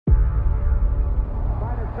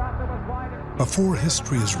Before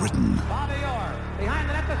history is written,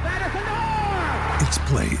 it's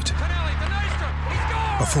played.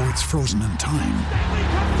 Before it's frozen in time,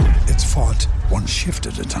 it's fought one shift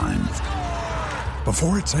at a time.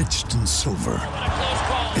 Before it's etched in silver,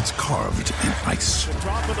 it's carved in ice.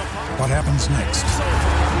 What happens next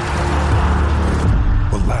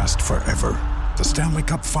will last forever. The Stanley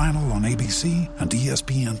Cup Final on ABC and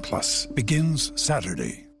ESPN Plus begins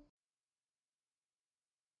Saturday.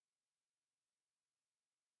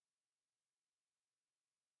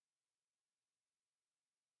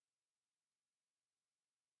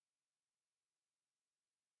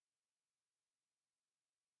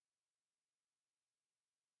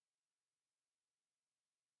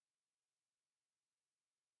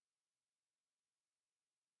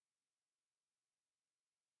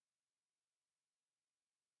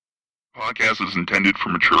 Podcast is intended for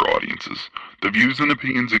mature audiences. The views and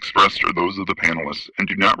opinions expressed are those of the panelists and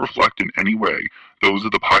do not reflect in any way those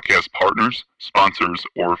of the podcast partners, sponsors,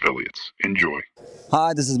 or affiliates. Enjoy.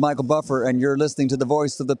 Hi, this is Michael Buffer, and you're listening to the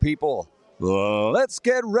Voice of the People. Let's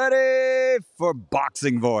get ready for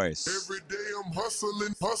Boxing Voice. Every day I'm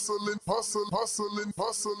hustling, hustling, hustling, hustling,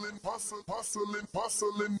 hustling, hustling, hustling,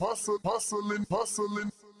 hustling, hustling, hustling,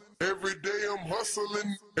 hustling. Every day I'm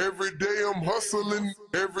hustling, every day I'm hustling,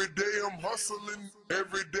 every day I'm hustling,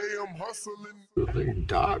 every day I'm hustling. You think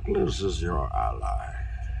darkness is your ally?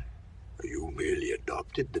 You merely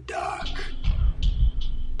adopted the dark.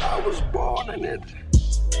 I was born in it.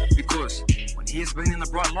 Because when he has been in the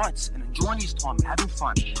bright lights and enjoying his time, having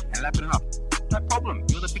fun and lapping it up, no problem,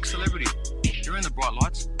 you're the big celebrity. You're in the bright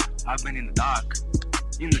lights, I've been in the dark,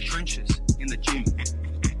 in the trenches, in the gym.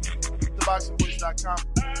 TheBoxingVoice.com.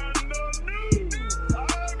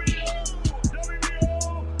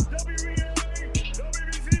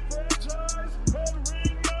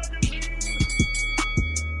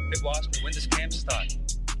 People ask me, when does camp start?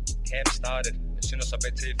 Camp started as soon as I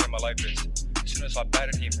bet TV for my Lakers. As soon as I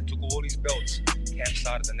batted him and took all his belts, camp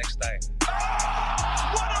started the next day. What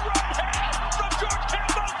a right hand from George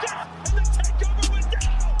Campbell! And the takeover went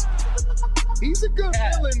down! He's a good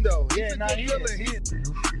villain, though. Yeah, now he is.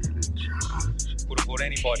 Could have fought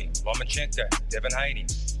anybody. Lomachenko, Devin Haney.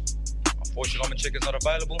 Unfortunately, Lomachenko's not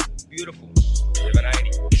available. Beautiful. Devin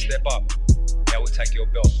Haney, step up. Now we'll take your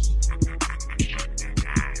belt.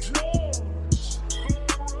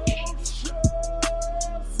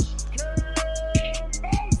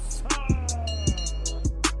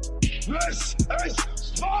 This is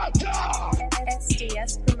Sparta!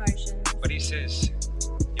 SDS Promotions. But he says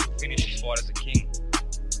he'll finish his fight as a king.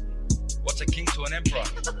 What's a king to an emperor?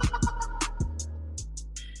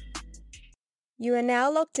 You are now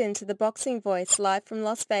locked into the Boxing Voice live from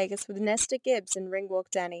Las Vegas with Nesta Gibbs and Ringwalk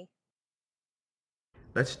Danny.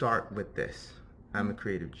 Let's start with this. I'm a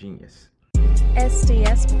creative genius.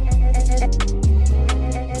 SDS.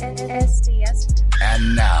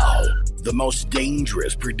 And now, the most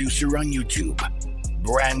dangerous producer on YouTube,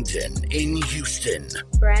 Brandon in Houston.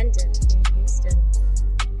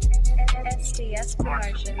 SDS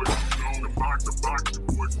Promotions.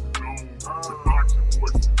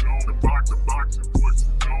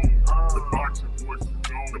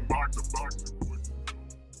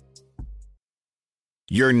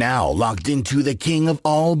 You're now locked into the king of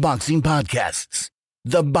all boxing podcasts,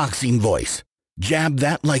 The Boxing Voice. Jab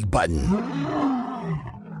that like button.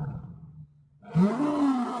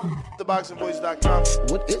 TheBoxingVoice.com.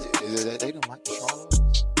 What is it? Is it that they don't like the Charlotte?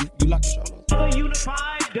 You like the Charlotte? The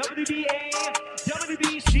unified WBA,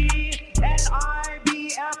 WBC, and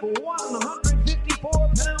IBF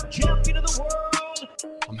 154-pound champion of the world.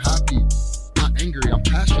 I'm happy, not angry, I'm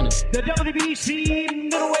passionate. The WBC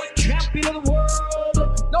middleweight champion of the world.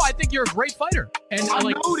 No, I think you're a great fighter. And I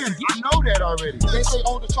know that already. They say,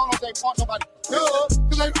 oh, the Charlotte ain't fought nobody. Duh,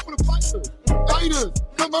 because they don't want to fight us. Fighters,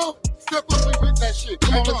 come on, step up and win that shit.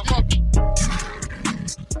 Come on, let's go.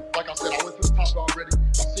 Like I said, I went to the top already.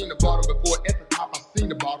 I've seen the bottom before. At the top, I've seen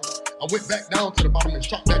the bottom. I went back down to the bottom and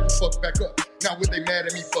shot back and fucked back up. Now what they mad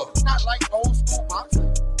at me for? Not like old school boxing.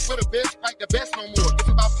 We're the best, like the best no more. It's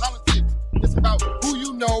about politics. It's about who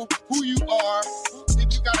you know, who you are, if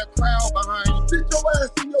you got a crowd behind you. Sit your ass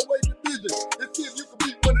in your weight division and see if you can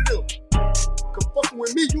beat one of them. Cause fucking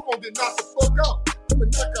with me, you gonna get knocked the fuck out. I'm a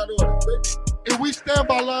knockout artist, baby. If we stand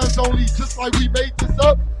by lines only, just like we made this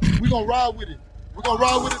up, we gonna ride with it. We're gonna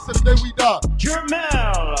ride with it till the day we die.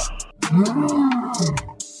 Jamal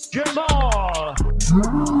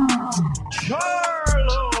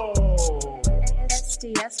Charlo.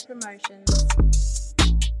 SDS Promotions.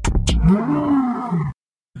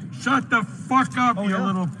 Shut the fuck up, you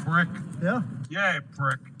little prick. Yeah? Yeah,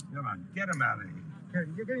 prick. Come on, get him out of here.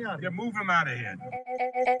 You move him out of here.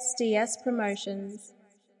 SDS Promotions.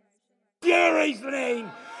 Fury's the name,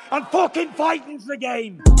 and fucking fighting's the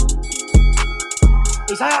game.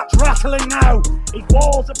 His heart's rattling now. His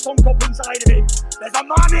walls have sunk up inside of him. There's a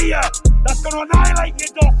man here that's going to annihilate your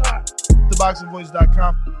daughter.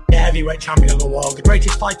 TheBoxingVoice.com. The heavyweight champion of the world, the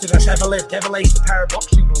greatest fighter that's ever lived, ever laced a pair of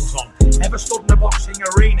boxing gloves on, ever stood in a boxing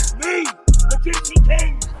arena. Me, the Gypsy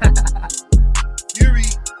King. Fury,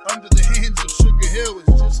 under the hands of Sugar Hill,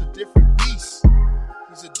 is just a different beast.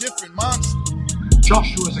 He's a different monster.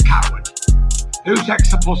 Joshua's a coward.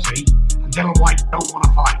 Usyk's a pussy, and Dylan White don't want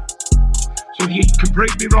to fight. So if you can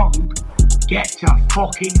prove me wrong, get to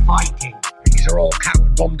fucking fighting. These are all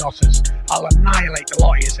coward bum-dossers. I'll annihilate the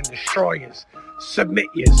lawyers and destroy yous. Submit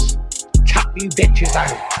yous. Tap you bitches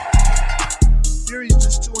out. Fury's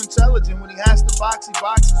just too intelligent. When he has to box, he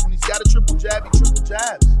boxes. When he's got a triple jab, he triple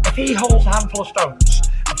jabs. If he holds a handful of stones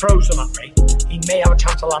and throws them at me, he may have a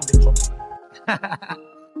chance of landing something.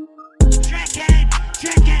 Check it!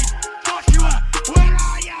 Joshua, where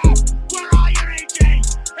are you? Where are you,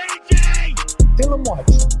 AJ? AJ! Dylan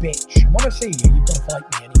White's a bitch. I want to see you. You've got to fight me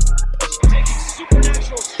anyway. Taking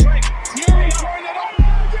supernatural strength. Fury throwing it up.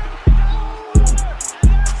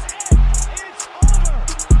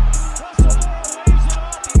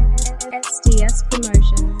 SDS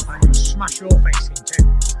Promotions. I'm going to smash your face in two.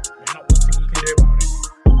 There's not one thing you can do about it.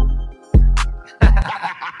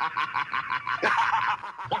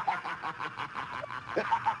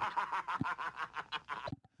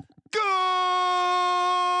 Good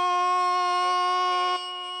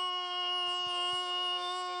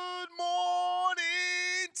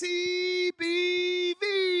morning,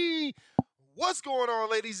 TBV. What's going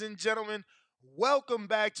on, ladies and gentlemen? Welcome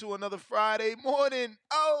back to another Friday morning.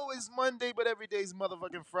 Oh, it's Monday, but every day's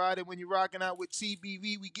motherfucking Friday when you're rocking out with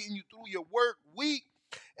TBV. We getting you through your work week,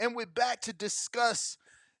 and we're back to discuss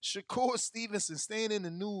Shakur Stevenson staying in the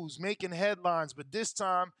news, making headlines, but this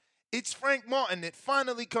time it's Frank Martin that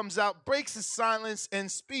finally comes out, breaks his silence, and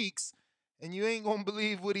speaks, and you ain't gonna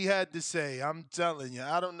believe what he had to say. I'm telling you,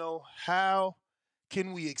 I don't know how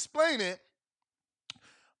can we explain it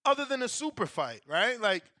other than a super fight, right?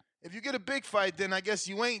 Like, if you get a big fight, then I guess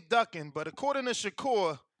you ain't ducking. But according to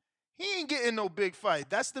Shakur, he ain't getting no big fight.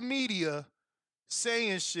 That's the media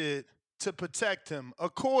saying shit to protect him,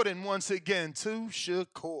 according, once again, to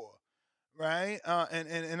Shakur, right?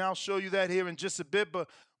 And I'll show you that here in just a bit. But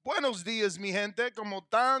buenos dias, mi gente. ¿Cómo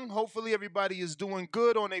están? Hopefully everybody is doing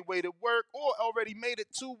good on their way to work or already made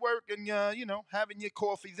it to work and, having your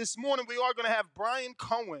coffee. This morning we are going to have Brian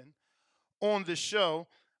Cohen on the show.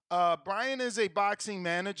 Brian is a boxing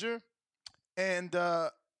manager, and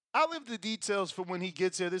I'll leave the details for when he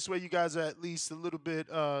gets here. This way you guys are at least a little bit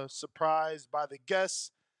surprised by the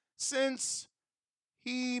guests, since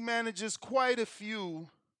he manages quite a few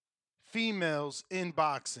females in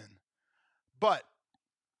boxing. But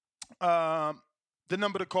the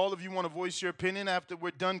number to call if you want to voice your opinion after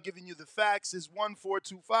we're done giving you the facts is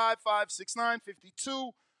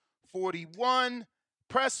 1-425-569-5241.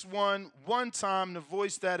 Press 1 time to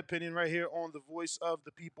voice that opinion right here on the Voice of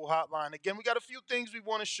the People hotline. Again, we got a few things we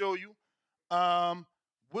want to show you.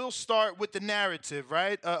 We'll start with the narrative,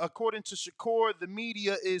 right? According to Shakur, the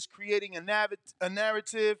media is creating a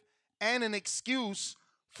narrative and an excuse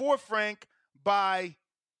for Frank by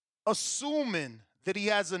assuming that he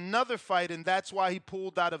has another fight, and that's why he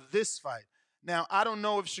pulled out of this fight. Now, I don't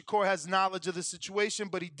know if Shakur has knowledge of the situation,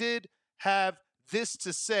 but he did have this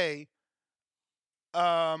to say.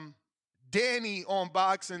 Danny on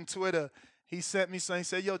Boxing Twitter, he sent me something. He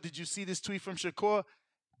said, yo, did you see this tweet from Shakur?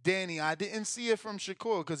 Danny, I didn't see it from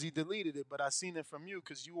Shakur because he deleted it, but I seen it from you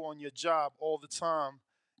because you on your job all the time,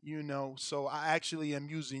 so I actually am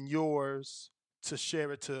using yours to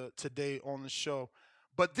share it today on the show.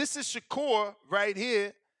 But this is Shakur right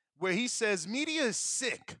here, where he says media is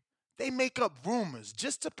sick. They make up rumors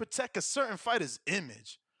just to protect a certain fighter's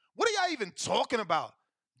image. What are y'all even talking about?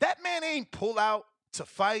 That man ain't pull out to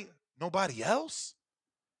fight nobody else.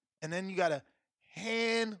 And then you got a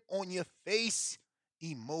hand on your face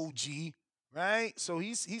emoji, right? So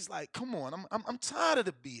he's like, come on, I'm tired of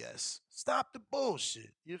the BS. Stop the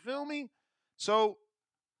bullshit. You feel me? So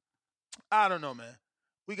I don't know, man.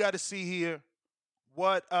 We got to see here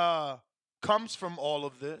what comes from all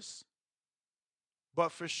of this.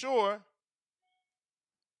 But for sure,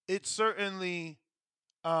 it certainly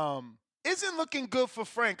isn't looking good for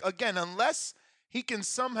Frank. Again, unless he can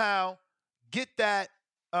somehow get that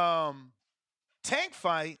tank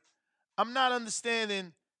fight, I'm not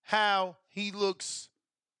understanding how he looks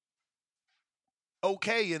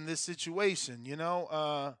okay in this situation,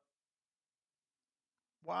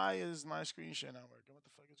 Why is my screen share not working? What the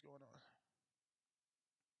fuck is going on?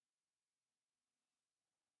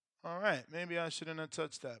 All right, maybe I shouldn't have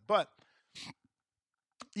touched that. But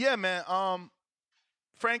yeah, man,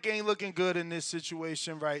 Frank ain't looking good in this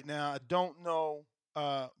situation right now. I don't know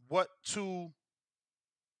what to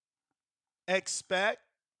expect.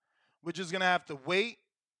 We're just gonna have to wait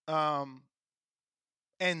and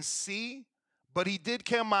see. But he did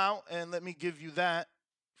come out, and let me give you that.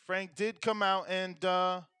 Frank did come out and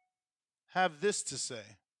have this to say.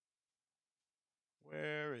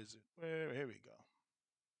 Where is it? Here we go.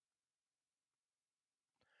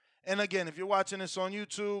 And again, if you're watching this on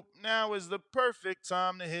YouTube, now is the perfect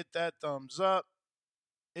time to hit that thumbs up.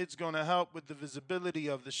 It's going to help with the visibility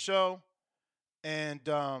of the show. And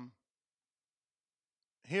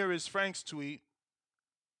here is Frank's tweet.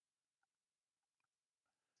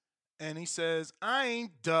 And he says, I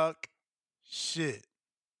ain't duck shit.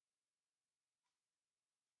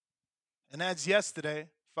 And that's yesterday,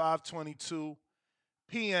 5:22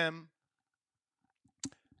 p.m.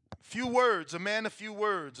 Few words, a man, a few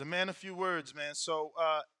words, a man, a few words, man. So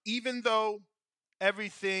even though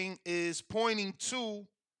everything is pointing to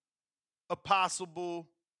a possible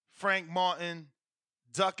Frank Martin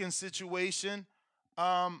ducking situation,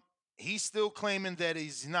 he's still claiming that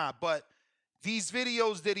he's not. But these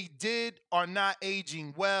videos that he did are not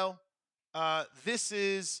aging well. This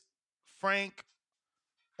is Frank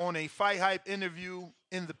on a Fight Hype interview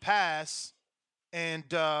in the past. And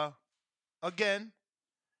again,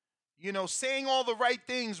 you know, saying all the right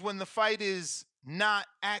things when the fight is not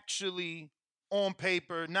actually on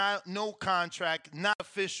paper, no contract, not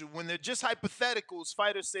official. When they're just hypotheticals,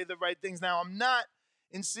 fighters say the right things. Now, I'm not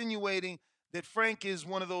insinuating that Frank is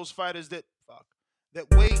one of those fighters that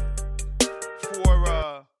wait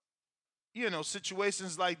for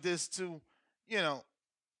situations like this to,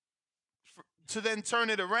 to then turn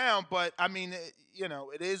it around. But I mean,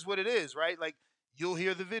 it is what it is, right? Like, you'll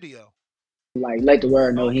hear the video. Like, let the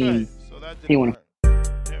world know okay, so that he didn't want work.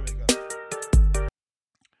 There we go.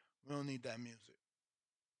 We don't need that music.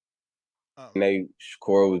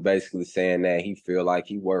 Shakur was basically saying that he feel like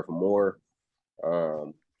he worth more.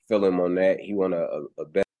 Feel him on that. He want a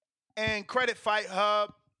better. And credit Fight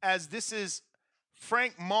Hub, as this is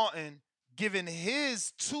Frank Martin giving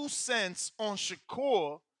his 2 cents on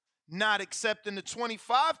Shakur not accepting the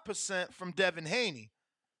 25% from Devin Haney.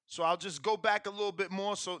 So I'll just go back a little bit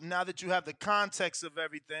more so now that you have the context of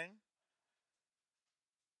everything.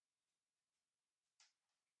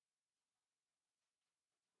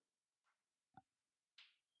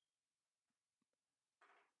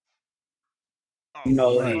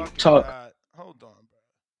 Oh, talk. God. Hold on, bro.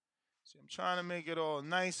 See, I'm trying to make it all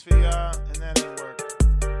nice for y'all, and that ain't working.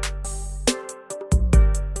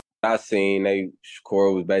 I seen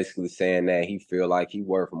Shakur was basically saying that he feel like he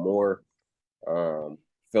worth more.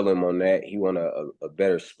 Feel him on that. He want a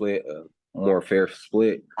better split, a more fair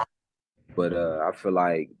split. But I feel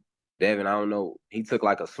like Devin, I don't know, he took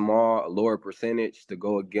like a lower percentage to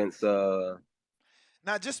go against.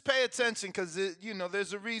 Now just pay attention because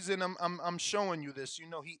there's a reason I'm showing you this.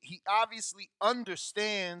 He obviously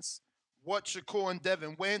understands what Shakur and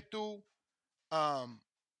Devin went through, and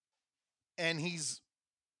he's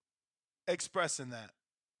expressing that.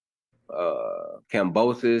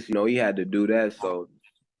 Cambosis, he had to do that. So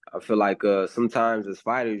I feel like sometimes as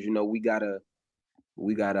fighters,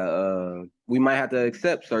 we might have to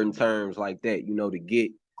accept certain terms like that, to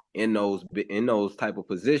get in those type of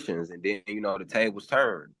positions, and then the tables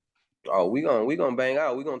turn. Oh, we gonna bang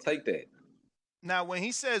out. We gonna take that. Now, when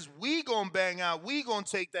he says we gonna bang out, we gonna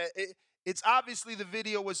take that. It's obviously the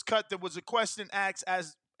video was cut. There was a question asked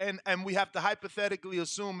and we have to hypothetically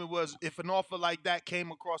assume it was, if an offer like that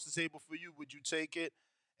came across the table for you, would you take it?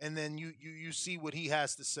 And then you see what he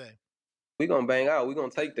has to say. We gonna bang out. We gonna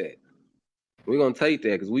take that. We're going to take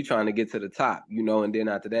that because we trying to get to the top, and then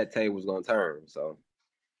after that, table's going to turn. So,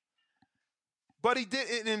 but he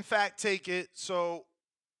didn't, in fact, take it. So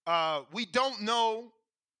we don't know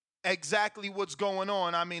exactly what's going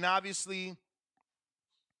on. I mean, obviously,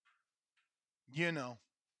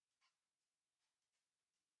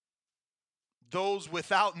 those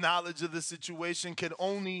without knowledge of the situation can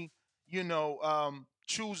only,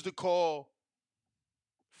 choose to call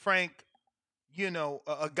Frank,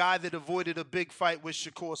 a guy that avoided a big fight with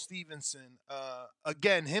Shakur Stevenson.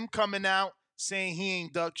 Again, him coming out saying he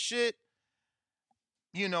ain't duck shit.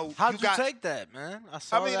 How'd you take that, man? I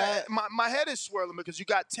saw that. My head is swirling because you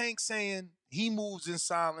got Tank saying he moves in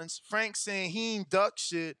silence. Frank saying he ain't duck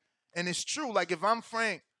shit. And it's true. Like, if I'm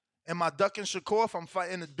Frank, am I ducking Shakur if I'm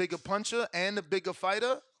fighting a bigger puncher and a bigger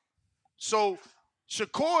fighter? So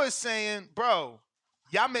Shakur is saying, bro,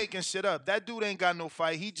 Y'all making shit up. That dude ain't got no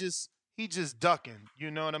fight. He just ducking.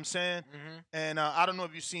 You know what I'm saying? Mm-hmm. And I don't know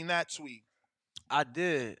if you seen that tweet. I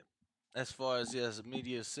did. As far as yes,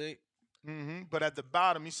 media sick. Mm-hmm. But at the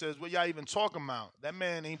bottom, he says, "What y'all even talking about? That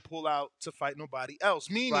man ain't pull out to fight nobody else."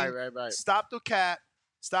 Meaning, Right. stop the cap.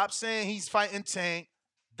 Stop saying he's fighting Tank.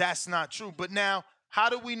 That's not true. But now, how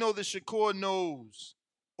do we know that Shakur knows,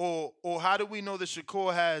 or how do we know that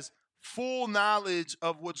Shakur has full knowledge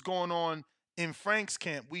of what's going on in Frank's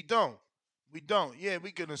camp? We don't. Yeah,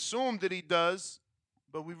 we can assume that he does,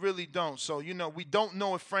 but we really don't. So we don't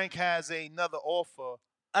know if Frank has another offer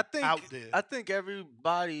out there. I think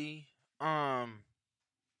everybody can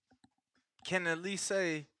at least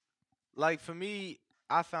say, like, for me,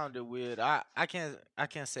 I found it weird. I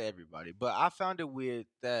can't say everybody, but I found it weird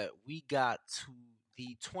that we got to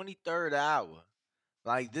the 23rd hour.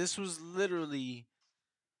 Like, this was literally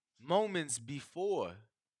moments before,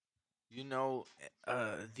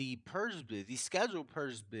 the purse bid, the scheduled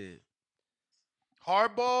purse bid.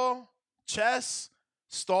 Hardball, chess,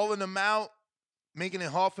 stalling him out, making it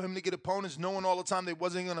hard for him to get opponents, knowing all the time they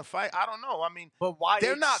wasn't going to fight. I don't know. I mean, but why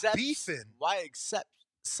they're not beefing? Why accept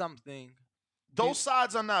something? Those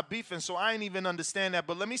sides are not beefing, so I ain't even understand that.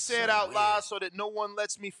 But let me say it out loud so that no one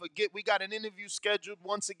lets me forget. We got an interview scheduled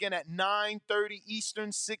once again at 9:30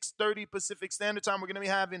 Eastern, 6:30 Pacific Standard Time. We're going to be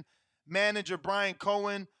having manager Brian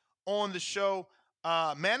Cohen on the show.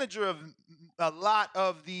 Manager of a lot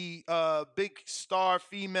of the big star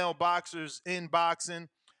female boxers in boxing.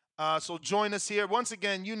 So join us here. Once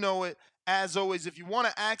again, you know it. As always, if you want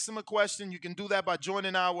to ask him a question, you can do that by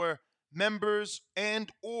joining our members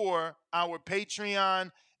and or our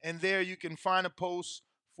Patreon. And there you can find a post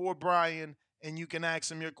for Brian and you can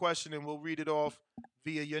ask him your question and we'll read it off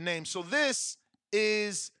via your name. So this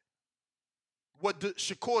is what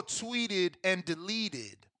Shakur tweeted and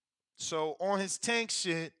deleted. So on his Tank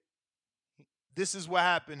shit, this is what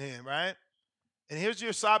happened here, right? And here's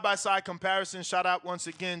your side-by-side comparison. Shout out once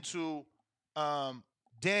again to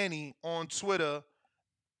Danny on Twitter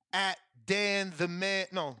at Dan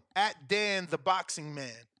the Boxing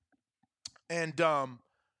Man. And to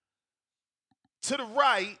the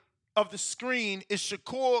right of the screen is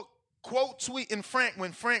Shakur quote tweeting Frank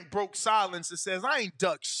when Frank broke silence. It says, "I ain't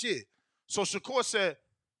duck shit." So Shakur said,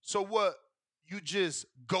 "So what? You just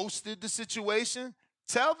ghosted the situation?"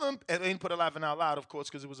 Tell them, and he put it laughing out loud, of course,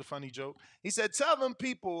 because it was a funny joke. He said, "Tell them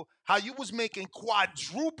people how you was making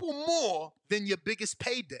quadruple more than your biggest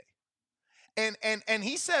payday." And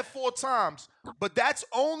he said 4 times, but that's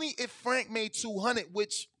only if Frank made 200,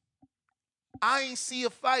 which I ain't see a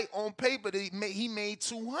fight on paper that he made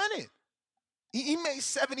 200. He made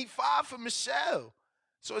 75 for Michelle.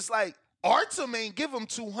 So it's like Artem ain't give him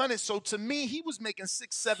 200. So to me, he was making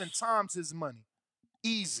 6-7 times his money.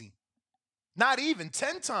 Easy. Not even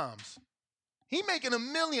 10 times. He making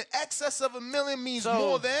 $1 million. Excess of $1 million means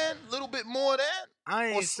more than, a little bit more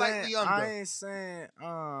than, or slightly under. I ain't saying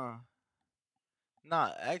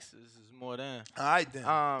excess is more than. All right then.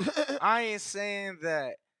 I ain't saying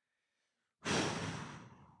that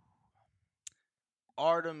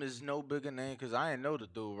Artem is no bigger name because I ain't know the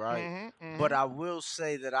dude, right? Mm-hmm. But I will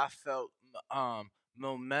say that I felt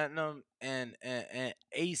momentum and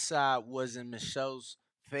A-side was in Michelle's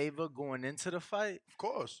favor going into the fight. Of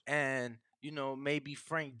course. And, maybe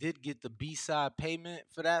Frank did get the B-side payment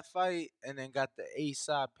for that fight and then got the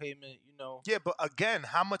A-side payment, Yeah, but again,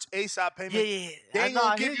 how much A-side payment? Yeah. They ain't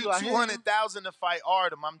gonna give you $200,000 to fight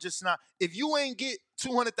Artem. I'm just not. If you ain't get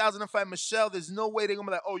 $200,000 to fight Michelle, there's no way they're gonna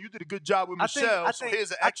be like, "Oh, you did a good job with Michelle, so here's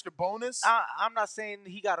an extra bonus." I'm not saying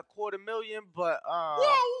he got $250,000, but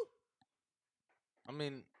whoa. I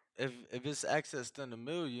mean, if it's excess than $1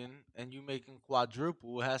 million and you making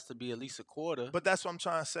quadruple, it has to be at least a quarter. But that's what I'm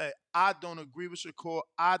trying to say. I don't agree with Shakur.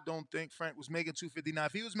 I don't think Frank was making $250. Now,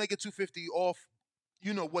 if he was making $250 off,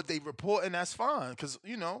 what they report, and that's fine, because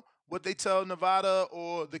what they tell Nevada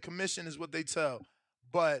or the commission is what they tell.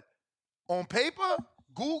 But on paper,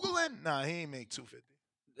 Googling, nah, he ain't make $250.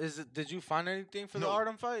 Did you find anything for the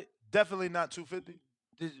Artem fight? Definitely not $250.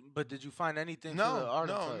 Did you find anything for the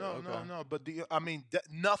Artem fight? No. But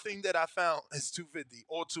nothing that I found is $250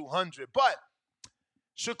 or $200. But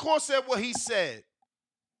Shakur said what he said.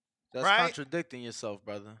 That's right? Contradicting yourself,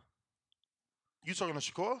 brother. You talking to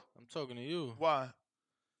Shakur? I'm talking to you. Why?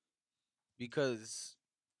 Because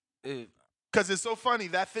it's so funny.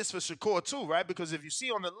 That fits for Shakur too, right? Because if you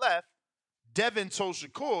see on the left, Devin told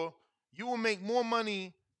Shakur, you will make more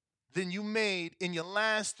money than you made in your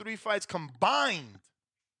last 3 fights combined.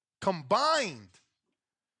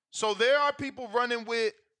 So there are people running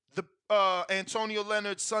with the Antonio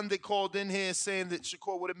Leonard's son that called in here saying that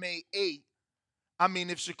Shakur would have made 8. I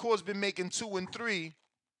mean, if Shakur's been making 2 and 3,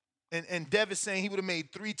 and Dev is saying he would have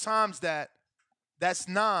made 3 times that, that's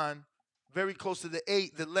 9, very close to the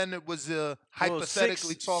 8 that Leonard was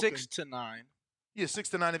hypothetically talking. 6 to 9. Yeah, 6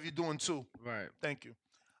 to 9 if you're doing 2. Right. Thank you.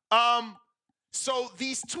 So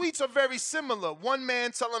these tweets are very similar. One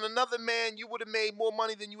man telling another man, you would have made more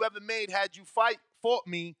money than you ever made had you fought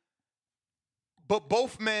me. But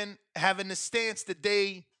both men having the stance that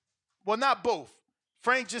well, not both.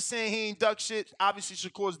 Frank just saying he ain't duck shit. Obviously,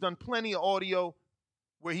 Shakur's done plenty of audio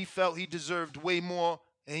where he felt he deserved way more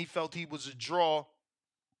and he felt he was a draw.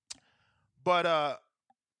 But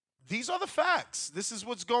these are the facts. This is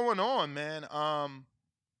what's going on, man. I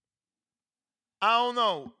don't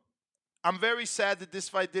know. I'm very sad that this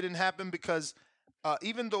fight didn't happen because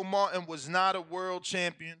even though Martin was not a world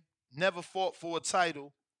champion, never fought for a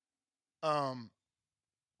title,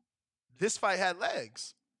 this fight had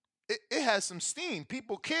legs. It has some steam.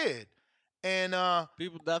 People cared. And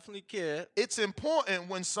people definitely care. It's important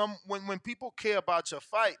when people care about your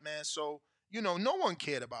fight, man. So, no one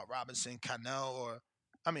cared about Robinson Cano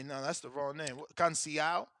no, that's the wrong name.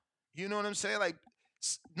 Canciao. You know what I'm saying? Like,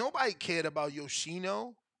 nobody cared about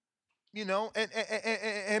Yoshino.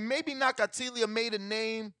 And maybe Nakatilia made a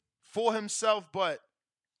name for himself, but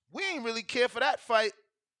we ain't really care for that fight.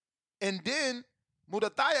 And then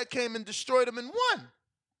Murataya came and destroyed him and won.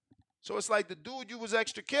 So it's like the dude you was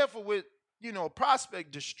extra careful with, a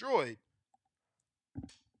prospect destroyed.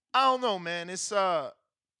 I don't know, man. It's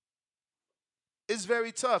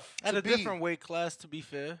very tough. At a different weight class, to be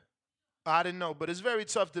fair. I didn't know, but it's very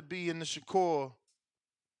tough to be in the Shakur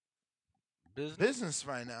business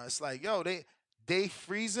right now. It's like, yo, they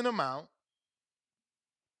freezing him out.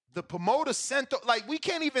 The promoter sent, we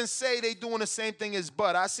can't even say they doing the same thing as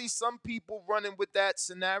Bud. I see some people running with that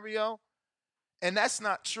scenario, and that's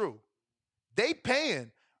not true. They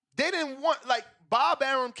paying. They didn't want, Bob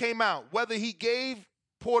Arum came out, whether he gave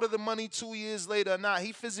Porter the money 2 years later or not,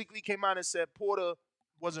 he physically came out and said Porter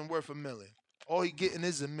wasn't worth $1 million. All he getting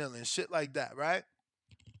is $1 million, shit like that, right?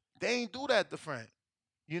 They ain't do that to Frank.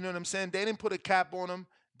 You know what I'm saying? They didn't put a cap on him.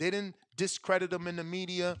 They didn't discredit him in the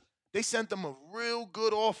media. They sent him a real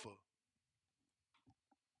good offer.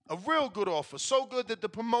 A real good offer. So good that the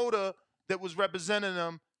promoter that was representing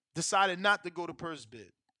him decided not to go to purse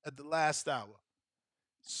bid at the last hour.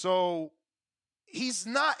 So he's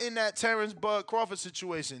not in that Terrence Bud Crawford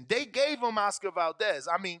situation. They gave him Oscar Valdez.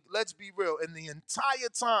 I mean, let's be real. In the entire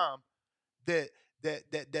time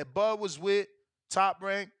that Bud was with Top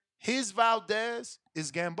Rank, his Valdez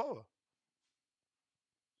is Gamboa.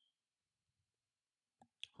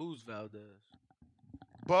 Who's Valdez?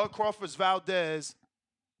 Bud Crawford's Valdez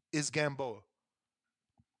is Gamboa.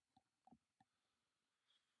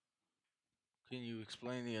 Can you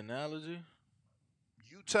explain the analogy?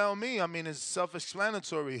 You tell me. I mean, it's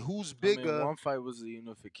self-explanatory. Who's bigger? One fight was the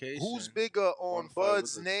unification. Who's bigger on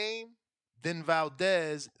Bud's name than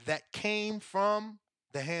Valdez that came from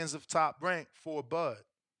the hands of Top Rank for Bud?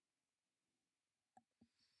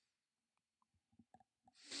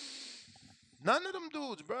 None of them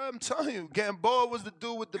dudes, bro. I'm telling you. Gamboa was the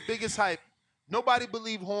dude with the biggest hype. Nobody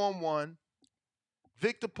believed Horn won.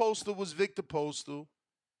 Victor Postal was Victor Postal.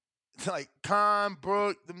 Like Khan,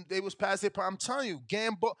 Brooke, they was past their prime. I'm telling you,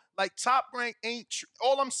 Gamboa, Top Rank ain't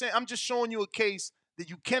all I'm saying, I'm just showing you a case that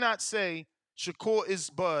you cannot say Shakur is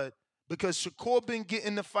Bud because Shakur been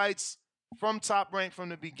getting the fights from Top Rank from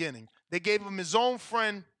the beginning. They gave him his own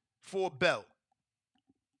friend for a belt.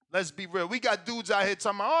 Let's be real. We got dudes out here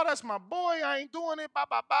talking about, oh, that's my boy. I ain't doing it. Bye,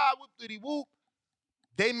 bye, bye. Whoop-diddy-whoop.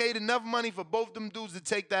 They made enough money for both them dudes to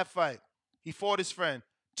take that fight. He fought his friend.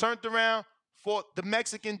 Turned around, fought the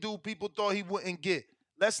Mexican dude people thought he wouldn't get.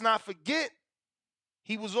 Let's not forget,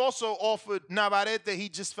 he was also offered Navarrete. He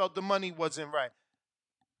just felt the money wasn't right.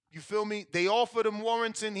 You feel me? They offered him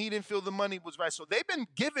Warrington. He didn't feel the money was right. So they've been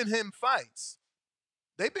giving him fights.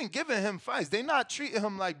 They're not treating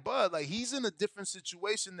him like Bud. Like, he's in a different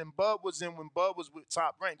situation than Bud was in when Bud was with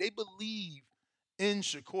Top Rank. They believe in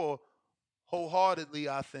Shakur wholeheartedly,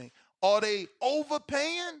 I think. Are they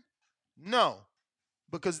overpaying? No.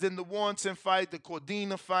 Because then the Warrington fight, the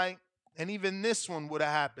Cordina fight, and even this one would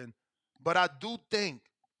have happened. But I do think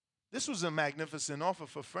this was a magnificent offer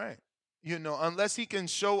for Frank. Unless he can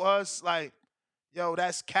show us, yo,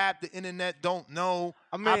 that's cap, the internet don't know.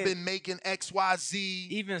 I've been making XYZ.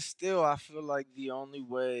 Even still, I feel like the only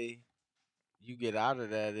way you get out of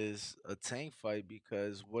that is a Tank fight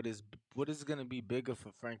because what is going to be bigger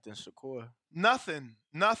for Frank than Shakur? Nothing.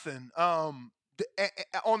 On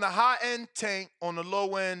the high end, Tank. On the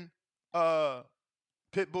low end,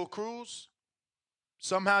 Pitbull Cruz.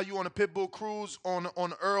 Somehow you on a Pitbull Cruz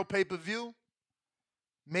on Earl pay-per-view.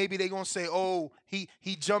 Maybe they gonna say, oh, he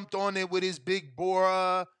jumped on it with his big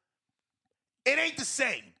Bora. It ain't the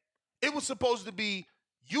same. It was supposed to be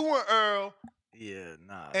you and Earl. Yeah,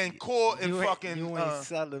 nah. And Core and you fucking. You ain't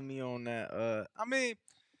selling me on that. I mean,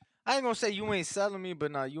 I ain't gonna say you ain't selling me,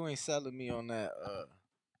 but nah, you ain't selling me on that.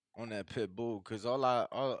 On that pit bull, because all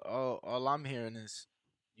I'm hearing is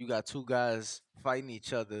you got two guys fighting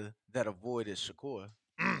each other that avoided Shakur.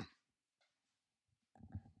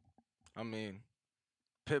 I mean,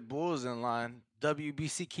 pit bull's in line.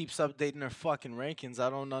 WBC keeps updating their fucking rankings. I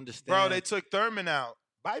don't understand. Bro, they took Thurman out.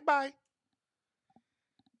 Bye.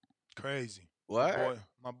 Crazy. What?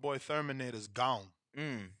 My boy Thurminator's gone.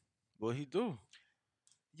 What he do?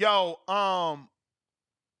 Yo, I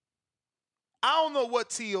don't know what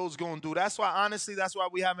T.O.'s gonna do. That's why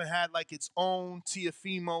we haven't had like its own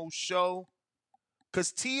Tiafimo show.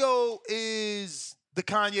 Cause T.O. is the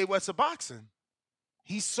Kanye West of boxing.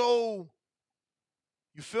 He's so,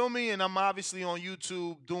 you feel me? And I'm obviously on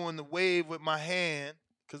YouTube doing the wave with my hand,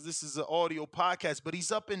 because this is an audio podcast, but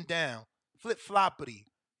he's up and down. Flip-floppity.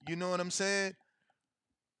 You know what I'm saying?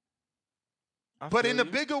 But in a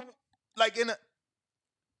bigger, like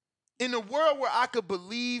in a world where I could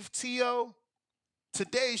believe T.O.,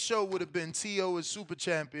 today's show would have been T.O. as super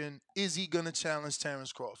champion. Is he going to challenge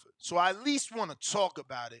Terrence Crawford? So I at least want to talk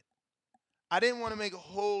about it. I didn't want to make a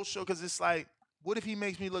whole show because it's like, what if he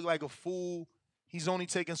makes me look like a fool? He's only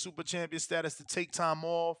taking super champion status to take time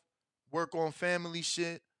off, work on family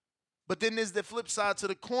shit. But then there's the flip side to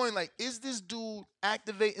the coin. Like, is this dude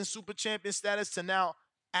activating super champion status to now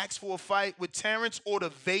ask for a fight with Terrence or the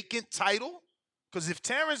vacant title? Because if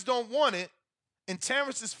Terrence don't want it and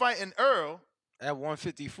Terrence is fighting Earl at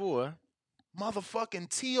 154, motherfucking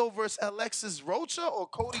T.O. versus Alexis Rocha or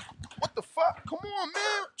Cody, what the fuck? Come on,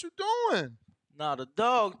 man. What you doing? Nah, the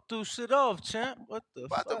dog threw shit off, champ. What the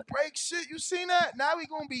About fuck? to break shit. You seen that? Now we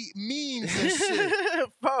gonna be memes and shit.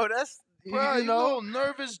 Bro, that's, bro, you know, a little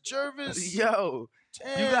nervous, Jervis. Yo,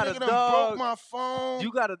 damn, you got a nigga done dog. Broke my phone.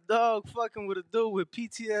 You got a dog fucking with a dude with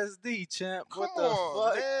PTSD, champ. Come what the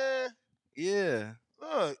on, fuck? Man. Yeah.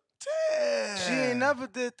 Look, damn. She ain't never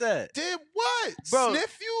did that. Did what? Bro,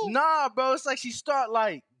 Sniff you? Nah, bro. It's like she start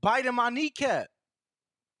like biting my kneecap.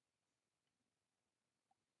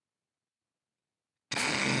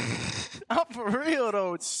 I'm for real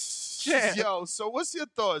though. Champ. Yo, so what's your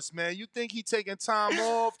thoughts, man? You think he taking time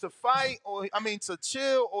off to fight, or to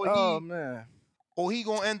chill, or man, or he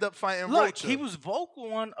gonna end up fighting Look, Rocha? he was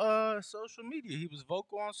vocal on social media. He was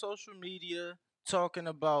vocal on social media talking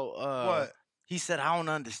about what? He said, "I don't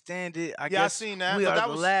understand it. I I guess seen that. we but are that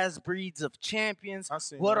the was last breeds of champions. I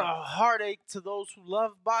seen What that. a heartache to those who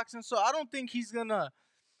love boxing." So I don't think he's gonna.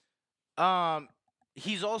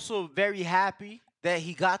 He's also very happy that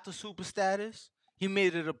he got the super status. He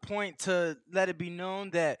made it a point to let it be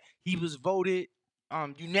known that he was voted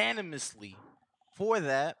unanimously for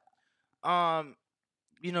that.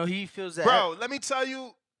 You know, he feels that. Bro, let me tell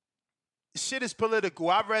you, shit is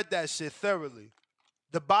political. I read that shit thoroughly.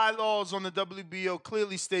 The bylaws on the WBO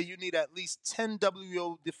clearly state you need at least 10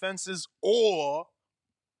 WBO defenses or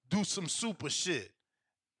do some super shit.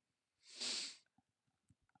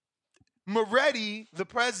 Moretti, the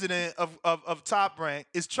president of Top Rank,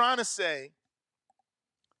 is trying to say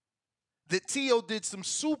that T.O. did some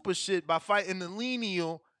super shit by fighting the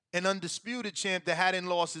lineal and undisputed champ that hadn't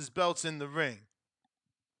lost his belts in the ring.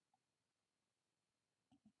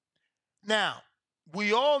 Now,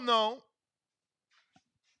 we all know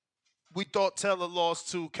we thought Taylor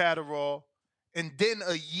lost to Catterall and then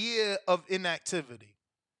a year of inactivity.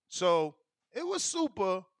 So it was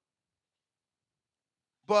super,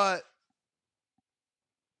 but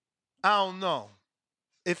I don't know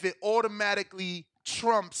if it automatically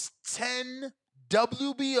trumps 10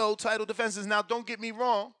 WBO title defenses. Now, don't get me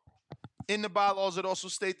wrong. In the bylaws, it also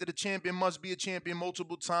states that a champion must be a champion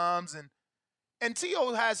multiple times, and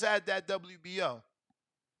T.O. has had that WBO.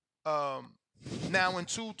 Now in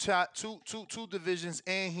two divisions,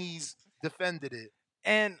 and he's defended it.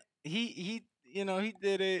 And he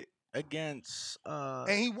did it against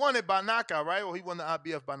and he won it by knockout, right? Or he won the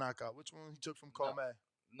IBF by knockout. Which one he took from Comey?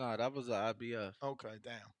 No, that was the IBF. Okay,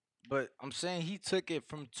 damn. But I'm saying he took it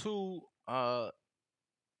from two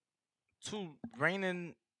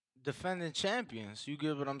reigning defending champions. You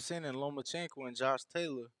get what I'm saying? In Lomachenko and Josh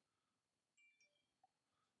Taylor.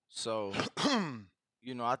 So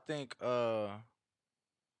you know, I think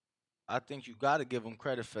you got to give him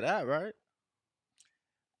credit for that, right?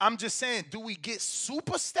 I'm just saying, do we get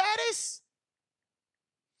super status?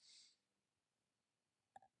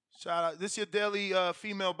 Shout out. This is your daily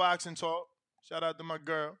female boxing talk. Shout out to my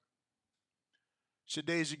girl,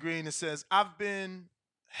 Shadeja Green. It says, I've been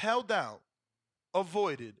held out,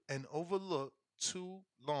 avoided, and overlooked too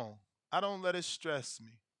long. I don't let it stress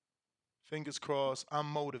me. Fingers crossed. I'm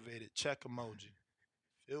motivated. Check emoji.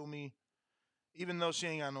 Feel me? Even though she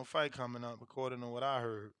ain't got no fight coming up, according to what I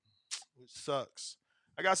heard, which sucks.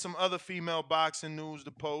 I got some other female boxing news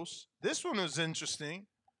to post. This one was interesting.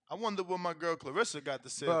 I wonder what my girl Clarissa got to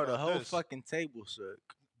say Bro, about the whole this. fucking table shook.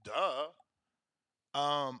 Duh.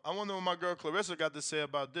 I wonder what my girl Clarissa got to say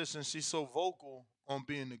about this, and she's so vocal on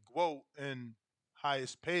being the GOAT and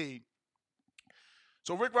highest paid.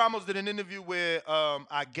 So Rick Ramos did an interview where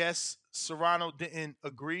I guess Serrano didn't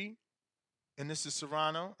agree, and this is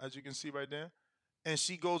Serrano, as you can see right there, and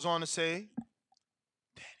she goes on to say,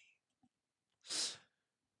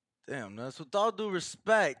 Damn, that's with all due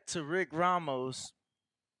respect to Rick Ramos.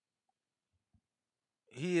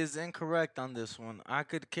 He is incorrect on this one. I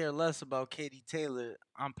could care less about Katie Taylor.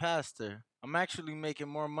 I'm past her. I'm actually making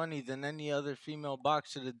more money than any other female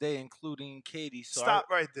boxer today, including Katie. So stop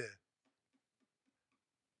right there.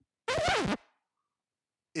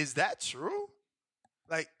 Is that true?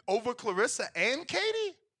 Like over Clarissa and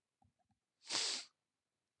Katie?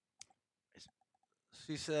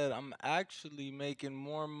 She said, I'm actually making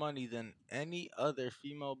more money than any other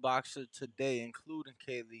female boxer today, including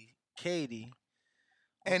Katie.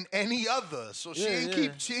 And any other. So she ain't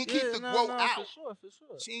keep the GOAT out. For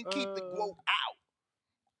sure. She ain't keep the GOAT out.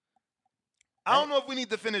 I don't know if we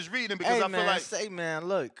need to finish reading because I feel like say man,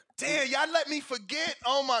 look. Damn, y'all let me forget.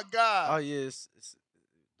 Oh my God. Oh yeah, it's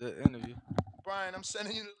the interview. Brian, I'm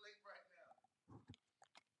sending you the link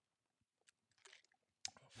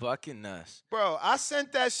right Fucking nuts. Bro, I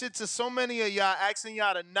sent that shit to so many of y'all asking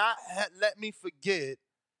y'all to not let me forget,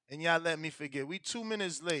 and y'all let me forget. We 2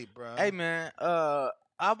 minutes late, bro. Hey man,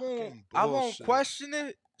 I won't question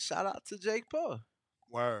it. Shout out to Jake Paul.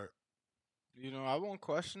 Word. You know, I won't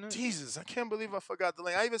question it. Jesus, I can't believe I forgot the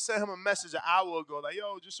link. I even sent him a message an hour ago, like,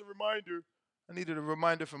 yo, just a reminder. I needed a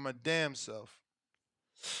reminder for my damn self.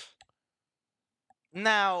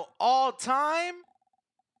 Now, all time,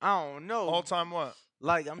 I don't know. All time what?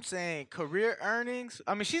 Like I'm saying, career earnings.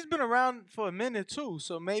 I mean, she's been around for a minute too,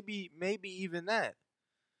 so maybe even that.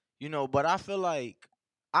 You know, but I feel like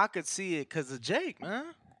I could see it because of Jake, man.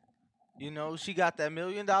 You know, she got that $1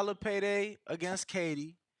 million payday against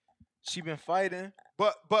Katie. She been fighting.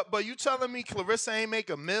 But you telling me Clarissa ain't make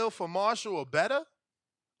a mill for Marshall or better?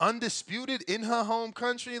 Undisputed in her home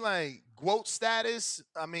country, like GOAT status.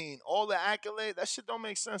 I mean, all the accolades. That shit don't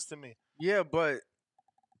make sense to me. Yeah, but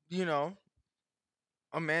you know,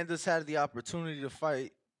 Amanda's had the opportunity to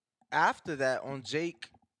fight after that on Jake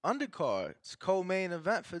undercards, co-main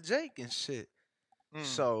event for Jake and shit.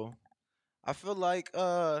 So I feel like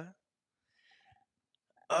oh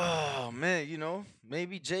man, you know,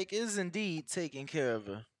 maybe Jake is indeed taking care of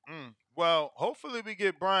her. Well, hopefully we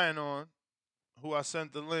get Brian on, who I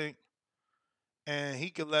sent the link, and he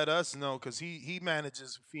could let us know because he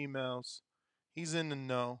manages females. He's in the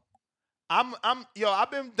know. I've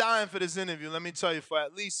been dying for this interview. Let me tell you, for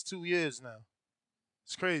at least 2 years now.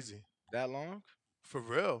 It's crazy. That long? For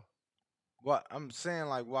real. What I'm saying,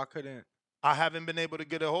 like, why couldn't I haven't been able to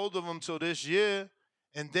get a hold of him till this year,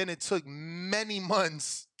 and then it took many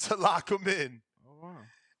months to lock him in. Oh wow.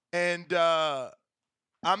 And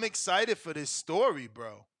I'm excited for this story,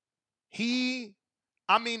 bro. In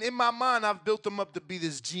my mind, I've built him up to be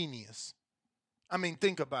this genius. I mean,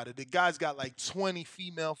 think about it. The guy's got like 20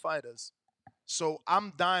 female fighters. So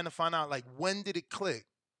I'm dying to find out, like, when did it click?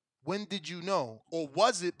 When did you know? Or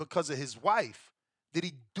was it because of his wife? Did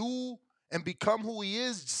he do and become who he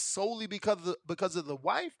is solely because of the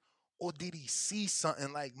wife? Or did he see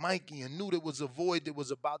something like Mikey and knew there was a void that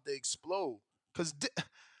was about to explode? Because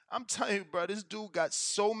I'm telling you, bro, this dude got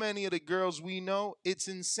so many of the girls we know, it's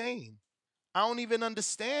insane. I don't even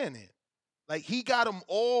understand it. Like, he got them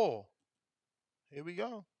all. Here we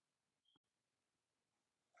go.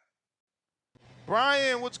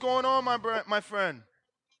 Brian, what's going on, my friend?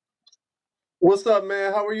 What's up,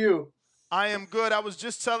 man? How are you? I am good. I was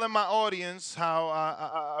just telling my audience how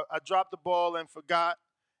I dropped the ball and forgot,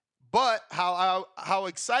 but how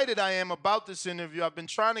excited I am about this interview. I've been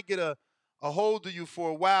trying to get a hold of you for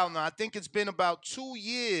a while now. I think it's been about 2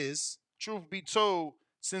 years, truth be told,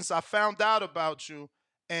 since I found out about you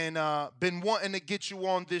and been wanting to get you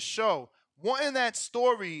on this show. Wanting that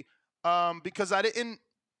story because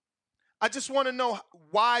I just want to know,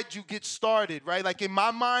 why'd you get started, right? Like, in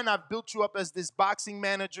my mind, I've built you up as this boxing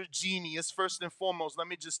manager genius, first and foremost. Let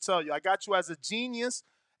me just tell you, I got you as a genius,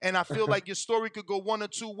 and I feel like your story could go one or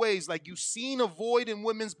two ways. Like, you seen a void in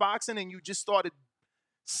women's boxing, and you just started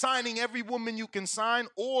signing every woman you can sign,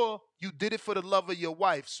 or you did it for the love of your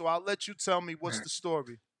wife. So I'll let you tell me what's the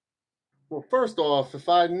story. Well, first off, if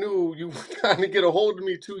I knew you were trying to get a hold of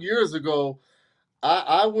me 2 years ago,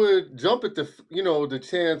 I would jump at the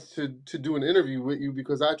chance to do an interview with you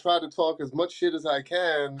because I try to talk as much shit as I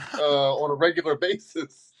can on a regular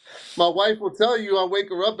basis. My wife will tell you I wake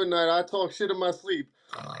her up at night. I talk shit in my sleep.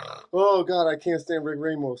 Oh God, I can't stand Rick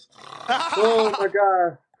Ramos. Oh my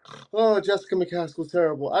God. Oh, Jessica McCaskill's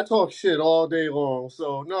terrible. I talk shit all day long.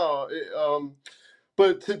 So no,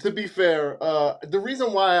 but to be fair, the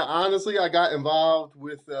reason why honestly I got involved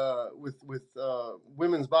with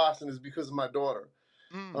women's boxing is because of my daughter.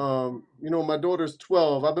 My daughter's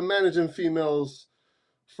 12. I've been managing females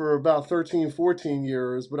for about 13, 14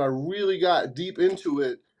 years, but I really got deep into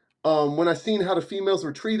it when I seen how the females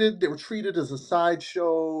were treated. They were treated as a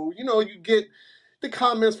sideshow. You get the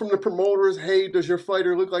comments from the promoters, hey, does your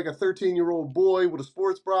fighter look like a 13-year-old boy with a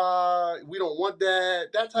sports bra? We don't want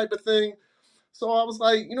that type of thing. So I was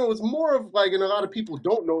like, it's more of like, and a lot of people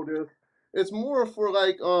don't know this, it's more for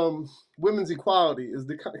like women's equality is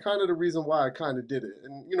the kind of the reason why I kind of did it.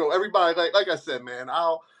 And everybody like I said, man,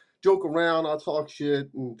 I'll joke around, I'll talk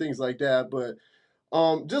shit and things like that, but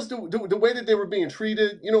just the way that they were being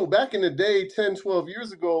treated, back in the day, 10, 12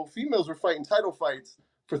 years ago, females were fighting title fights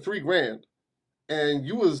for $3,000 and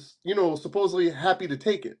you was, supposedly happy to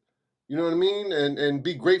take it. You know what I mean? And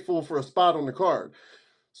be grateful for a spot on the card.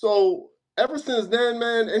 So ever since then,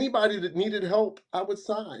 man, anybody that needed help, I would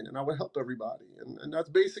sign and I would help everybody. And that's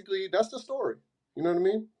the story. You know what I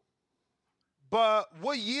mean? But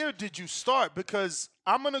what year did you start? Because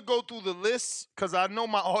I'm gonna go through the list because I know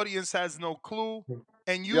my audience has no clue.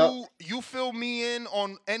 And Yep. you fill me in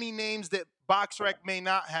on any names that BoxRec may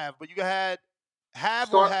not have. But you had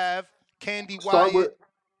have Candy Start with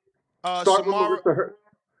Wyatt,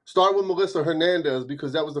 Samara Melissa Hernandez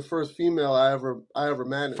because that was the first female I ever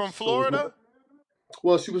managed. from Florida.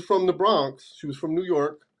 Well, she was from the Bronx. She was from New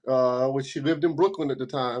York, which she lived in Brooklyn at the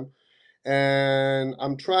time. And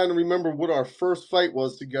I'm trying to remember what our first fight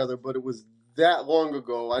was together, but it was that long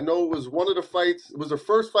ago. I know it was one of the fights. It was the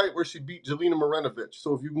first fight where she beat Jelena Marinovic.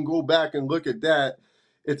 So if you can go back and look at that,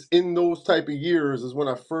 it's in those type of years is when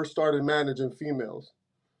I first started managing females.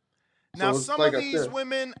 Now, So it's some like of I these said.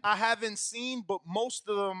 women I haven't seen, but most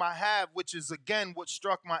of them I have, which is, again, what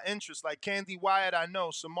struck my interest. Like Candy Wyatt, I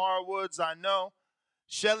know. Samara Woods, I know.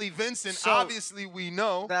 Shelly Vincent, So, obviously we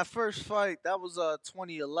know. That first fight, that was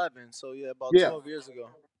 2011. So, yeah, about Yeah. 12 years ago.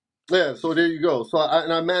 Yeah, so there you go. So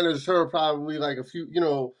I managed her probably like a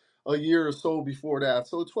year or so before that.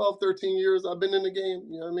 So 12, 13 years I've been in the game.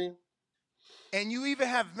 You know what I mean? And you even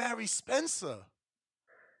have Mary Spencer.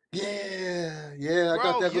 Yeah. I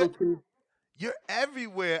got Bro, that little kid. You're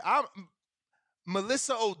everywhere. I'm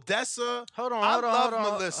Melissa Odessa. Hold I on.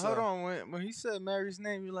 love Melissa. Hold on. When he said Mary's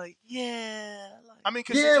name, you're like, yeah. I mean,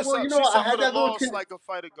 because she I had suffered a that little loss kid. like a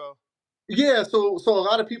fight ago. Yeah, so a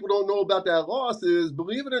lot of people don't know about that loss is,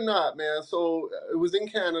 believe it or not, man. So it was in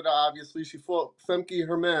Canada, obviously. She fought Femke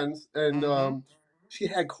Hermans, and she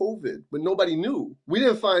had COVID, but nobody knew. We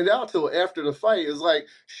didn't find out till after the fight. It was like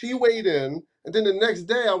she weighed in, and then the next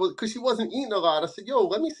day because she wasn't eating a lot. I said, "Yo,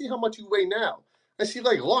 let me see how much you weigh now," and she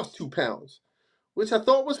like lost 2 pounds, which I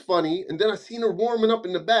thought was funny. And then I seen her warming up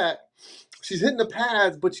in the back. She's hitting the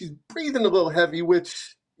pads, but she's breathing a little heavy,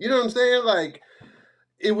 which you know what I'm saying, like.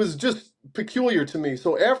 It was just peculiar to me.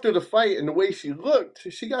 So after the fight and the way she looked,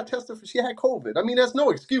 she got tested for, she had COVID. I mean, that's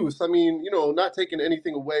no excuse. I mean, not taking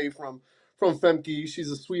anything away from Femke.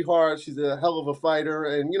 She's a sweetheart. She's a hell of a fighter,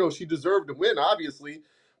 and she deserved to win, obviously.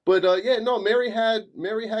 But Mary had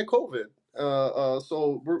COVID.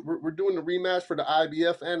 So we're doing the rematch for the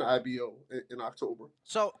IBF and IBO in October.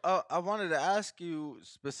 So I wanted to ask you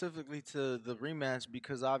specifically to the rematch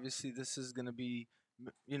because obviously this is going to be,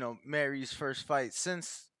 Mary's first fight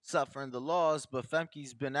since suffering the loss, but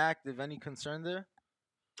Femke's been active. Any concern there?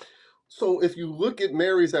 So if you look at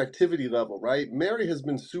Mary's activity level, right? Mary has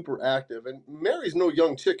been super active, and Mary's no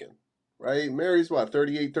young chicken, right? Mary's what,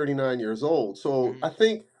 38, 39 years old. So I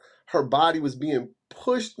think her body was being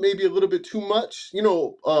pushed maybe a little bit too much.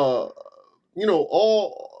 Her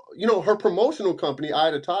promotional company,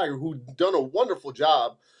 Ida Tiger, who done a wonderful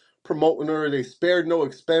job promoting her. They spared no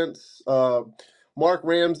expense. Mark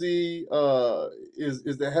Ramsey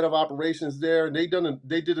is the head of operations there, and they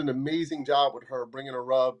did an amazing job with her, bringing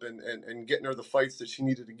her up and getting her the fights that she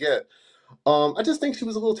needed to get. I just think she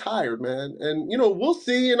was a little tired, man, and we'll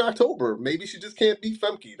see in October. Maybe she just can't beat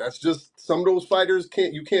Femke. That's just some of those fighters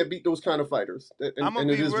you can't beat those kind of fighters, I'm gonna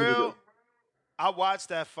and it be is what it is. real. I watched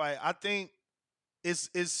that fight. I think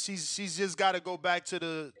she's just got to go back to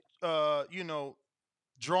the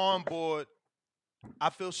drawing board, I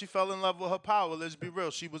feel she fell in love with her power. Let's be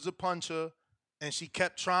real. She was a puncher, and she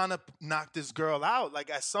kept trying to knock this girl out. Like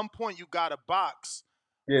at some point, you got to box.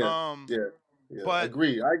 Yeah, Um, yeah, yeah. but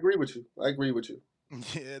Agree. I agree with you. I agree with you.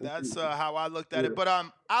 yeah, that's how I looked at Yeah, it. But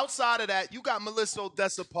outside of that, you got Melissa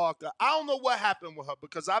Odessa Parker. I don't know what happened with her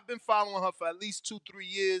because I've been following her for at least 2-3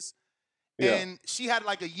 years, yeah. and she had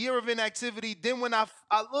like a year of inactivity. Then when I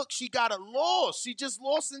look, she got a loss. She just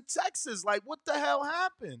lost in Texas. Like, what the hell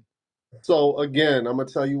happened? So again, I'm gonna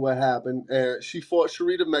tell you what happened. And she fought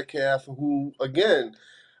Sharita Metcalf, who again,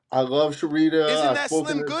 I love Sharita. Isn't I've that spoken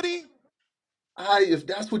Slim to. Goody? If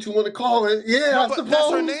that's what you want to call it, yeah, No, I but that's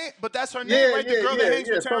her suppose. name. But that's her name, Yeah, right? The yeah, girl that yeah, hangs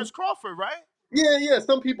yeah. with Terrence Crawford, right? Yeah.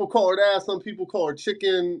 Some people call her ass. Some people call her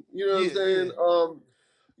chicken. You know what I'm Yeah, yeah. saying?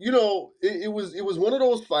 It was one of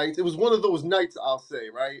those fights. It was one of those nights, I'll say,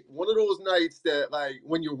 right? One of those nights that, like,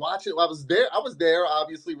 when you're watching, I was there,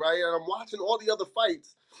 obviously, right? And I'm watching all the other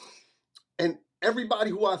fights, and everybody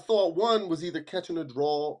who I thought won was either catching a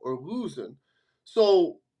draw or losing.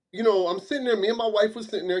 So, I'm sitting there, me and my wife was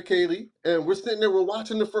sitting there, Kaylee, and we're sitting there, we're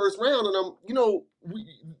watching the first round, and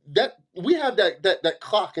we have that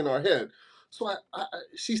clock in our head. So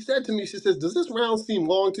she said to me, she says, "Does this round seem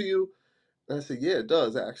long to you?" And I said, "Yeah, it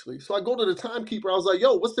does, actually." So I go to the timekeeper. I was like,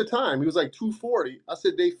 "Yo, what's the time?" He was like, 2:40. I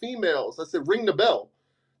said, "They females." I said, "Ring the bell."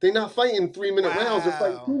 They're not fighting 3-minute rounds. They're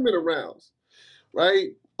fighting Wow. 2-minute rounds, right?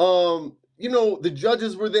 The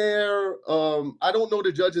judges were there. I don't know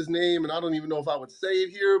the judge's name, and I don't even know if I would say it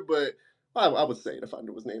here, but I would say it if I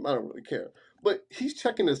knew his name. I don't really care. But he's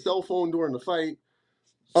checking his cell phone during the fight.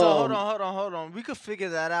 So hold on. We could figure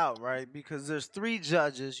that out, right? Because there's 3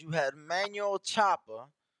 judges. You had Manuel Chapa,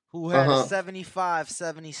 who had a Uh-huh.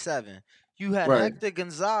 75-77. You had Right. Hector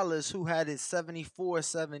Gonzalez, who had it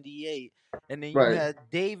 74-78. And then you Right. had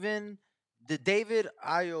David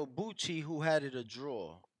Ayobuchi, who had it a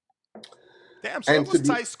draw. Damn, so And it to was be,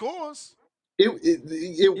 tight scores. it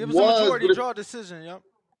It was a was, majority but draw decision, yep.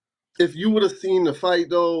 if you would have seen the fight,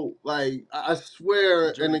 though, like, I swear,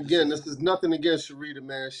 and Majority again, decision. this is nothing against Sharita,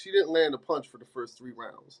 man. She didn't land a punch for the first 3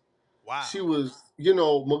 rounds. Wow. She was,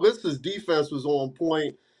 Melissa's defense was on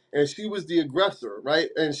point, and she was the aggressor, right?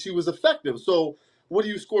 And she was effective. So, what do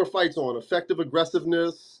you score fights on? Effective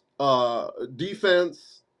aggressiveness,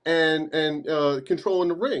 defense, and controlling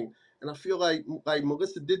the ring. And I feel like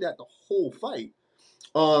Melissa did that the whole fight.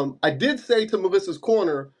 I did say to Melissa's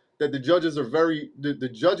corner that the judges are the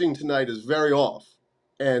judging tonight is very off,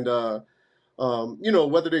 and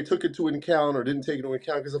whether they took it to account or didn't take it into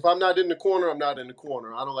account. Because if I'm not in the corner, I'm not in the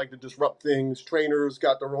corner. I don't like to disrupt things. Trainers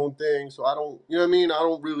got their own thing, so I don't. You know what I mean? I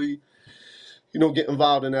don't really, get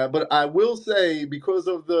involved in that. But I will say, because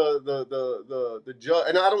of the judge,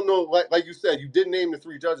 and I don't know, like you said, you did name the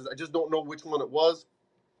 3 judges. I just don't know which one it was.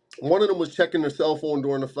 One of them was checking their cell phone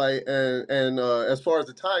during the fight, and as far as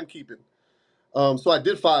the timekeeping. So I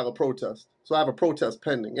did file a protest. So I have a protest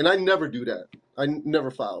pending. And I never do that. I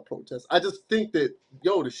never file a protest. I just think that,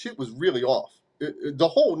 the shit was really off. The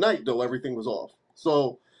whole night, though, everything was off.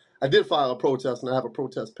 So I did file a protest, and I have a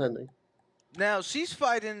protest pending. Now, she's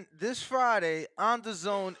fighting this Friday on the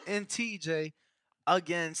zone in TJ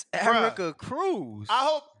against Erica Cruz. I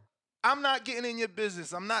hope I'm not getting in your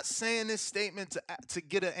business. I'm not saying this statement to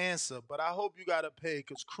get an answer, but I hope you got to pay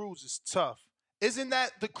because Cruz is tough. Isn't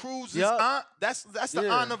that the Cruz's aunt? That's the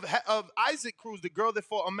aunt of Isaac Cruz, the girl that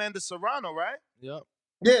fought Amanda Serrano, right? Yep.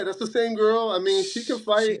 Yeah, that's the same girl. I mean, she can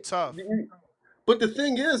fight. She tough. But the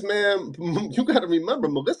thing is, man, you got to remember,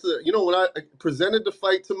 Melissa, when I presented the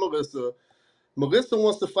fight to Melissa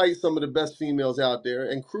wants to fight some of the best females out there,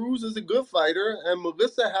 and Cruz is a good fighter, and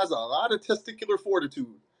Melissa has a lot of testicular fortitude,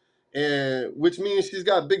 and which means she's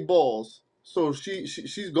got big balls. So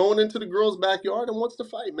she's going into the girl's backyard and wants to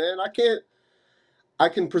fight, man. I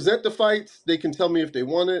can present the fights. They can tell me if they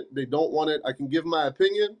want it, they don't want it. I can give my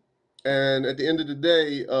opinion, and at the end of the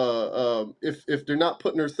day, if they're not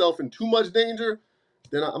putting herself in too much danger,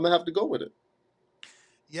 then I'm gonna have to go with it.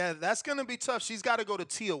 Yeah, that's gonna be tough. She's got to go to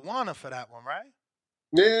Tijuana for that one, right?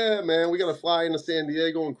 Yeah, man, we gotta fly into San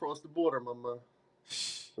Diego and cross the border, my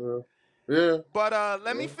man. Yeah. But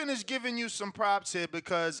let me finish giving you some props here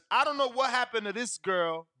because I don't know what happened to this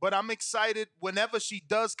girl, but I'm excited whenever she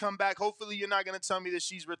does come back. Hopefully you're not going to tell me that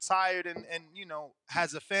she's retired and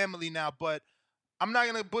has a family now, but I'm not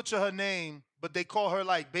going to butcher her name, but they call her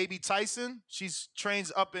like Baby Tyson. She's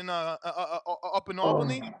trains up in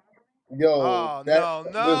Albany. Yo,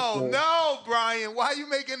 No, Brian. Why are you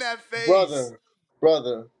making that face?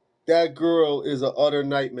 Brother, that girl is an utter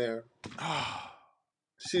nightmare.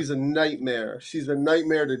 She's a nightmare. She's a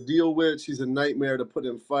nightmare to deal with. She's a nightmare to put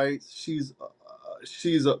in fights. She's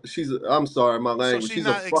I'm sorry, my So language. she She's a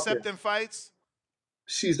not fucking. accepting fights?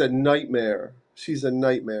 She's a nightmare. She's a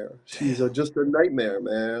nightmare. Damn. Just a nightmare,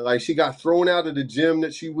 man. Like she got thrown out of the gym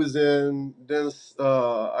that she was in. Then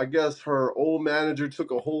I guess her old manager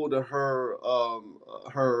took a hold of her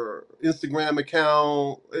Instagram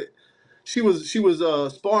account. She was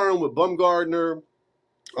sparring with Bumgardner.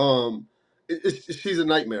 Um, she's a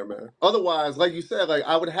nightmare, man. Otherwise, like you said, like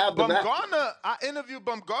I would have the match. Bumgarner, I interviewed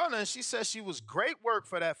Bumgarner and she said she was great work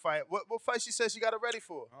for that fight. What fight she said she got it ready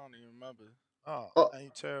for? I don't even remember. Oh, Uh,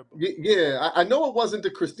 ain't terrible. yeah, I know it wasn't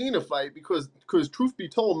the Christina fight because truth be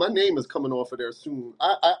told, my name is coming off of there soon.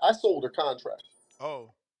 I sold her contract.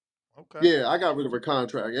 Oh, okay. Yeah, I got rid of her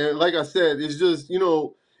contract, and like I said, it's just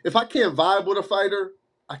if I can't vibe with a fighter,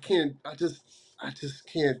 I can't. I just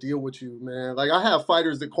can't deal with you, man. Like I have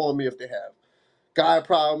fighters that call me if they have guy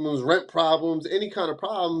problems, rent problems, any kind of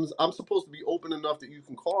problems. I'm supposed to be open enough that you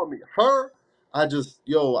can call me. Her, I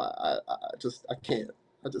can't.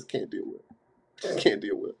 I just can't deal with. Just can't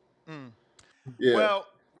deal with. Mm. Yeah. Well,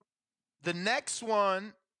 the next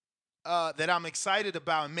one that I'm excited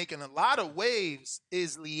about and making a lot of waves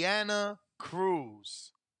is Liana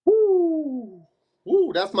Cruz. Woo!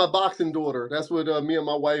 Woo! That's my boxing daughter. That's what me and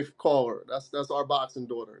my wife call her. That's our boxing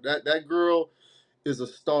daughter. That girl is a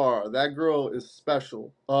star. That girl is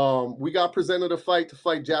special. We got presented a fight to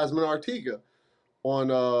fight Jasmine Artiga on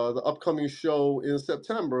the upcoming show in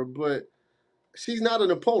September, but she's not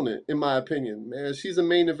an opponent, in my opinion, man. She's a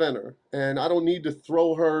main eventer, and I don't need to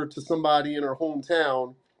throw her to somebody in her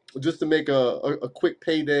hometown just to make a quick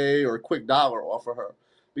payday or a quick dollar off of her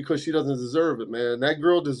because she doesn't deserve it, man. That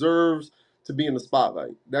girl deserves to be in the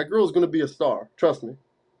spotlight. That girl's going to be a star. Trust me.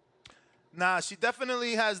 Nah, she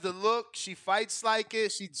definitely has the look. She fights like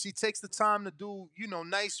it. She takes the time to do,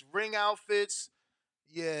 nice ring outfits.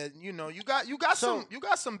 Yeah, you got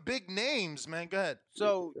some big names, man. Go ahead.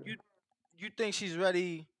 So you think she's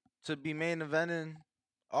ready to be main eventing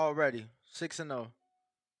already? 6-0.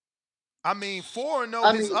 I mean, 4-0.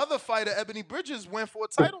 I His mean, other fighter, Ebony Bridges, went for a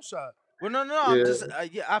title shot. Well, no, I'm yeah. just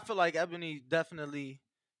I feel like Ebony definitely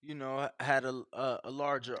had a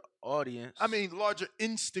larger audience. I mean, larger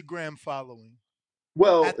Instagram following.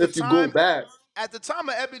 Well, At the if you go time, back, at the time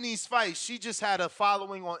of Ebony's fight, she just had a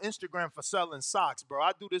following on Instagram for selling socks, bro.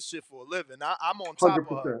 I do this shit for a living. I'm on top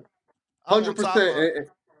of her. 100%. I'm on top of 100%. her.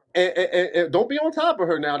 And don't be on top of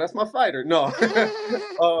her now. That's my fighter. No.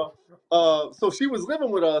 So she was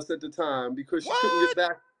living with us at the time because she couldn't get What?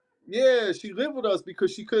 back. Yeah, she lived with us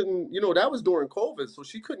because she couldn't, that was during COVID, so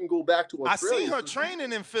she couldn't go back to I seen Australia. her So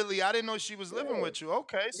training in Philly. I didn't know she was living with you.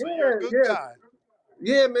 Okay, so you're a yeah, good yeah. guy.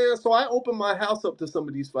 Yeah, man. So I opened my house up to some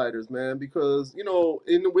of these fighters, man, because in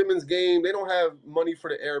the women's game, they don't have money for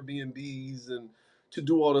the Airbnbs and to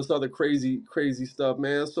do all this other crazy, crazy stuff,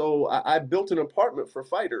 man. So I built an apartment for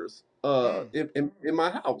fighters, in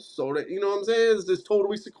my house, so that what I'm saying is just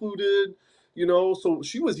totally secluded, So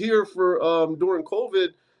she was here for during COVID.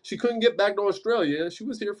 She couldn't get back to Australia. She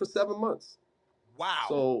was here for 7 months.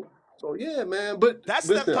 Wow. So yeah, man. But That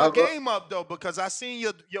stepped listen, her game up though, because I seen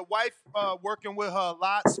your wife working with her a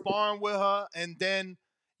lot, sparring with her, and then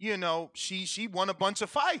she won a bunch of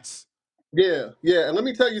fights. Yeah. And let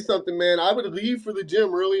me tell you something, man. I would leave for the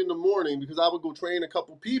gym early in the morning because I would go train a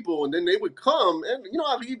couple people, and then they would come, and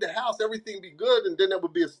I'd leave the house, everything be good, and then that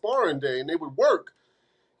would be a sparring day, and they would work.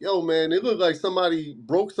 Yo, man, it looked like somebody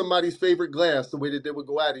broke somebody's favorite glass the way that they would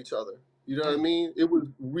go at each other. You know what I mean? It was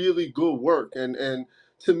really good work, and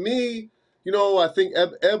to me, I think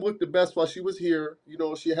Eb looked the best while she was here.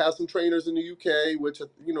 She has some trainers in the UK, which I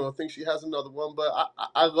think she has another one. But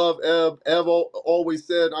I love Eb. Eb always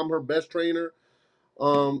said I'm her best trainer.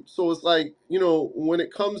 So it's like, when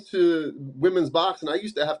it comes to women's boxing, I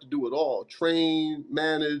used to have to do it all. Train,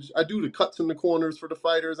 manage. I do the cuts in the corners for the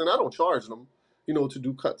fighters, and I don't charge them, to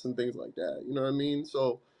do cuts and things like that. You know what I mean?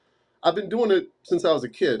 So I've been doing it since I was a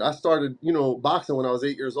kid. I started, boxing when I was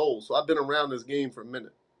 8 years old. So I've been around this game for a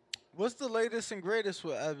minute. What's the latest and greatest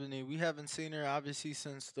with Ebony? We haven't seen her obviously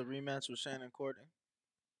since the rematch with Shannon Courtney.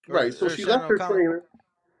 Right. So she left her trainer.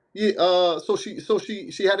 Yeah, so she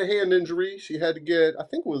had a hand injury. She had to get, I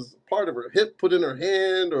think it was part of her hip put in her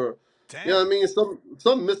hand, or Damn. you know what I mean, some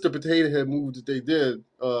Mr. Potato Head move that they did,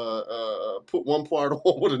 put one part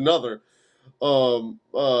on with another.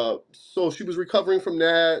 So she was recovering from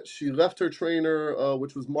that. She left her trainer,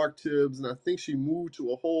 which was Mark Tibbs, and I think she moved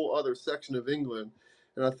to a whole other section of England.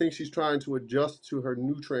 And I think she's trying to adjust to her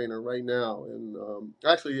new trainer right now. And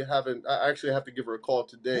I actually have to give her a call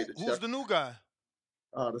today to check. Who's the new guy?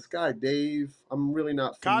 This guy Dave, I'm really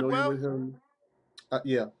not familiar Codwell? with him.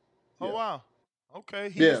 Yeah. Oh wow. Okay.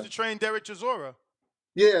 He Yeah. used to train Derek Chisora.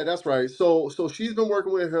 Yeah, that's right. So she's been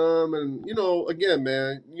working with him, and again,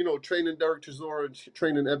 man, training Derek Chisora and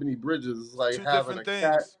training Ebony Bridges is like Two having different a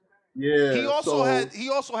cat. things. He Yeah. also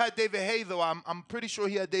So had David Hay though. I'm pretty sure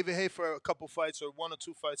he had David Hay for a couple fights or one or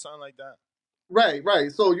two fights, something like that.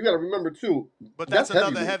 right. So you got to remember too, But that's that's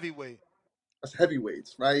another heavyweight. heavyweight. That's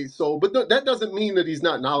heavyweights, right? So, but that doesn't mean that he's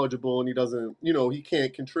not knowledgeable and he doesn't, he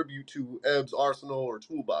can't contribute to Eb's arsenal or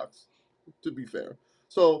toolbox. To be fair,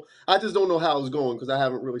 so I just don't know how it's going because I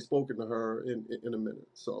haven't really spoken to her in a minute.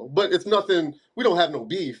 So, but it's nothing. We don't have no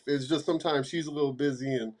beef. It's just sometimes she's a little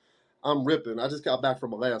busy and I'm ripping. I just got back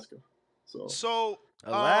from Alaska, so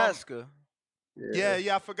Alaska.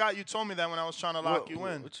 Yeah, I forgot you told me that when I was trying to lock you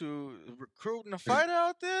in. What you recruiting a fighter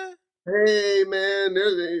out there? Hey man,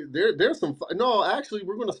 there's some. No, actually,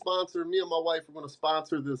 we're going to sponsor. Me and my wife are going to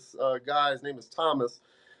sponsor this guy. His name is Thomas.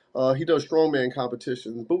 He does strongman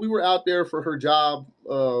competitions, but we were out there for her job.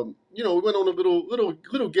 We went on a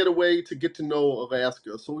little getaway to get to know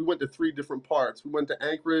Alaska. So we went to 3 different parts. We went to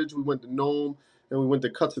Anchorage, we went to Nome, and we went to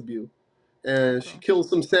Kotzebue. And she killed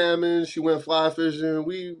some salmon. She went fly fishing.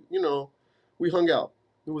 We hung out.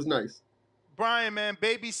 It was nice. Brian, man,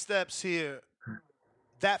 baby steps here.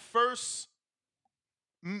 That first,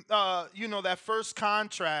 that first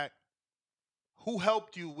contract. Who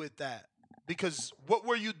helped you with that? Because what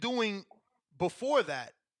were you doing before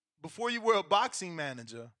that? Before you were a boxing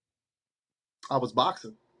manager? I was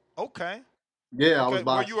boxing. Okay. Yeah, I was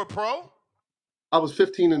boxing. Were you a pro? I was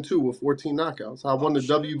 15-2 with 14 knockouts. I won the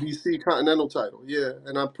WBC Continental title. Yeah,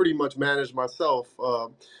 and I pretty much managed myself.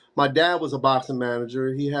 My dad was a boxing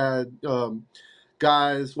manager. He had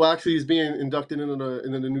guys. Well, actually, he's being inducted into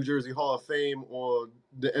the New Jersey Hall of Fame on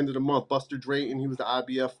the end of the month. Buster Drayton, he was the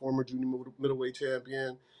IBF former junior middleweight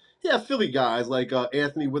champion. He had Philly guys like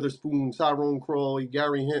Anthony Witherspoon, Tyrone Crawley,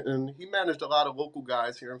 Gary Hinton. He managed a lot of local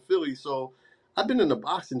guys here in Philly. So I've been in the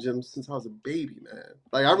boxing gym since I was a baby, man.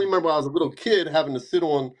 Like I remember I was a little kid having to sit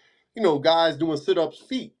on, guys doing sit-ups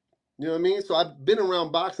feet. You know what I mean? So I've been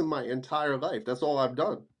around boxing my entire life. That's all I've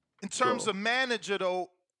done. In terms of manager,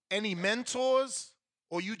 though, any mentors,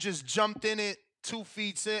 or you just jumped in it 2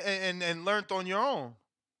 feet in and learned on your own?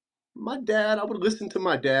 My dad, I would listen to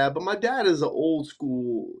my dad, but my dad is an old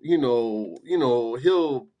school, he's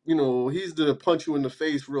the punch you in the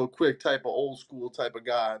face real quick type of old school type of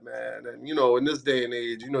guy, man. And, in this day and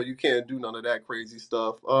age, you can't do none of that crazy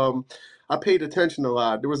stuff. I paid attention a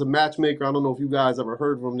lot. There was a matchmaker, I don't know if you guys ever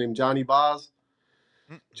heard of him, named Johnny Boz.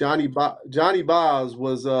 Johnny Boz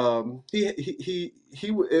was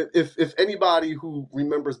if anybody who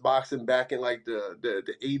remembers boxing back in like the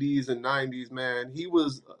 80s and 90s, man, he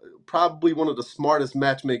was probably one of the smartest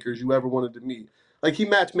matchmakers you ever wanted to meet. Like he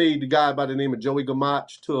matchmade the guy by the name of Joey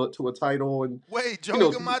Gamach to a title. And wait,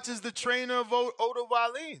 Joey Gamach is the trainer of Odo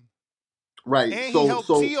Wallin. Right. And he helped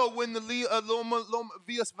Tio win the Vasil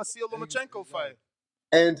Lomachenko fight.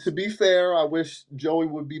 And to be fair, I wish Joey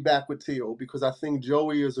would be back with Tio because I think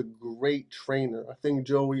Joey is a great trainer. I think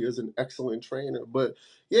Joey is an excellent trainer. But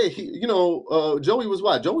yeah, Joey was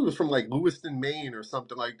what? Joey was from like Lewiston, Maine or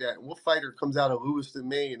something like that. And what fighter comes out of Lewiston,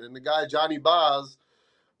 Maine? And the guy, Johnny Boz,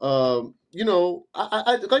 I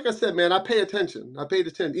like I said, man, I pay attention. I paid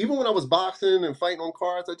attention. Even when I was boxing and fighting on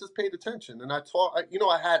cards, I just paid attention. And I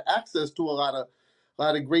had access to a lot of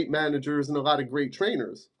great managers and a lot of great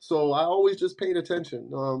trainers. So I always just paid attention.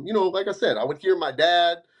 Like I said, I would hear my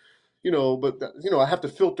dad, but I have to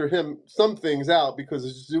filter some things out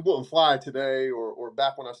because it wouldn't fly today or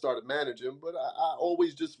back when I started managing. But I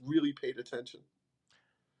always just really paid attention.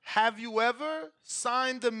 Have you ever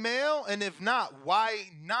signed a male? And if not, why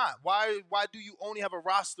not? Why do you only have a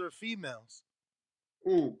roster of females?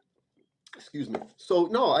 Excuse me. So,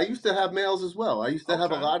 no, I used to have males as well. I used to have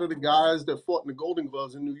a lot of the guys that fought in the Golden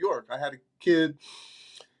Gloves in New York. I had a kid,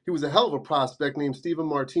 he was a hell of a prospect named Steven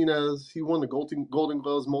Martinez. He won the Golden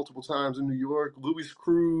Gloves multiple times in New York. Luis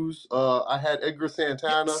Cruz. I had Edgar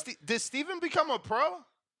Santana. Did Steven become a pro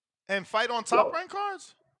and fight on Top Rank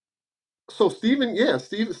cards? So Steven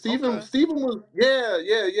was, and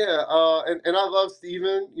I love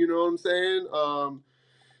Steven, you know what I'm saying?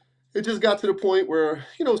 It just got to the point where,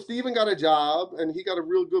 Steven got a job and he got a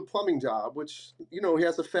real good plumbing job, which, he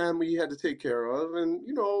has a family he had to take care of. And,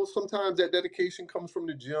 sometimes that dedication comes from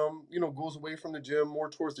the gym, goes away from the gym more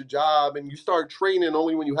towards the job. And you start training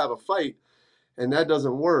only when you have a fight. And that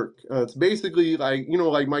doesn't work. It's basically like,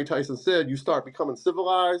 like Mike Tyson said, you start becoming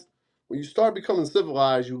civilized. When you start becoming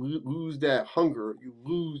civilized, you lose that hunger. You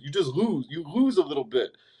lose a little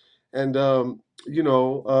bit. And,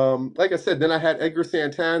 like I said, then I had Edgar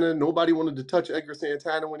Santana. Nobody wanted to touch Edgar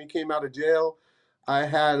Santana when he came out of jail. I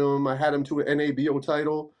had him to an NABO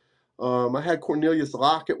title. I had Cornelius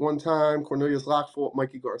Locke at one time. Cornelius Locke fought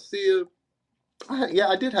Mikey Garcia.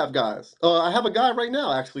 I did have guys. I have a guy right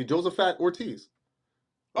now, actually, Josephat Ortiz,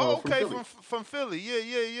 Oh, from okay, Philly. from Philly.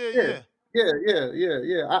 Yeah. Yeah,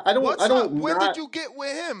 yeah. I What's up? don't Where did not. you get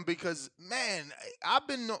with him? Because man, I've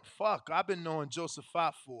been knowing Joseph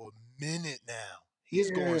Fott for a minute now. He's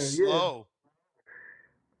going Yeah. slow.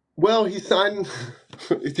 Well, he signed.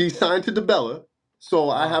 He signed to DeBella, so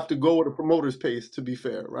I Uh, have to go with a promoter's pace. To be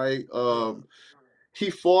fair, right? uh, He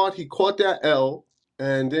fought. He caught that L,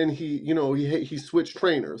 and then he switched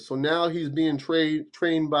trainers. So now he's being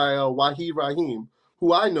trained by Wahid Rahim,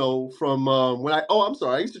 who I know from when I. Oh, I'm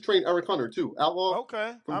sorry. I used to train Eric Hunter too, Outlaw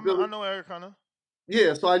okay, from I Philly. know Eric Hunter.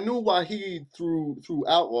 Yeah, so I knew Wahid through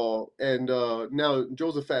Outlaw, and now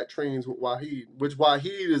Josephat trains with Wahid, which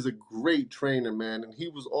Wahid is a great trainer, man, and he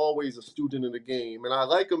was always a student of the game, and I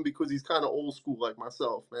like him because he's kind of old school like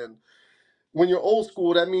myself, and when you're old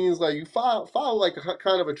school, that means like you follow like a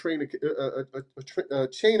kind of a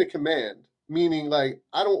chain of command, meaning like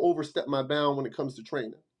I don't overstep my bound when it comes to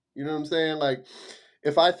training. You know what I'm saying? Like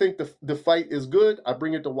if I think the fight is good, I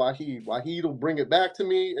bring it to Wahid. Wahid will bring it back to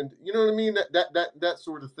me, and you know what I mean? That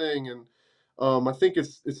sort of thing. And I think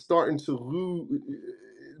it's starting to lose.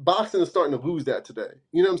 Boxing is starting to lose that today.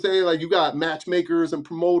 You know what I'm saying? Like you got matchmakers and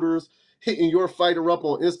promoters hitting your fighter up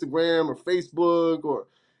on Instagram or Facebook, or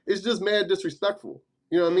it's just mad disrespectful.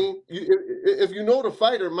 You know what I mean? If you know the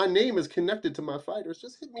fighter, my name is connected to my fighters.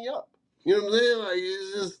 Just hit me up. You know what I'm saying?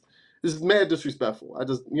 Like it's mad disrespectful. I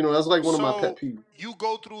just that's like one of my pet So peeves. you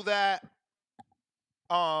go through that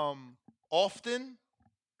often.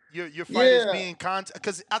 Your fighters Yeah, being contact,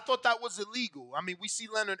 because I thought that was illegal. I mean, we see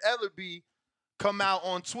Leonard Ellerby come out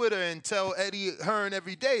on Twitter and tell Eddie Hearn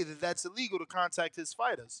every day that that's illegal to contact his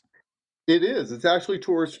fighters. it is. It's actually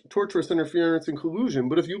torturous interference and collusion.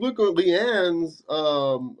 But if you look at Leanne's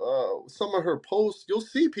some of her posts, you'll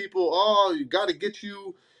see people. Oh, you got to get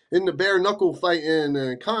you in the bare knuckle fighting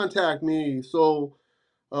and contact me. So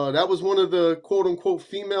that was one of the quote unquote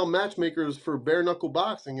female matchmakers for bare knuckle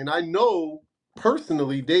boxing, and I know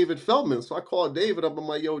personally David Feldman. So I called David up. I'm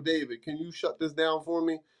like, "Yo, David, can you shut this down for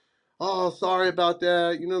me?" Oh, sorry about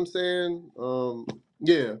that. You know what I'm saying?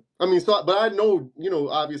 Yeah. I mean, so but I know,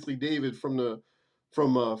 obviously David from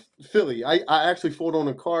Philly. I actually fought on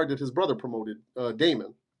a card that his brother promoted,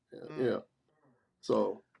 Damon. Yeah.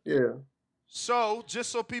 So yeah. So, just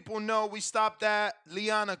so people know, we stopped at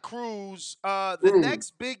Liana Cruz. The Mm.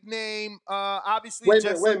 next big name, obviously Wait a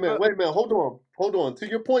minute. Jessica. Wait a minute. Hold on. To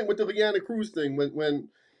your point with the Leanna Cruz thing, when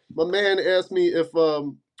my man asked me if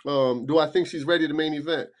do I think she's ready to main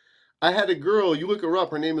event, I had a girl. You look her up.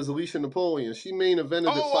 Her name is Alicia Napoleon. She main evented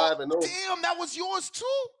at Oh, 5-0. damn, that was yours too,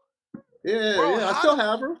 Yeah, bro. yeah. I still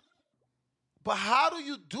have her. But how do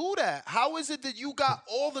you do that? How is it that you got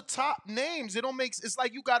all the top names? It don't make. It's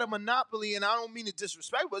like you got a monopoly, and I don't mean to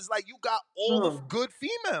disrespect, but it's like you got all the No. good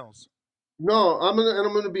females. No, I'm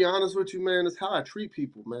gonna be honest with you, man. It's how I treat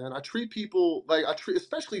people, man. I treat people like I treat,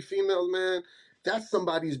 especially females, man. That's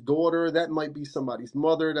somebody's daughter. That might be somebody's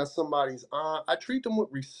mother. That's somebody's aunt. I treat them with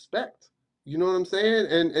respect. You know what I'm saying?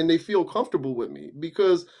 And they feel comfortable with me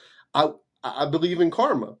because I I believe in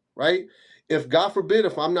karma, right? If God forbid,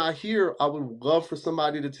 if I'm not here, I would love for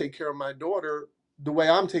somebody to take care of my daughter the way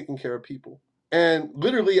I'm taking care of people. And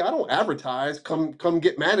literally, I don't advertise. Come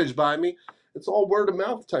get managed by me. It's all word of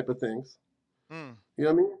mouth type of things. You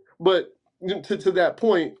know what I mean? But to that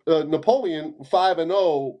point, Napoleon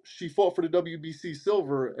 5-0. She fought for the WBC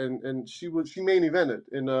silver, and she main evented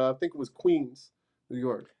in I think it was Queens, New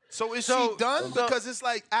York. So is she done? Because it's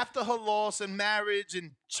like after her loss and marriage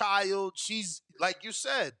and child, she's like you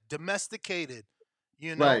said, domesticated.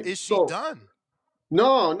 You know, Right. is she So done?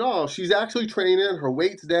 no, she's actually training. Her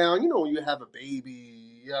weight's down. You know, when you have a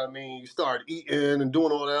baby, you know what I mean, you start eating and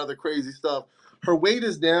doing all that other crazy stuff. Her weight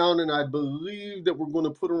is down, and I believe that we're going to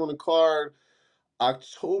put her on a card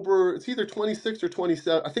October. It's either 26th or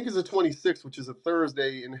 27th. I think it's the 26th, which is a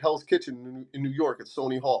Thursday in Hell's Kitchen in New York at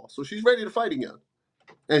Sony Hall. So she's ready to fight again,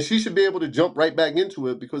 and she should be able to jump right back into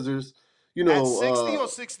it because there's, At 60 or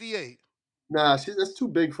 68? nah, that's too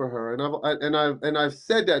big for her, and I've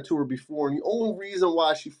said that to her before. And the only reason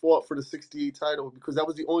why she fought for the 68 title was because that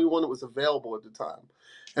was the only one that was available at the time.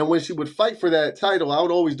 And when she would fight for that title, I would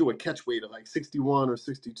always do a catch weight of like 61 or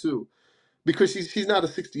 62 because she's not a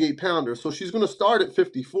 68 pounder, so she's going to start at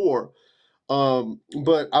 54.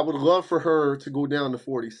 But I would love for her to go down to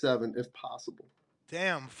 47 if possible.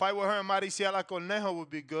 Damn, fight with her and Mariciela Cornejo would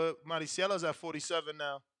be good. Mariciela's at 47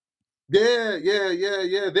 now. Yeah.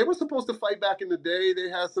 They were supposed to fight back in the day. They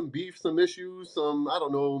had some beef, some issues, I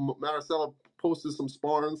don't know, Maricela posted some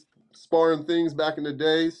sparring sparring things back in the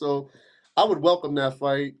day. So I would welcome that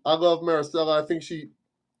fight. I love Maricela. I think she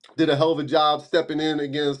did a hell of a job stepping in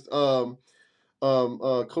against Clarissa,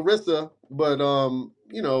 but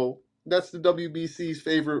that's the WBC's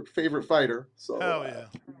favorite fighter. So Hell yeah.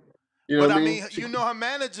 you know But what I I mean, mean? her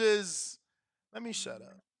manager's. Let me shut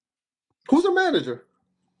up. Who's her manager?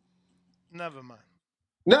 Never mind.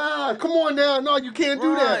 Nah, come on now. No, you can't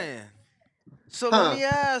do that. Ryan. So let Huh? me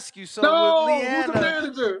ask you. So with No, who's the Leanna,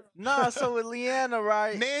 manager? so with Leanna,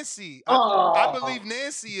 right? Nancy. I Oh. believe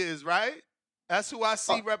Nancy is, right? That's who I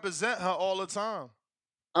see represent her all the time.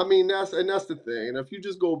 I mean, that's the thing. If you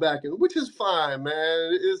just go back and, which is fine,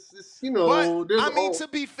 man. It's But there's I mean, to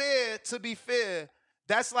be fair,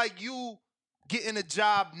 that's like you getting a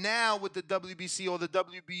job now with the WBC or the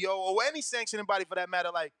WBO or any sanctioning body for that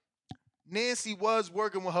matter. Like Nancy was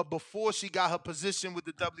working with her before she got her position with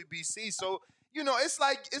the WBC. So it's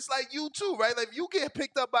like you too, right? Like if you get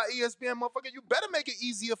picked up by ESPN, motherfucker, you better make it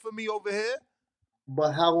easier for me over here.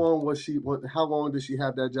 But how long was she? How long did she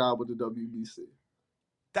have that job with the WBC?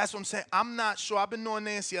 That's what I'm saying. I'm not sure. I've been knowing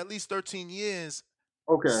Nancy at least 13 years.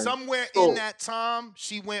 Okay. Somewhere in that time,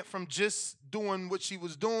 she went from just doing what she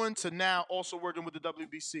was doing to now also working with the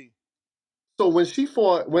WBC. So when she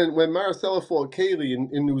fought, when Maricela fought Kaylee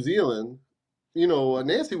in New Zealand,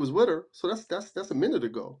 Nancy was with her. So that's a minute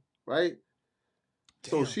ago, right?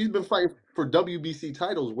 Damn. So she's been fighting for WBC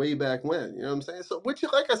titles way back when. You know what I'm saying? So, which,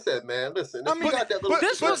 like I said, man, listen. If you got that little,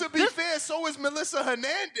 but to be fair, so is Melissa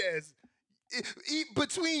Hernandez.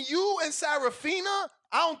 Between you and Sarafina,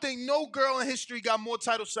 I don't think no girl in history got more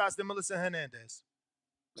title shots than Melissa Hernandez.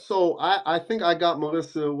 So I think I got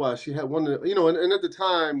Melissa. What she had one of and at the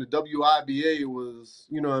time the WIBA was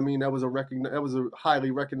that was a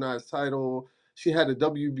highly recognized title. She had a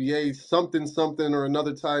WBA something or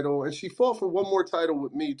another title, and she fought for one more title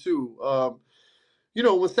with me too.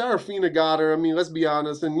 When Sarafina got her, I mean, let's be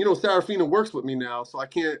honest, and Sarafina works with me now, so I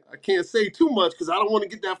can't say too much because I don't want to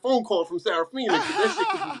get that phone call from Sarafina. That shit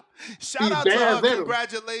could Shout out to her.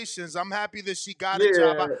 Congratulations. I'm happy that she got a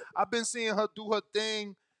job. I've been seeing her do her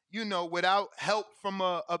thing, without help from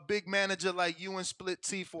a big manager like you and Split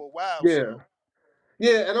T for a while. Yeah. So.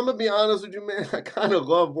 Yeah, and I'm gonna be honest with you, man. I kind of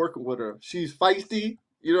love working with her. She's feisty,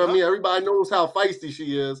 you know what I mean. Everybody knows how feisty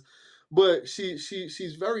she is, but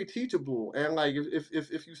she's very teachable. And like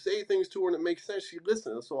if you say things to her and it makes sense, she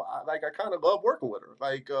listens. So I kind of love working with her.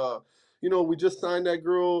 Like we just signed that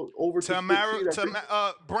girl over to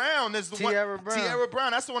Brown is the Tierra one. Brown. Tierra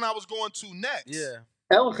Brown. That's the one I was going to next. Yeah.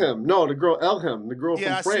 Elham, no, the girl Elham, the girl from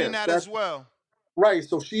France. Yeah, I seen that as well. Right,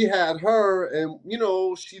 so she had her, and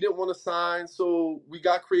she didn't want to sign, so we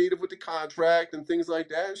got creative with the contract and things like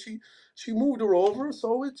that. And she moved her over,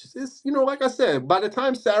 so it's like I said, by the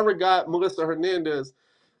time Sarah got Melissa Hernandez,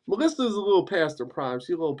 Melissa's a little past her prime. She's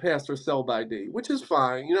a little past her sell-by date, which is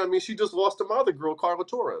fine. You know what I mean? She just lost to my other girl, Carla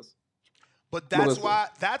Torres. But that's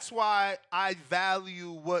why I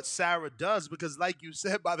value what Sarah does, because like you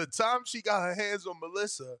said, by the time she got her hands on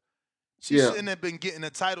Melissa, she shouldn't have been getting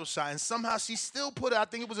a title shot, and somehow she still put it. I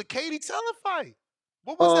think it was a Katie Taylor fight.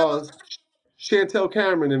 What was that? Chantel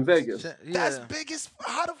Cameron in Vegas. That's big as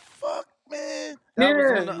how the fuck, man. That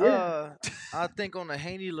was on I think on the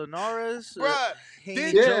Haney Linares, Bruh,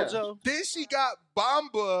 Haney JoJo. Then she got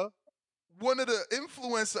Bamba, one of the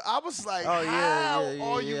influencers. I was like, how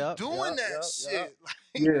are you doing that shit?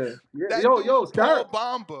 Like, yo, Sarah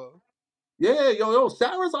Bamba. Yeah, yo,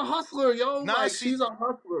 Sarah's a hustler, yo. Nah, she's a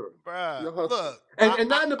hustler. Bruh, look. And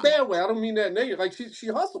not in a bad way. I don't mean that negative. Like, she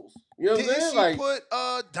hustles. You know what I'm saying? Didn't she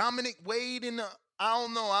put Dominic Wade in the... I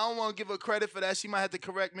don't know. I don't want to give her credit for that. She might have to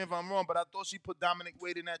correct me if I'm wrong, but I thought she put Dominic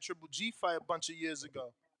Wade in that Triple G fight a bunch of years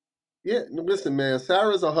ago. Yeah, listen, man.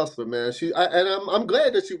 Sarah's a hustler, man. I'm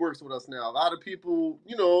glad that she works with us now. A lot of people,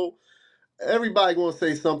 everybody gonna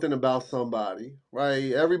say something about somebody,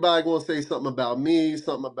 right? Everybody gonna say something about me,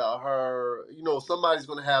 something about her. Somebody's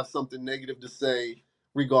gonna have something negative to say,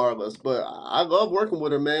 regardless. But I love working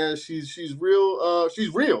with her, man. She's real.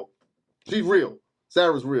 She's real. She's real.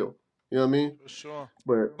 Sarah's real. You know what I mean? For sure.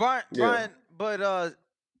 But Brian, but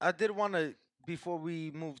I did want to, before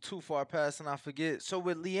we move too far past and I forget. So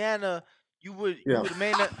with Leanna, you would have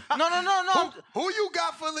made that. No. Who you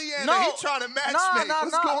got for Leanna? No, he trying to match me.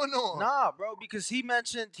 What's going on? Nah, bro, because he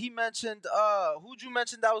mentioned who'd you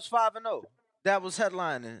mention that was 5-0? That was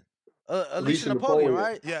headlining. Alicia Napoleon,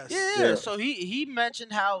 right? Yes. Yeah. So he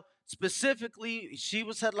mentioned how specifically she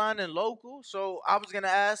was headlining local. So I was gonna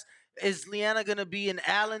ask, is Leanna gonna be in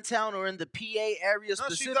Allentown or in the PA area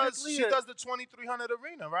specifically? She does the 2300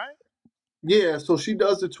 arena, right? Yeah, so she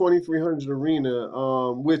does the 2300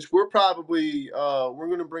 arena, which we're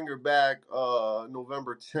gonna bring her back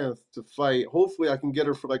November 10th to fight. Hopefully, I can get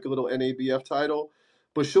her for like a little NABF title,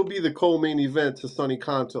 but she'll be the co-main event to Sonny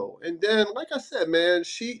Kanto. And then, like I said, man,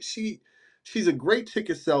 she's a great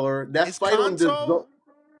ticket seller. That Is fight on this, Kanto?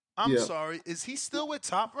 I'm yeah, sorry. Is he still with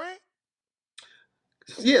Top Rank?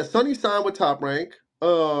 yeah, Sonny signed with Top Rank.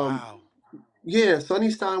 Wow. Yeah,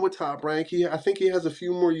 Sonny signed with Top Rank. I think he has a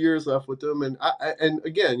few more years left with them. And and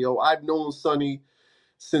again, I've known Sonny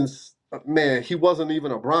since man, he wasn't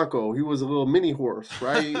even a Bronco. He was a little mini horse,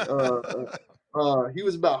 right? He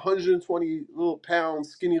was about 120 little pounds,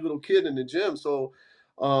 skinny little kid in the gym. So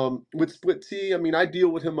with Split T, I mean, I deal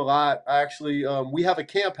with him a lot. I actually, we have a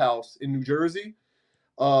camp house in New Jersey.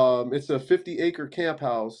 It's a 50-acre camp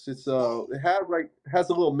house. It has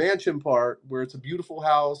a little mansion part where it's a beautiful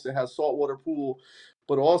house. It has saltwater pool,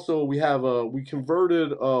 but also we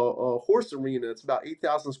converted a horse arena. It's about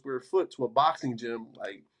 8,000 square foot to a boxing gym.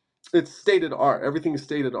 Like it's state of the art. Everything is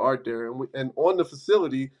state of the art there. And on the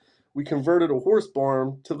facility, we converted a horse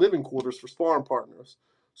barn to living quarters for sparring partners.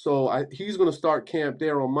 So he's going to start camp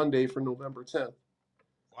there on Monday for November 10th.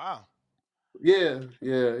 Wow. Yeah,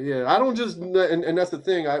 yeah, yeah. I don't just, and that's the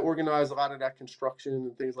thing. I organize a lot of that construction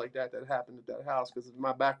and things like that happened at that house because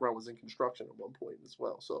my background was in construction at one point as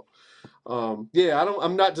well. So, yeah,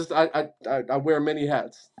 I'm not just, I wear many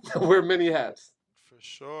hats. I wear many hats. For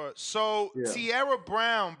sure. So Yeah. Tierra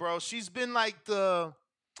Brown, bro, she's been like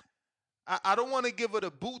I don't want to give her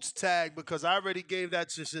the boots tag because I already gave that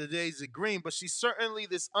to Shadazy Green, but she's certainly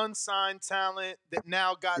this unsigned talent that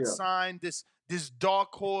now got Yeah. signed, this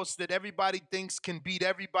dark horse that everybody thinks can beat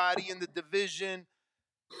everybody in the division.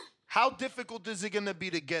 How difficult is it going to be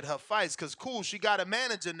to get her fights? Because, cool, she got a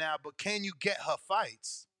manager now, but can you get her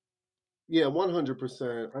fights? Yeah,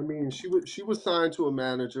 100%. I mean, she was signed to a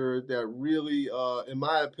manager that really, in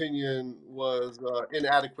my opinion, was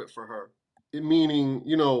inadequate for her. Meaning,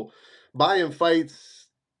 buying fights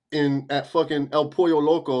in at fucking El Pollo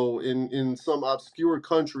Loco in some obscure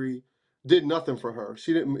country did nothing for her.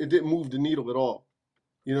 It didn't move the needle at all.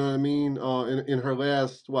 You know what I mean? In her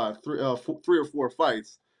last three or four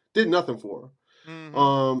fights, did nothing for her.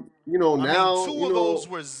 Now, two of those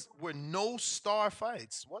were no star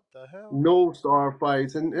fights. What the hell? no star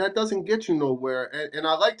fights, and that doesn't get you nowhere. And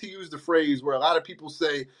I like to use the phrase where a lot of people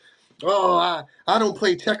say, "Oh, I don't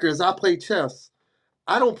play checkers, I play chess."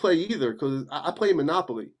 I don't play either because I play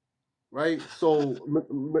Monopoly, right? So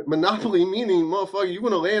Monopoly meaning, motherfucker, you're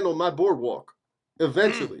gonna land on my boardwalk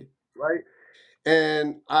eventually, right?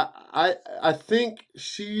 And I think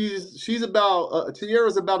she's about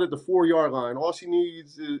Tierra's about at the 4 yard line. All she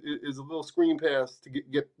needs is a little screen pass to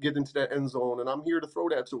get into that end zone, and I'm here to throw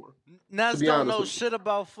that to her. Nas be don't honest know with you. shit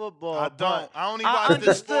about football. I don't. I only I watch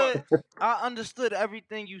this sport. understood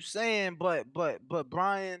everything you saying, but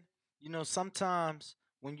Brian, sometimes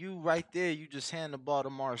when you right there, you just hand the ball to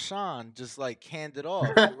Marshawn, just like hand it off,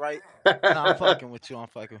 right? Nah, I'm fucking with you. I'm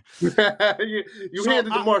fucking. you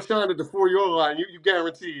handed to Marshawn at the 4 yard line. You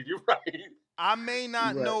guaranteed. You're right. I may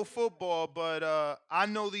not Right. know football, but I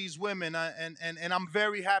know these women, and I'm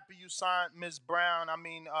very happy you signed Ms. Brown. I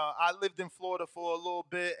mean, I lived in Florida for a little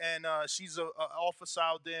bit, and she's an officer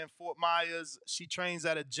out there in Fort Myers. She trains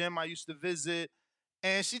at a gym I used to visit,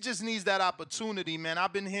 and she just needs that opportunity, man.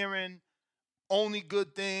 I've been hearing only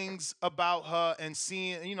good things about her and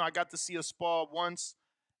seeing, I got to see her spar once.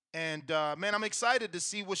 And, man, I'm excited to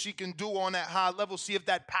see what she can do on that high level, see if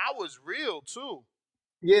that power is real, too.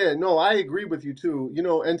 Yeah, no, I agree with you too.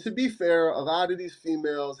 And to be fair, a lot of these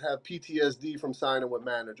females have PTSD from signing with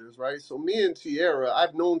managers, right? So me and Tierra,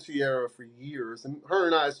 I've known Tierra for years, and her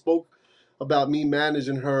and I spoke about me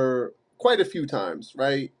managing her quite a few times,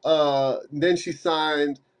 right? Then she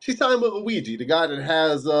signed with Luigi, the guy that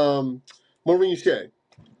has Maureen Shea.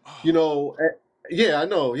 Yeah, I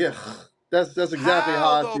know, yeah. That's exactly how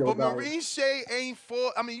I though? feel But about it. Maureen Shea ain't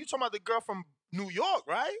for. I mean, you talking about the girl from New York,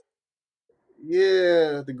 right?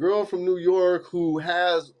 Yeah, the girl from New York who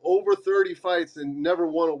has over 30 fights and never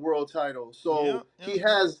won a world title. So he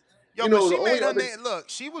has, Yo, but she the made only her other. name. Look,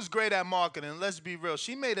 she was great at marketing. Let's be real.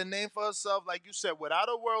 She made a name for herself, like you said. Without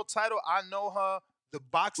a world title, I know her. The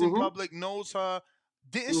boxing public knows her.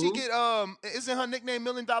 Didn't she get Isn't her nickname $1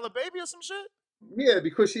 Million Baby or some shit? Yeah,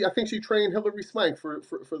 because I think she trained Hillary Swank for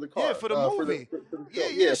the car. Yeah, for the movie. For the show.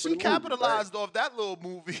 Yeah, for she the movie, capitalized off that little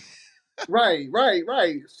movie. Right,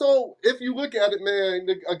 right. So if you look at it, man,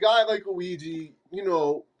 a guy like Luigi,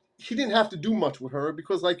 he didn't have to do much with her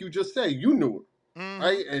because, like you just say, you knew her,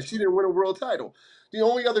 right? And she didn't win a world title. The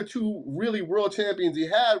only other two really world champions he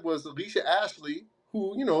had was Alicia Ashley,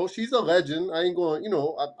 who, she's a legend. I ain't going,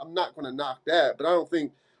 I'm not going to knock that, but I don't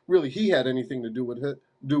think really he had anything to do with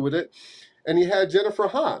it. And he had Jennifer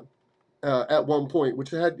Hahn at one point,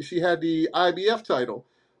 she had the IBF title,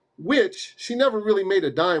 which she never really made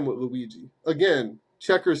a dime with Luigi. Again,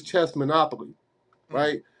 checkers, chess, monopoly,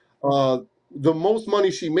 right? The most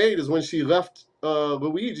money she made is when she left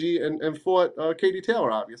Luigi and fought Katie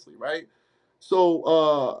Taylor, obviously, right?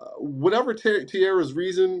 So whatever Tierra's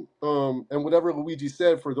reason and whatever Luigi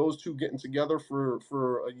said for those two getting together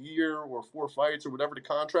for a year or 4 fights or whatever the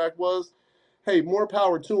contract was, hey, more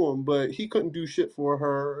power to him, but he couldn't do shit for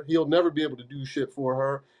her. He'll never be able to do shit for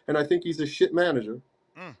her, and I think he's a shit manager.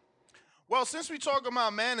 Well, since we talk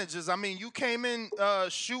about managers, I mean, you came in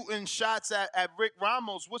shooting shots at Rick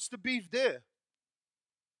Ramos. What's the beef there?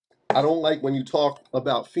 I don't like when you talk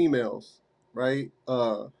about females, right?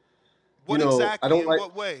 What I exactly? don't In like.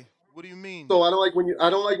 what way? What do you mean? So I don't like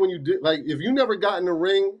when you do, like, if you never got in the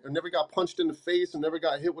ring and never got punched in the face and never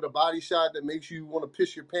got hit with a body shot that makes you want to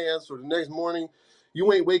piss your pants, or the next morning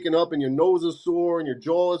you ain't waking up and your nose is sore and your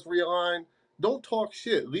jaw is realigned. Don't talk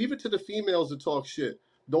shit. Leave it to the females to talk shit.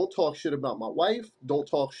 Don't talk shit about my wife. Don't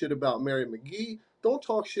talk shit about Mary McGee. Don't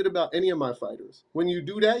talk shit about any of my fighters. When you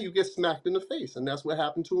do that, you get smacked in the face, and that's what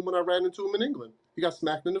happened to him when I ran into him in England. He got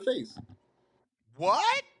smacked in the face.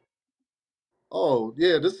 What? Oh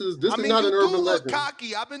yeah, this is mean, not you an do urban look legend.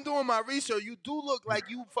 cocky. I've been doing my research. You do look like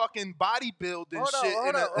you fucking bodybuild and shit.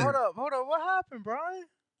 Hold up. What happened, Brian?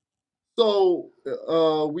 So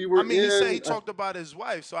we were. I mean, he said he talked about his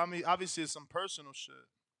wife. So I mean, obviously it's some personal shit.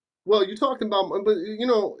 Well, you're talking about, but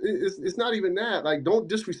it's not even that. Like, don't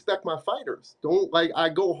disrespect my fighters. Don't, like, I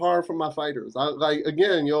go hard for my fighters. I like,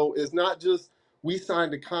 again, it's not just we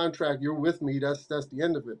signed a contract. You're with me. That's the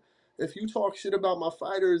end of it. If you talk shit about my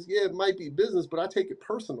fighters, yeah, it might be business, but I take it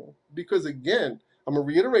personal because, again, I'm gonna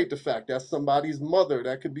reiterate the fact that's somebody's mother.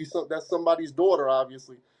 That could be that's somebody's daughter,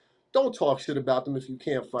 obviously. Don't talk shit about them if you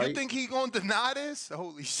can't fight. You think he gonna deny this?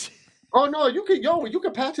 Holy shit! Oh no, you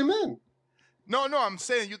can patch him in. No, I'm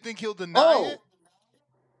saying, you think he'll deny it?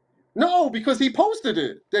 No, because he posted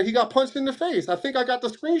it that he got punched in the face. I think I got the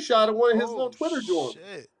screenshot of one of his little Twitter joints.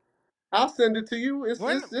 I'll send it to you. It's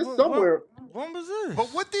somewhere. When was this? But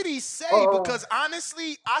what did he say? Because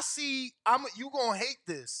honestly, you gonna hate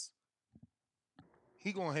this.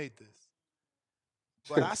 He gonna hate this.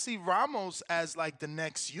 But I see Ramos as like the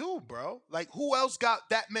next you, bro. Like, who else got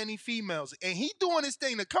that many females? And he doing his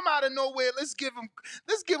thing to come out of nowhere. Let's give him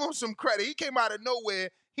some credit. He came out of nowhere.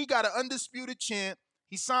 He got an undisputed champ.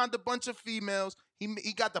 He signed a bunch of females.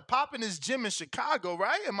 He got the pop in his gym in Chicago,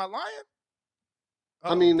 right? Am I lying?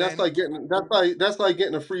 I mean, that's like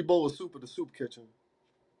getting a free bowl of soup at the soup kitchen.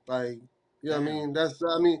 Like, you know what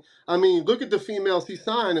I mean? I mean, look at the females he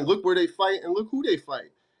signed and look where they fight and look who they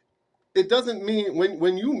fight. It doesn't mean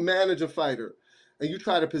when you manage a fighter and you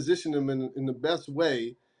try to position them in the best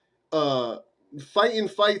way, fighting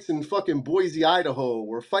fights in fucking Boise, Idaho,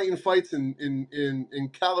 or fighting fights in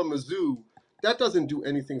Kalamazoo, that doesn't do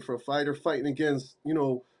anything for a fighter. Fighting against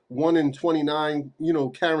 1 in 29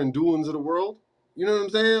 Karen Doolins of the world, you know what I'm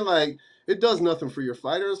saying? Like, it does nothing for your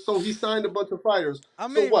fighters. So he signed a bunch of fighters.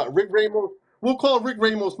 So what? Rick Ramos. We'll call Rick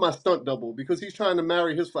Ramos my stunt double because he's trying to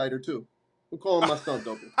marry his fighter too. We'll call him my stunt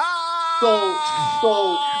double. But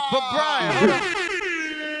Brian, hold on.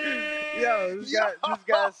 Yo, this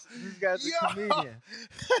guy's a comedian.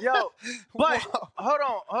 Yo, but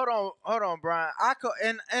hold on, Brian.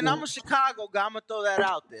 I'm a Chicago guy. I'm gonna throw that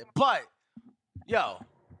out there. But yo,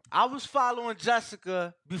 I was following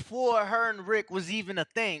Jessica before her and Rick was even a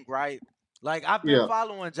thing, right? Like, I've been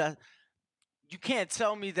following Jessica. You can't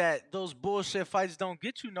tell me that those bullshit fights don't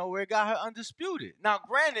get you nowhere. It got her undisputed. Now,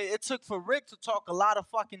 granted, it took for Rick to talk a lot of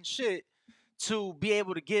fucking shit to be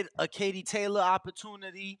able to get a Katie Taylor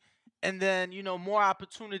opportunity. And then, more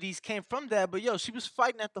opportunities came from that. But, yo, she was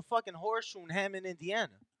fighting at the fucking Horseshoe in Hammond,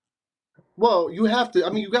 Indiana. Well, you have to. I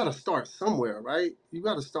mean, you got to start somewhere, right? You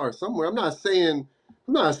got to start somewhere. I'm not saying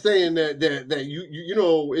that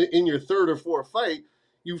you in your third or fourth fight,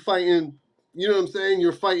 you fighting. You know what I'm saying?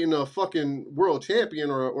 You're fighting a fucking world champion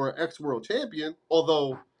or ex-world champion.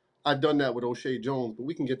 Although I've done that with O'Shea Jones, but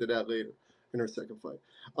we can get to that later in her second fight.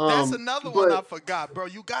 That's another one I forgot, bro.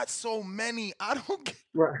 You got so many. I don't get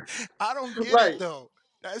it though.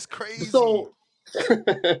 That's crazy. So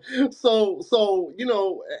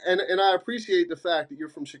and I appreciate the fact that you're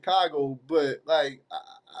from Chicago, but like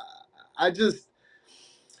I just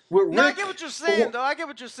with No, I Rick. get what you're saying, though. I get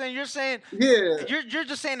what you're saying. You're saying, Yeah. you're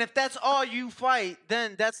just saying if that's all you fight,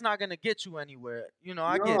 then that's not gonna get you anywhere.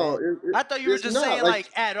 I get No, it. I thought you were it's just not saying like.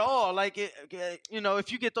 like at all, like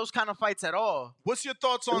if you get those kind of fights at all. What's your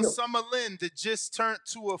thoughts on No. Summer Lynn that just turned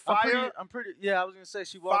to a I'm pretty. Yeah, I was gonna say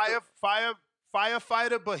she walked.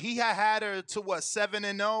 firefighter, but he had her to what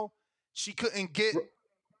 7-0. She couldn't get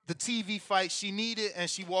the TV fight she needed, and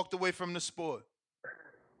she walked away from the sport.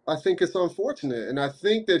 I think it's unfortunate, and I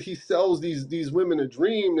think that he sells these women a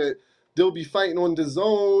dream that they'll be fighting on the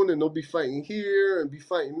zone and they'll be fighting here and be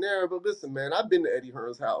fighting there. But listen, man, I've been to Eddie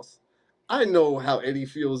Hearn's house. I know how Eddie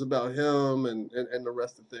feels about him and the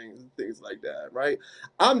rest of things like that, right?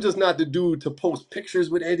 I'm just not the dude to post pictures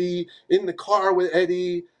with Eddie, in the car with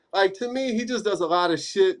Eddie. Like, to me, he just does a lot of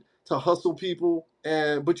shit to hustle people,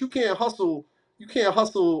 but you can't hustle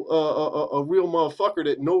a real motherfucker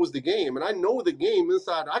that knows the game. And I know the game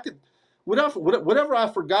inside. I could, whatever I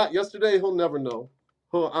forgot yesterday, he'll never know.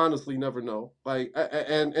 He'll honestly never know. Like,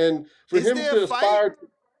 and for Is him there to a fight? aspire.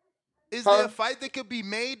 Is there a fight that could be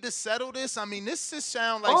made to settle this? I mean, this just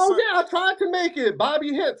sounds like. Oh yeah, I tried to make it.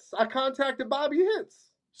 Bobby Hits. I contacted Bobby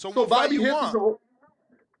Hits. So what Bobby fight you Hits want?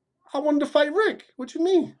 I wanted to fight Rick. What you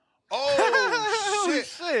mean? Oh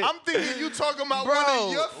shit! I'm thinking you talking about one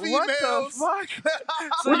of your females. What the fuck?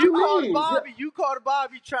 So What you you called mean? Bobby. You called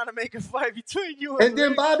Bobby trying to make a fight between you and And then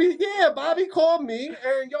Rick. Bobby called me,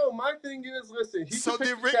 and yo, my thing is, listen. So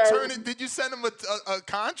did Rick turn it? Did you send him a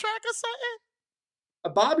contract or something?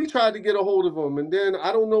 Bobby tried to get a hold of him, and then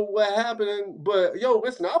I don't know what happened. But yo,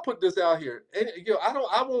 listen, I'll put this out here. And yo,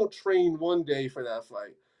 I won't train one day for that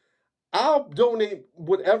fight. I'll donate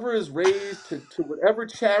whatever is raised to whatever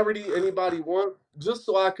charity anybody wants, just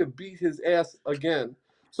so I could beat his ass again.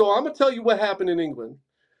 So I'm gonna tell you what happened in England.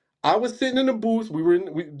 I was sitting in a booth.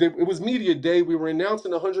 It was media day. We were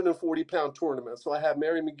announcing a 140-pound tournament. So I had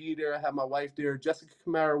Mary McGee there. I had my wife there. Jessica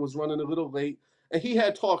Camara was running a little late, and he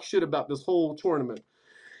had talked shit about this whole tournament.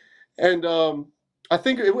 And I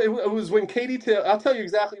think it was when Katie Taylor. I'll tell you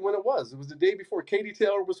exactly when it was. It was the day before Katie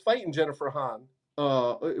Taylor was fighting Jennifer Hahn.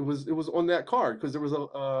 It was on that card because there was a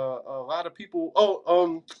lot of people.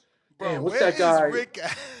 Bro, man, what's where that guy? is Rick?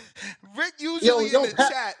 Rick usually in the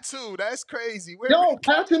chat too. That's crazy.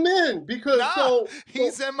 Patch him in because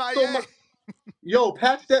he's MIA.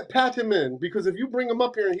 Patch him in because if you bring him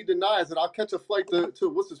up here and he denies it, I'll catch a flight to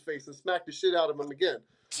what's his face and smack the shit out of him again.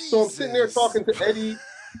 Jesus. So I'm sitting there talking to Eddie.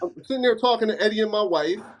 I'm sitting there talking to Eddie and my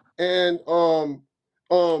wife, and so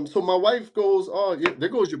my wife goes, "Oh, yeah, there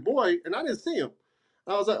goes your boy," and I didn't see him.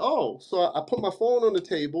 I was like, "Oh," so I put my phone on the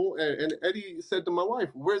table, and Eddie said to my wife,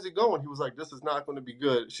 "Where's he going?" He was like, "This is not going to be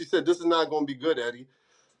good." She said, "This is not going to be good, Eddie."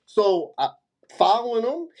 So following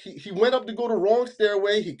him, he went up to go the wrong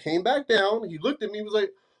stairway. He came back down. He looked at me. He was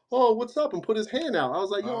like, "Oh, what's up?" and put his hand out. I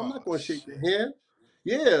was like, "Yo, I'm not going to shake your hand."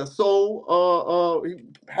 Yeah, so he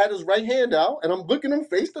had his right hand out, and I'm looking him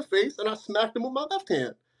face to face, and I smacked him with my left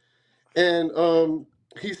hand. And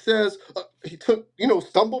he says he took,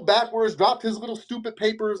 stumbled backwards, dropped his little stupid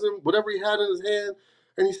papers and whatever he had in his hand,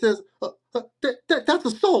 and he says, "That's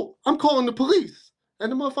assault. I'm calling the police."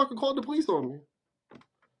 And the motherfucker called the police on me.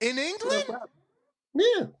 In England?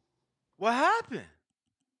 Yeah. What happened?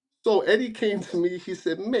 So Eddie came to me. He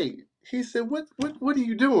said, "Mate," he said, "What are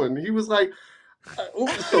you doing?" He was like,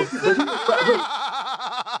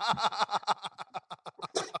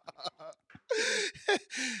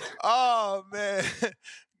 Oh man.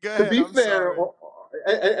 Go ahead. To be I'm fair, sorry.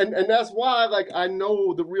 and that's why, like, I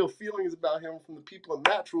know the real feelings about him from the people in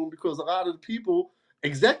Matchroom, because a lot of the people,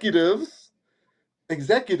 executives, you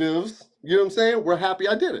know what I'm saying, were happy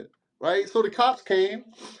I did it, right? So the cops came,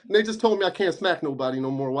 and they just told me I can't smack nobody no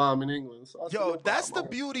more while I'm in England. So I said, Yo, "No that's problem." the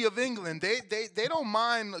beauty of England. They don't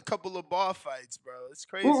mind a couple of bar fights, bro. It's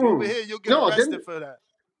crazy. Over here, you'll get arrested for that.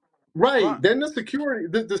 Right. Then the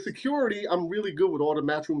security, I'm really good with all the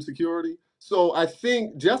Matchroom security. So I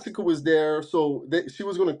think Jessica was there, so she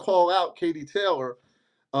was going to call out Katie Taylor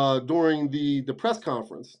during the press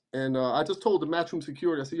conference. And I just told the Matchroom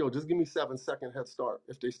security, I said, "Yo, just give me 7-second head start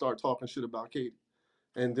if they start talking shit about Katie."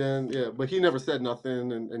 And then, yeah, but he never said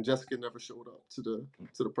nothing, and Jessica never showed up to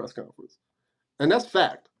the press conference. And that's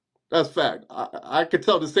fact. That's fact. I could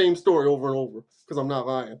tell the same story over and over because I'm not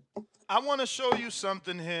lying. I want to show you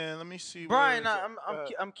something here. Let me see. Brian,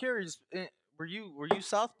 I'm curious. Were you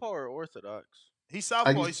southpaw or orthodox? He's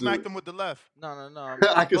southpaw. He smacked him with the left. No.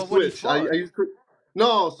 I could switch. I used to.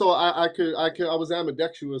 No, so I was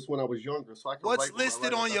ambidextrous when I was younger, so I could. What's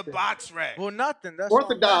listed on your box rack? Well, nothing. That's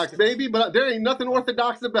orthodox, baby, but there ain't nothing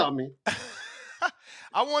orthodox about me.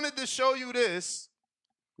 I wanted to show you this.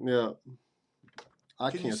 Yeah.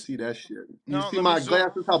 I Can you? can't see that shit. You No, see let me my zoom.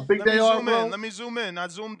 glasses? How big Let me they are, zoom in. bro? Let me zoom in. I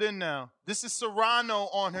zoomed in now. This is Serrano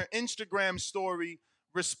on her Instagram story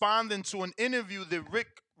responding to an interview that Rick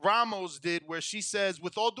Ramos did where she says,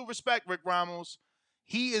 with all due respect, Rick Ramos,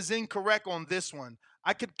 he is incorrect on this one.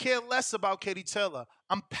 I could care less about Katie Taylor.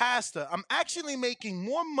 I'm past her. I'm actually making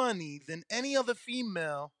more money than any other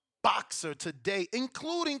female boxer today,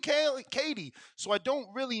 including Katie. So I don't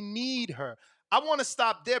really need her. I want to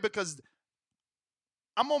stop there because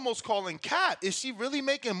I'm almost calling Cat. Is she really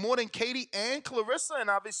making more than Katie and Clarissa? And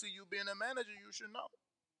obviously, you being a manager, you should know.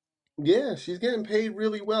 Yeah, she's getting paid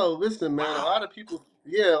really well. Listen, man, a lot of people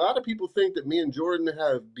think that me and Jordan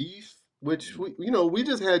have beef, which we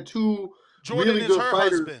just had two Jordan really is good her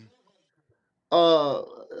fighters. husband.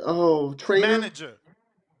 Trainer. Manager.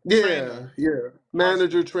 Yeah, Trainer. yeah.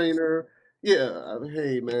 Manager, Husband. trainer. Yeah.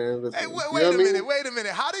 Hey, man, Hey, listen. You know wait what a I minute. mean? Wait a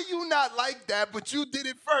minute. How do you not like that, but you did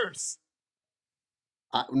it first?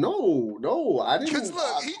 No, I Because didn't.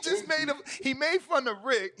 look, he just he made fun of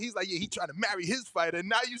Rick. He's like, yeah, he trying to marry his fighter.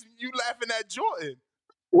 Now you laughing at Jordan.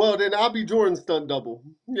 Well, then I'll be Jordan's stunt double.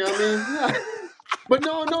 You know what I mean? But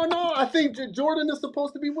no. I think Jordan is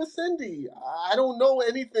supposed to be with Cindy. I don't know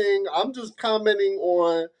anything. I'm just commenting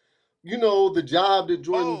on, the job that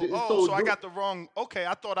Jordan did. So I got the wrong. Okay,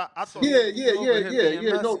 I thought. Yeah, You over here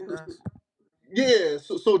being no, messy, man. yeah.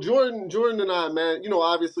 So Jordan and I, man,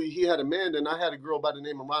 obviously he had Amanda, and I had a girl by the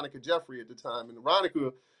name of Ronica Jeffrey at the time, and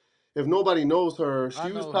Ronica, if nobody knows her, I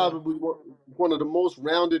she was know her. probably one of the most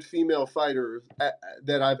rounded female fighters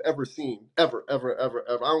that I've ever seen. Ever. I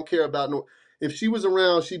don't care about no. If she was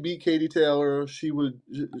around, she beat Katie Taylor. She would.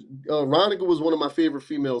 Ronica was one of my favorite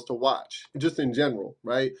females to watch, just in general,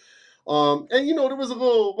 right? And there was a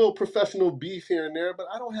little professional beef here and there, but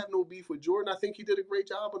I don't have no beef with Jordan. I think he did a great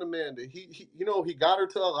job with Amanda. He got her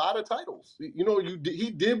to a lot of titles.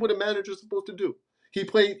 He did what a manager's supposed to do. He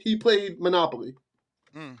played Monopoly.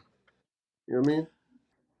 Mm. You know what I mean?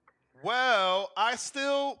 Well, I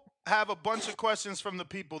still have a bunch of questions from the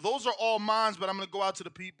people. Those are all mine, but I'm going to go out to the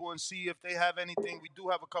people and see if they have anything. We do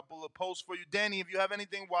have a couple of posts for you. Danny, if you have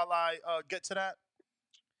anything while I get to that.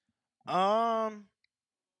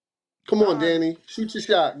 Come on, Danny. Shoot your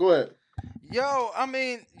shot. Go ahead. Yo, I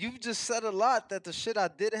mean, you just said a lot that the shit I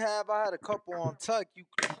did have, I had a couple on tuck. You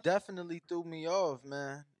definitely threw me off,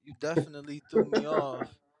 man. You definitely threw me off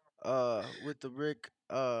with the Rick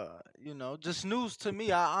just news to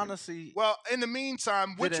me. I honestly Well, in the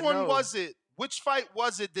meantime, which didn't one know. was it? Which fight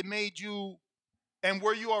was it that made you and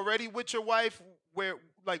were you already with your wife?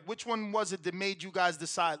 Which one was it that made you guys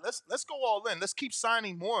decide? Let's go all in. Let's keep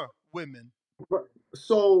signing more women.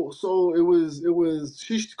 So it was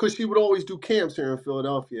she, because she would always do camps here in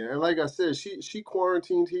Philadelphia, and like I said, she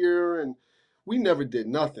quarantined here, and we never did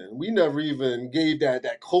nothing. We never even gave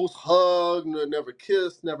that close hug, never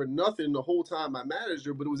kissed, never nothing the whole time I managed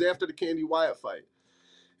her. But it was after the Candy Wyatt fight.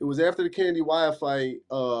 It was after the Candy Wyatt fight.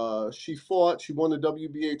 She fought. She won the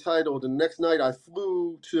WBA title. The next night, I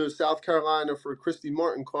flew to South Carolina for a Christy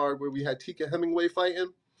Martin card where we had Tika Hemingway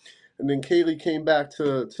fighting. And then Kaylee came back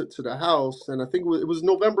to the house, and I think it was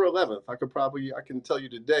November 11th. I can tell you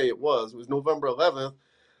the day it was. It was November 11th,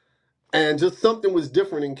 and just something was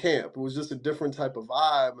different in camp. It was just a different type of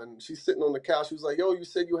vibe. And she's sitting on the couch. She was like, "Yo, you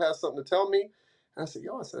said you had something to tell me." And I said,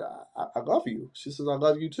 I love you. She says, "I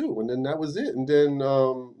love you too." And then that was it. And then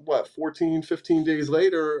 14, 15 days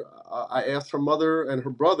later, I asked her mother and her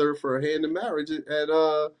brother for a hand in marriage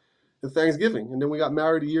at Thanksgiving, and then we got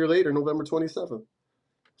married a year later, November 27th.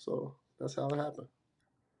 So that's how it happened.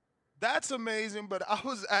 That's amazing, but I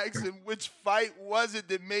was asking which fight was it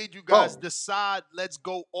that made you guys decide let's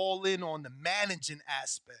go all in on the managing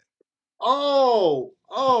aspect?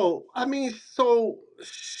 I mean, so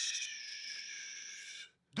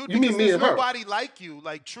dude, you mean because me there's and her? nobody like you.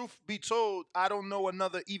 Like, truth be told, I don't know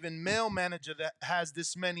another even male manager that has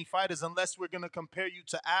this many fighters, unless we're gonna compare you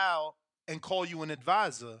to Al and call you an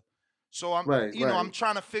advisor. So I'm, Right. I'm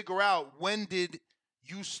trying to figure out when did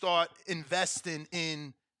you start investing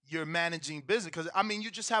in your managing business? Because I mean,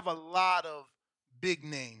 you just have a lot of big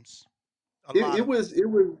names. It was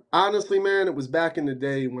honestly, man, it was back in the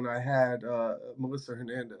day when I had Melissa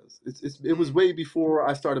Hernandez. It was way before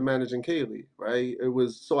I started managing Kaylee, right?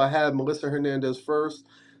 So I had Melissa Hernandez first,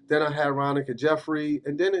 then I had Ronica Jeffrey,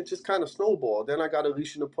 and then it just kind of snowballed. Then I got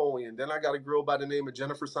Alicia Napoleon, then I got a girl by the name of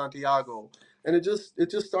Jennifer Santiago, and it just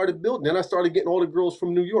started building. Then I started getting all the girls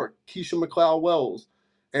from New York, Keisha McLeod Wells,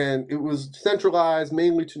 and it was centralized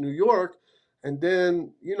mainly to New York. And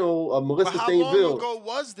then, Melissa But how St. long Ville. ago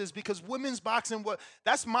was this? Because women's boxing,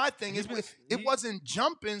 that's my thing. It wasn't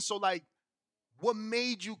jumping. So, like, what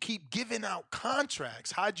made you keep giving out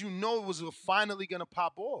contracts? How'd you know it was finally gonna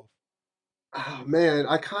pop off? Oh, man,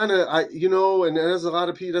 and there's a lot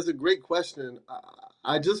of people. That's a great question.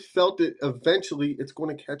 I just felt that eventually it's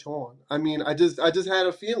going to catch on. I mean, I just had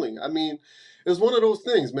a feeling. I mean, it was one of those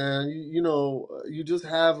things, man. You just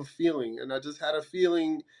have a feeling, and I just had a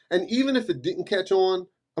feeling. And even if it didn't catch on,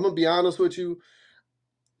 I'm gonna be honest with you.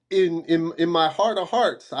 In my heart of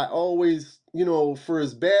hearts, I always, for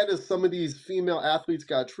as bad as some of these female athletes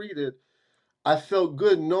got treated, I felt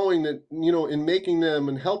good knowing that, in making them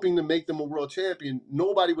and helping them make them a world champion,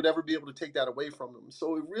 nobody would ever be able to take that away from them.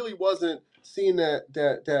 So it really wasn't seeing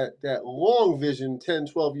that long vision 10,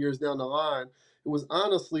 12 years down the line. It was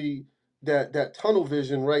honestly that tunnel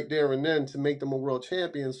vision right there and then to make them a world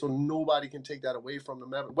champion so nobody can take that away from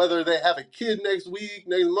them ever. Whether they have a kid next week,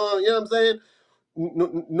 next month, you know what I'm saying?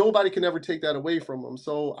 Nobody can ever take that away from them.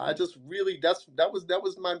 So I just really that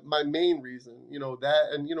was my main reason, that,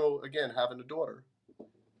 and again, having a daughter.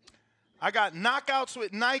 I got knockouts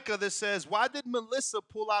with Nika that says, why did Melissa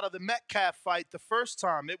pull out of the Metcalf fight the first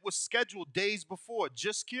time? It was scheduled days before.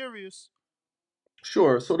 Just curious.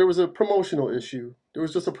 Sure. So there was a promotional issue. There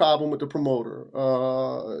was just a problem with the promoter.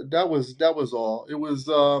 That was all.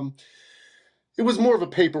 It was more of a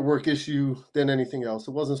paperwork issue than anything else.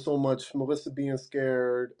 It wasn't so much Melissa being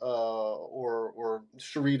scared, or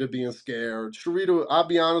Sharita being scared. Sharita, I'll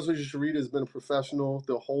be honest with you, Sharita has been a professional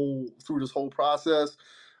through this whole process.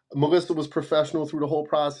 Melissa was professional through the whole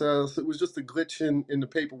process. It was just a glitch in the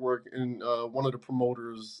paperwork in one of the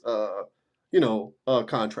promoters'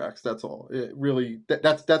 contracts. That's all. It really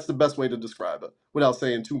that's the best way to describe it without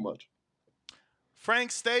saying too much.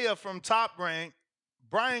 Frank Steyer from Top Rank.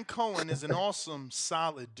 Brian Cohen is an awesome,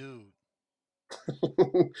 solid dude.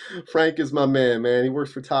 Frank is my man. He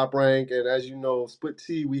works for Top Rank, and as you know, Split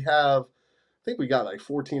T, I think we got like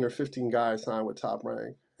 14 or 15 guys signed with Top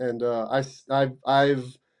Rank, and I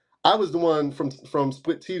was the one from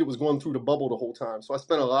Split T that was going through the bubble the whole time, so I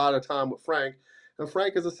spent a lot of time with Frank. And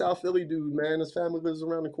Frank is a South Philly dude, man. His family lives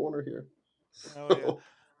around the corner here. Oh yeah,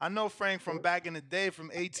 I know Frank from back in the day from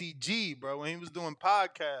ATG, bro, when he was doing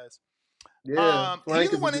podcasts. Yeah, He's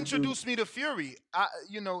the one introduced me to Fury.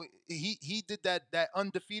 He did that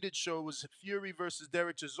undefeated show. It was Fury versus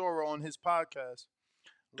Derek Chisora on his podcast.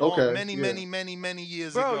 Many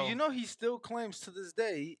years ago. Bro, he still claims to this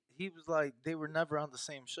day he was like they were never on the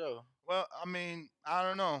same show. Well, I mean, I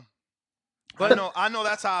don't know. But I know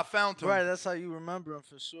that's how I found him. Right, that's how you remember him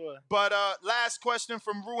for sure. But last question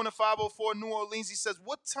from Ruin 504 New Orleans. He says,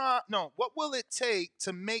 what will it take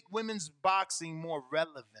to make women's boxing more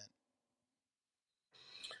relevant?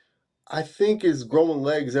 I think it's growing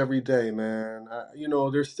legs every day, man.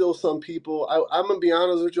 There's still some people. I'm gonna be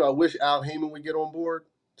honest with you. I wish Al Heyman would get on board.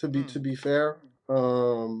 To be fair,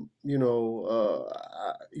 so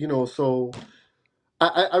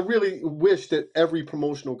I really wish that every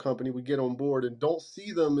promotional company would get on board and don't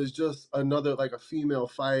see them as just another like a female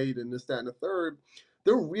fight and this, that, and the third.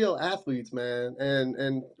 They're real athletes, man, and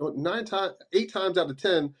 8 times out of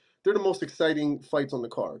 10, they're the most exciting fights on the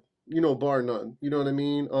card. Bar none. You know what I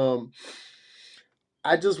mean?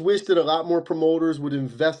 I just wish that a lot more promoters would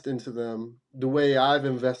invest into them the way I've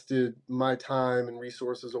invested my time and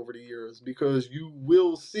resources over the years, because you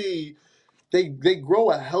will see they grow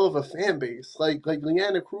a hell of a fan base. Like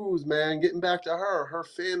Leanna Cruz, man, getting back to her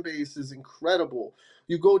fan base is incredible.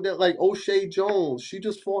 You go down like O'Shea Jones, she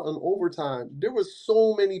just fought in overtime. There was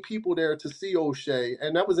so many people there to see O'Shea,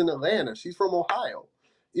 and that was in Atlanta. She's from Ohio.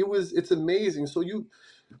 It's amazing. So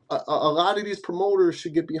a lot of these promoters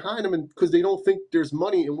should get behind them, and because they don't think there's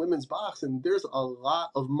money in women's boxing. There's a lot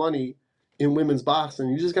of money in women's boxing.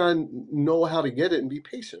 You just gotta know how to get it and be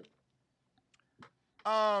patient.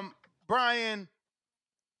 Brian,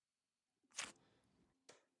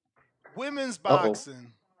 women's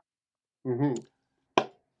boxing. Mm-hmm.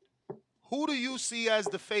 Who do you see as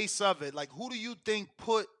the face of it? Like, who do you think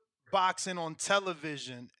put boxing on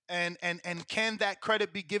television? And can that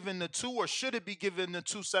credit be given to two, or should it be given to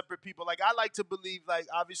two separate people? Like, I like to believe, like,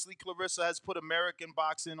 obviously Clarissa has put American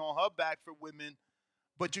boxing on her back for women,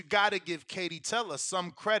 but you got to give Katie Taylor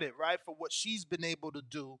some credit, right, for what she's been able to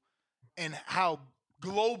do and how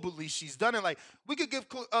globally she's done it. Like, we could give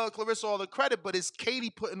Clarissa all the credit, but is Katie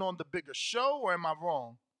putting on the bigger show, or am I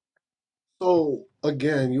wrong? So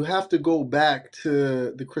again, you have to go back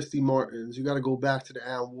to the Christy Martins. You got to go back to the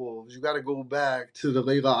Ann Wolves. You got to go back to the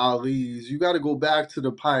Layla Ali's. You got to go back to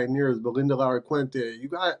the pioneers, Belinda Laracuente. You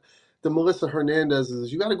got the Melissa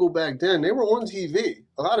Hernandez's. You got to go back then. They were on TV.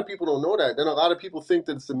 A lot of people don't know that. Then a lot of people think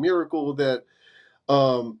that it's a miracle that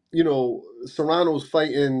Serrano's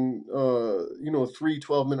fighting, 3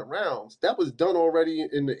 12-minute rounds. That was done already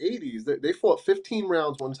in the 80s. They fought 15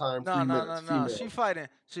 rounds one time, No, 3 no, no, minutes, no. female.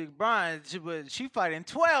 She fighting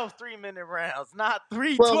 12 3-minute rounds, not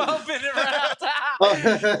three Well, 12-minute rounds.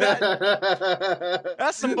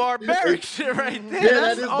 That's some yeah, barbaric shit right there. that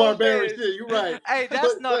That's is old barbaric days. shit. You're right. Hey,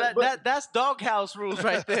 that's But no but but that's doghouse rules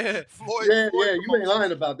right there. yeah, Floyd you ain't lying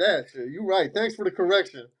Promotions. about that shit. You're right. Thanks for the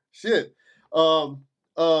correction. Shit. Um,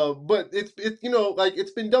 but like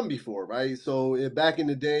it's been done before, right? So back in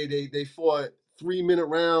the day, they fought 3 minute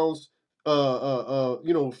rounds.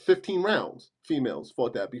 15 rounds. Females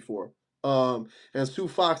fought that before. And Sue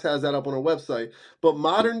Fox has that up on her website. But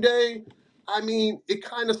modern day, I mean, it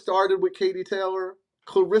kind of started with Katie Taylor.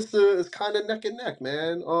 Clarissa is kind of neck and neck,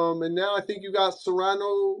 man. And now I think you got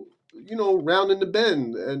Serrano, rounding the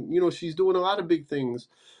bend, and she's doing a lot of big things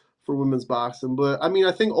for women's boxing. But I mean,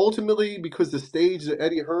 I think ultimately because the stage that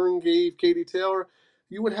Eddie Hearn gave Katie Taylor,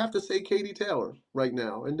 you would have to say Katie Taylor right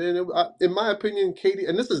now. And then, in my opinion, Katie,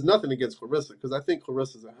 and this is nothing against Clarissa because I think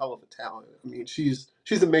Clarissa's a hell of a talent. I mean, she's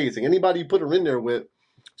amazing. Anybody you put her in there with,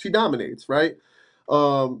 she dominates, right?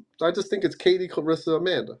 I just think it's Katie, Clarissa,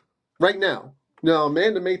 Amanda right now. Now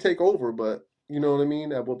Amanda may take over, but you know what I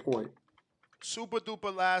mean. At what point? Super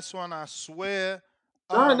duper last one, I swear.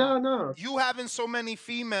 Nah. You having so many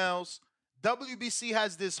females, WBC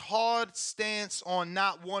has this hard stance on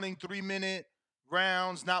not wanting 3-minute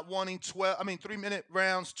rounds, not wanting 3-minute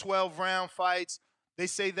rounds, 12-round fights. They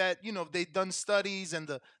say that, they've done studies and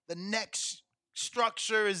the neck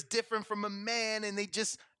structure is different from a man, and they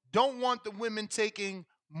just don't want the women taking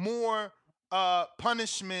more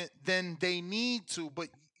punishment than they need to. But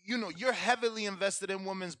you're heavily invested in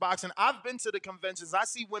women's boxing. I've been to the conventions. I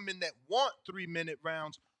see women that want 3-minute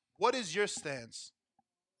rounds. What is your stance?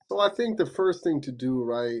 So I think the first thing to do,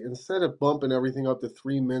 right, instead of bumping everything up to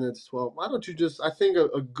 3 minutes, 12, why don't you just? I think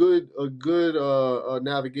a good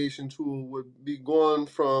navigation tool would be going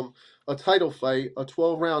from a title fight, a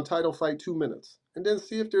 12-round title fight, 2 minutes, and then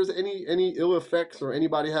see if there's any ill effects or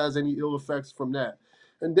anybody has any ill effects from that,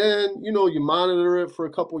 and then you monitor it for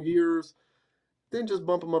a couple years. Then just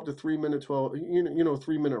bump them up to 3 minute 12,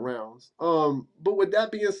 3 minute rounds. But with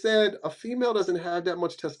that being said, a female doesn't have that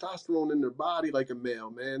much testosterone in their body like a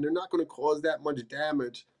male, man. They're not going to cause that much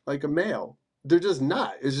damage like a male. They're just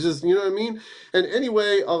not. It's just, you know what I mean? And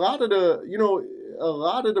anyway, a lot of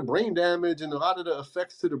the brain damage and a lot of the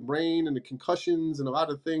effects to the brain and the concussions and a lot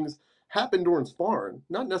of things happen during sparring,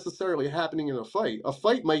 not necessarily happening in a fight. A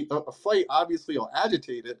fight obviously will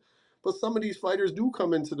agitate it, but some of these fighters do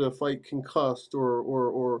come into the fight concussed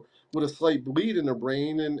or with a slight bleed in their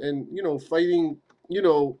brain, and fighting in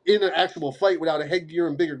an actual fight without a headgear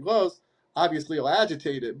and bigger gloves obviously will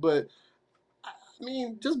agitate it. But I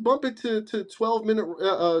mean, just bump it to 12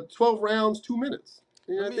 rounds, 2 minutes.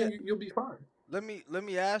 Let I me think you'll be fine. let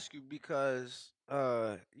me ask you, because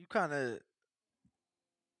you kind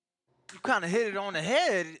of hit it on the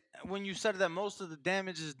head when you said that most of the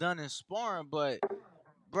damage is done in sparring. But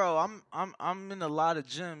bro, I'm in a lot of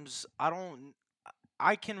gyms.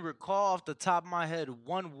 I can recall off the top of my head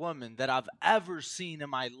one woman that I've ever seen in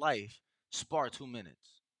my life spar 2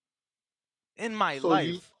 minutes. In my So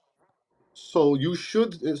you life. so you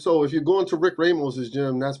should. So if you're going to Rick Ramos's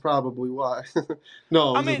gym, that's probably why.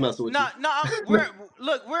 No, I I'm just mean, messing with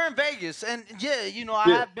you. we're in Vegas, and yeah,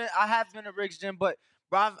 Yeah. I have been to Rick's gym, but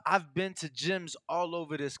bro, I've been to gyms all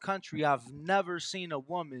over this country. I've never seen a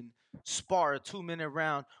woman spar a 2-minute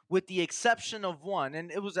round, with the exception of one,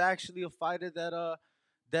 and it was actually a fighter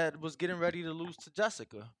that was getting ready to lose to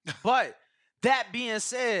Jessica. But that being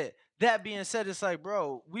said, it's like,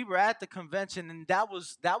 bro, we were at the convention, and that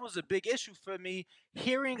was a big issue for me,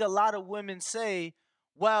 hearing a lot of women say,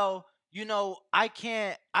 well, I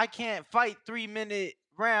can't fight 3-minute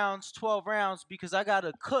rounds, 12 rounds, because I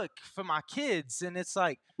gotta cook for my kids. And it's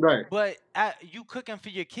like, Right. but you cooking for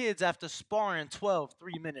your kids after sparring 12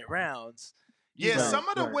 3-minute rounds. Yeah, some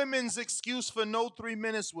of the women's excuse for no 3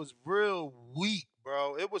 minutes was real weak,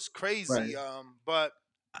 bro. It was crazy. But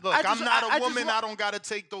look, I'm not a woman. I don't gotta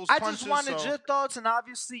take those I punches. just wanted so. your thoughts, and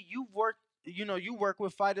obviously you work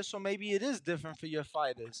with fighters, so maybe it is different for your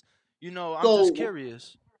fighters. I'm just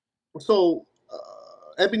curious. So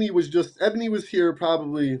Ebony was here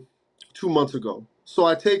probably 2 months ago. So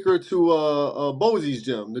I take her to Bosie's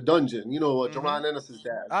gym, the dungeon. Jerron Ennis's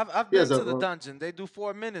dad. I've He been has to the dungeon. They do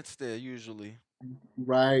 4 minutes there usually.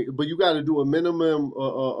 right, but you got to do a minimum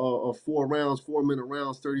of 4 rounds, 4 minute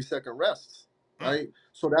rounds, 30-second rests. Right.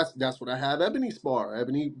 So that's what I have Ebony spar.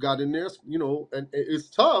 Ebony got in there, and it's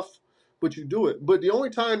tough, but you do it. But the only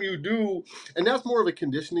time you do, and that's more of a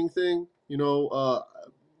conditioning thing.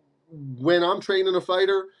 When I'm training a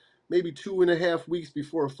fighter, maybe 2.5 weeks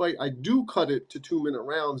before a fight, I do cut it to 2-minute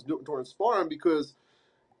rounds during sparring because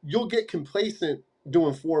you'll get complacent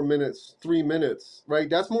doing 4 minutes, 3 minutes, right?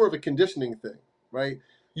 That's more of a conditioning thing, right?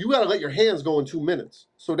 You got to let your hands go in 2 minutes.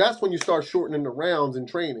 So that's when you start shortening the rounds in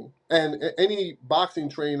training. And any boxing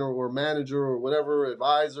trainer or manager or whatever,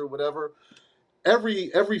 advisor, whatever,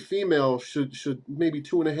 every female should maybe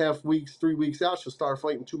 2.5 weeks, 3 weeks out should start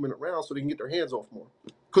fighting 2-minute rounds so they can get their hands off more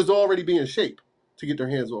because they'll already be in shape to get their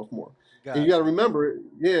hands off more. And you got to remember,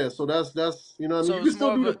 yeah. So that's you know what I mean. So You it's can still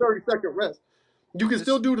more do of the a 30-second rest. You can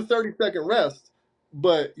still do the 30-second rest,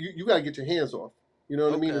 but you got to get your hands off. You know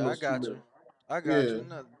what I mean? okay. In I those two got you. minutes. I got Yeah, you.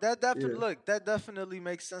 No, that definitely yeah. look. That definitely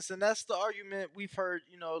makes sense, and that's the argument we've heard.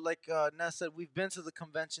 Like Ness said, we've been to the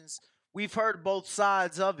conventions. We've heard both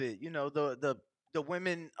sides of it. The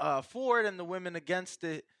women for it and the women against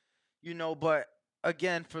it. But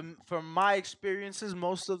again, from my experiences,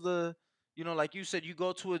 most of the, like you said, you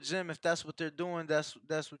go to a gym if that's what they're doing. That's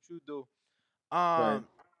what you do. Right.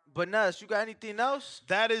 But Ness, you got anything else?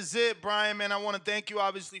 That is it, Brian, man. I want to thank you,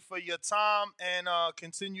 obviously, for your time and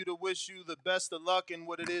continue to wish you the best of luck in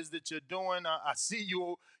what it is that you're doing. I see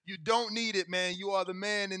you. You don't need it, man. You are the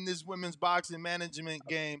man in this women's boxing management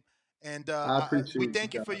game. And I we appreciate you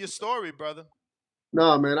thank you for guys. your story, brother.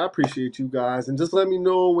 Nah, man, I appreciate you guys. And just let me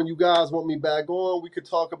know when you guys want me back on. We could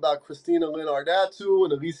talk about Christina Linardatu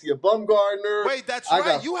and Alicia Bumgardner. Wait, that's I right.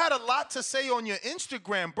 got You had a lot to say on your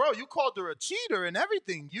Instagram, bro. You called her a cheater and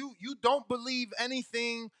everything. You don't believe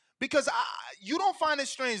anything because you don't find it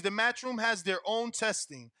strange. The Matchroom has their own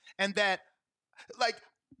testing, and that, like,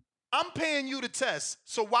 I'm paying you to test.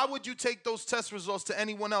 So why would you take those test results to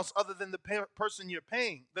anyone else other than the person you're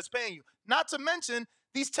paying that's paying you? Not to mention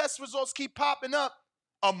these test results keep popping up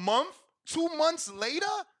a month, 2 months later.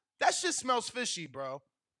 That shit smells fishy, bro.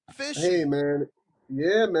 Hey, Fishy. man.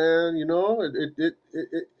 Yeah, man. You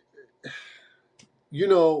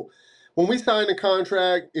know, when we sign a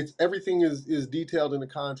contract, it's everything is detailed in the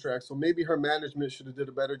contract. So maybe her management should have did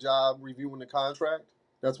a better job reviewing the contract.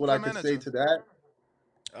 That's what Who's I our could say manager? to that.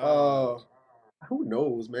 Uh, who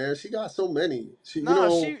knows, man? She got so many. Nah,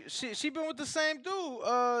 she been with the same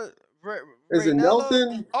dude. Is it Raynello.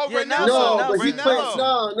 Nelson? Oh, Yeah, Ranello. No, but he Nelson, claimed Nelson.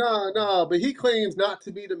 Ranello. no. But he claims not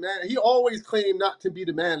to be the man. He always claimed not to be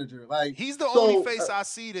the manager. Like He's the only so. face I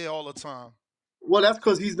see there all the time. Well, that's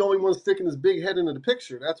because he's the only one sticking his big head into the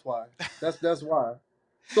picture. That's why. That's why.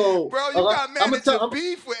 So Bro, you got I'm gonna manager tell.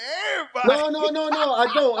 beef with everybody. No. I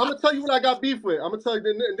don't. I'm gonna tell you what I got beef with. I'm gonna tell you,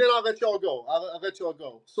 then I'll let y'all go. I'll let y'all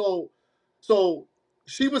go. So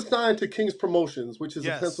she was signed to King's Promotions, which is a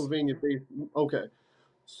Yes. Pennsylvania-based. Okay.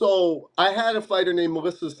 So I had a fighter named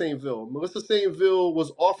Melissa Saintville. Melissa Saintville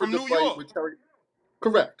was offered From to New fight York. with Terry.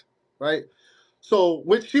 Correct. Right. So,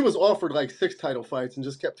 which she was offered like 6 title fights and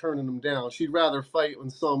just kept turning them down. She'd rather fight in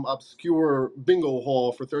some obscure bingo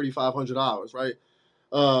hall for $3,500, right?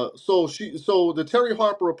 So the Terry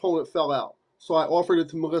Harper opponent fell out. So I offered it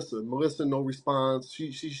to Melissa. Melissa, no response.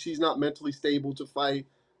 She's not mentally stable to fight.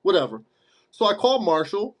 Whatever. So I called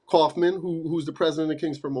Marshall Kaufman, who's the president of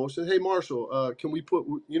King's Promotion. Hey Marshall, can we put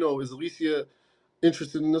is Alicia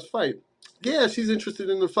interested in this fight? Yeah, she's interested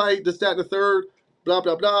in the fight. This, that, and the third. Blah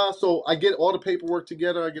blah blah. So I get all the paperwork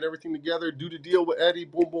together. I get everything together. Do the deal with Eddie.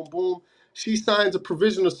 Boom boom boom. She signs a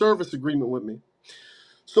provision of service agreement with me.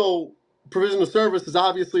 So provision of service is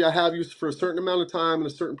obviously I have you for a certain amount of time and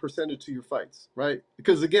a certain percentage to your fights, right?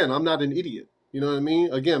 Because again, I'm not an idiot. You know what I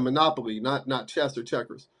mean? Again, Monopoly, not chess or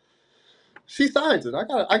checkers. She signs it. I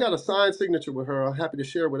got a signed signature with her. I'm happy to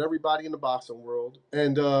share with everybody in the boxing world.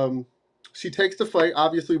 And she takes the fight,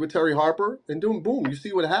 obviously with Terry Harper, and boom, you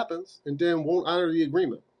see what happens, and then won't honor the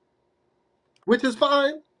agreement, which is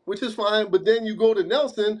fine. Which is fine. But then you go to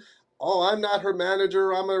Nelson. Oh, I'm not her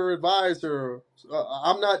manager. I'm her advisor.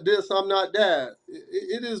 I'm not this. I'm not that.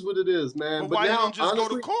 It is what it is, man. But But why you now, don't just go to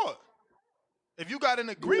honestly, court? If you got an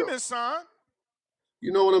you know, agreement signed,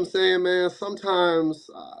 you know what I'm saying, man. Sometimes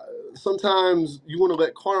you want to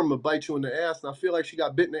let karma bite you in the ass, and I feel like she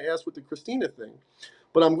got bit in the ass with the Christina thing.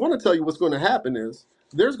 But I'm going to tell you what's going to happen is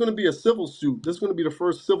there's going to be a civil suit. This is going to be the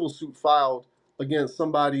first civil suit filed against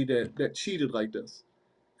somebody that cheated like this.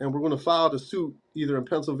 And we're going to file the suit either in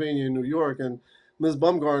Pennsylvania or New York, and Ms.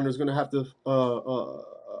 Bumgardner is going to have to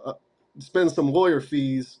spend some lawyer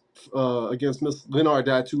fees against Ms.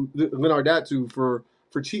 Linardatu for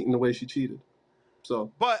cheating the way she cheated.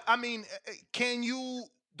 So, but I mean,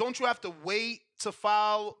 don't you have to wait to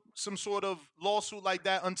file some sort of lawsuit like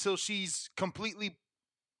that until she's completely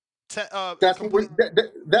That's what complete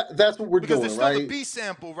that's what we're because doing, there's still the right? B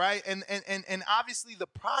sample, right? And obviously the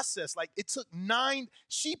process, like it took 9.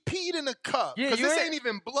 She peed in a cup Yeah, because you this ain't. ain't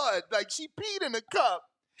even blood. Like she peed in a cup.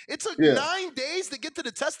 It took Yeah. 9 days to get to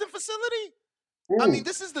the testing facility. I mean, Mm.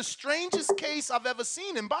 this is the strangest case I've ever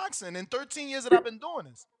seen in boxing in 13 years that I've been doing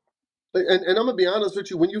this. And I'm gonna be honest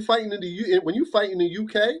with you, when you fighting when you fight in the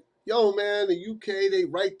UK, yo man, the UK they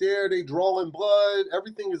right there, they drawing blood,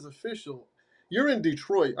 everything is official. You're in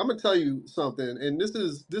Detroit. I'm gonna tell you something, and this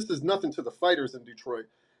is nothing to the fighters in Detroit.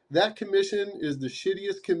 That commission is the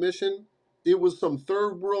shittiest commission. It was some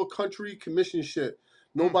third world country commission shit.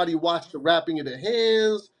 Nobody watched the wrapping of the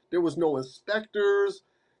hands. There was no inspectors.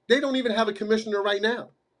 They don't even have a commissioner right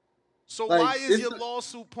now. So why Like is it's your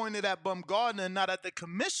lawsuit pointed at Bumgarner and not at the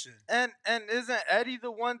commission? And isn't Eddie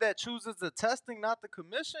the one that chooses the testing, not the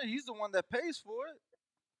commission? He's the one that pays for it.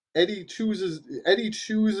 Eddie chooses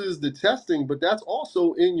the testing, but that's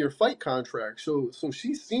also in your fight contract. So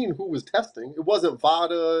she's seen who was testing. It wasn't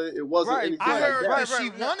VADA. It wasn't Right, anything I like heard that. that she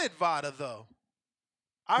wanted VADA though.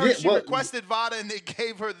 I Yeah, heard she well, requested VADA and they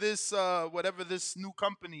gave her this whatever this new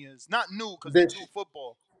company is. Not new because they then do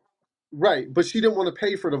football. right, but she didn't want to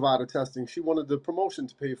pay for the VADA testing. She wanted the promotion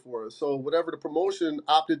to pay for it. So whatever the promotion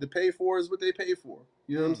opted to pay for is what they pay for.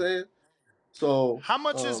 You know what I'm saying? So How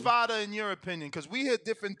much is VADA in your opinion? Because we hear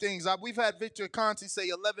different things. We've had Victor Conti say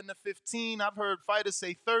 11 to 15. I've heard fighters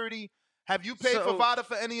say 30. Have you paid for So VADA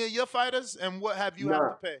for any of your fighters? And what have you have nah.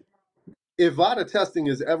 to pay? If VADA testing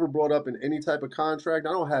is ever brought up in any type of contract,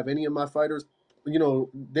 I don't have any of my fighters. You know,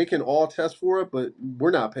 they can all test for it, but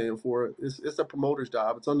we're not paying for it. It's a promoter's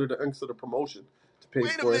job. It's under the inks of the promotion to pay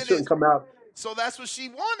Wait a for it. It shouldn't minute. come out. So that's what she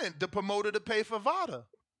wanted, the promoter to pay for VADA.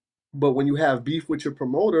 But when you have beef with your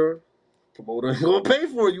promoter ain't gonna pay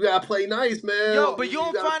for it. You gotta play nice, man. Yo, but you You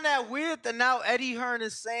don't gotta, find that weird that now Eddie Hearn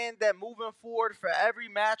is saying that moving forward for every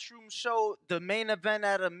Matchroom show, the main event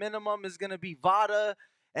at a minimum is gonna be VADA,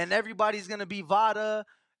 and everybody's gonna be VADA,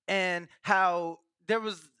 and how there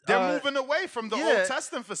was They're moving away from the yeah. old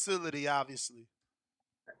testing facility, obviously.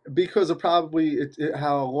 because of probably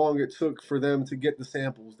how long it took for them to get the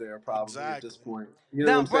samples there, probably at this Exactly. point. You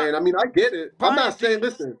know Now, what I'm saying? I mean, I get it. I'm Brian, not saying,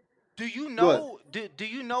 listen. do you What? know? Do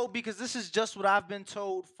you know? Because this is just what I've been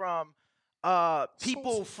told from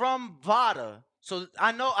people from VADA. So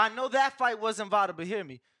I know that fight wasn't VADA, but hear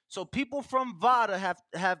me. So people from VADA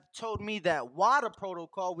have told me that WADA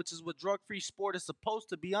protocol, which is what drug-free sport is supposed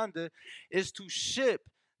to be under, is to ship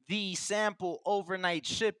the sample overnight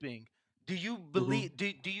shipping. Do you believe?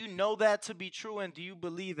 Do you know that to be true? And do you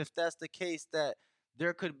believe, if that's the case, that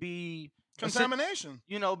there could be contamination?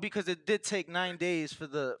 You know, because it did take 9 days for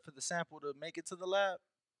the sample to make it to the lab.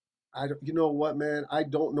 You know what, man? I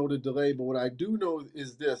don't know the delay, but what I do know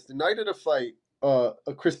is this: the night of the fight,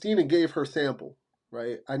 Christina gave her sample,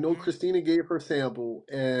 right? I know Christina gave her sample,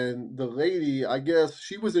 and the lady, I guess,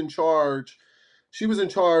 she was in charge. She was in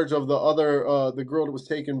charge of the other, the girl that was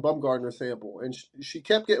taking Bumgarner's sample, and she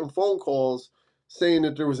kept getting phone calls saying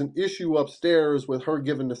that there was an issue upstairs with her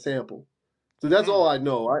giving the sample. So that's all I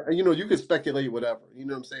know. You could speculate whatever. You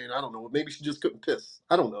know what I'm saying? I don't know. Maybe she just couldn't piss.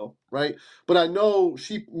 I don't know, right? But I know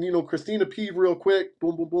Christina peed real quick.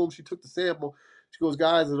 Boom, boom, boom. She took the sample. She goes,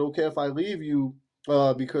 guys, is it okay if I leave you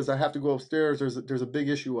because I have to go upstairs? There's a big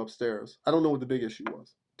issue upstairs. I don't know what the big issue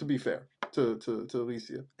was. To be fair to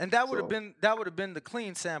Alicia. And that would have been the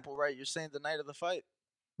clean sample, right? You're saying the night of the fight.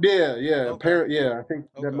 Yeah, Okay. I think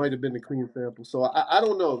that might have been the clean sample. So I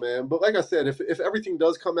don't know, man. But like I said, if everything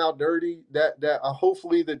does come out dirty, that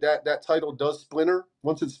hopefully that title does splinter.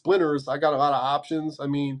 Once it splinters, I got a lot of options. I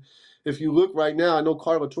mean, if you look right now, I know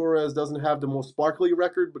Carla Torres doesn't have the most sparkly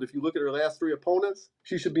record, but if you look at her last 3 opponents,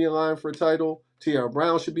 she should be in line for a title. Tiara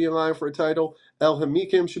Brown should be in line for a title. El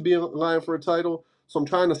Hamikim should be in line for a title. So I'm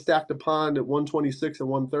trying to stack the pond at 126 and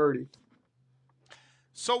 130.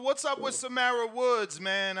 So what's up with Samara Woods,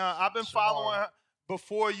 man? I've been following her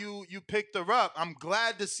before you picked her up. I'm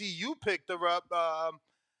glad to see you picked her up.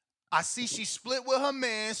 I see she split with her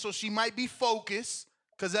man, so she might be focused.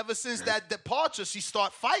 Because ever since that departure, she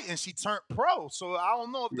started fighting. She turned pro. So I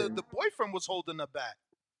don't know if the boyfriend was holding her back.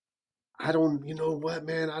 You know what,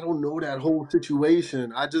 man? I don't know that whole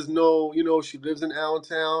situation. I just know, she lives in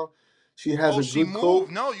Allentown. She has a she good moved. coach.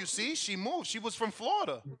 No, you see, she moved. She was from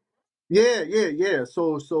Florida. Yeah.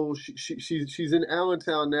 So she's in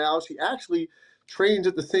Allentown now. She actually trains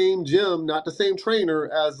at the same gym, not the same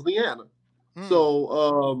trainer as Leanna.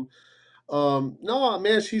 So no,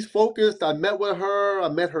 man, she's focused. I met with her. I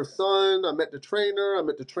met her son. I met the trainer. I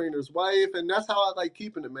met the trainer's wife, and that's how I like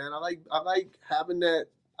keeping it, man. I like having that.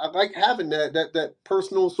 I like having that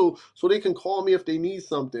personal, so they can call me if they need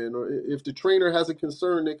something, or if the trainer has a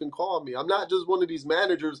concern, they can call me. I'm not just one of these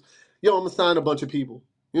managers. Yo, I'm gonna sign a bunch of people.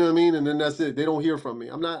 You know what I mean? And then that's it. They don't hear from me.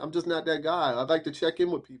 I'm just not that guy. I like to check in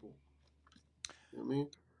with people. You know what I mean?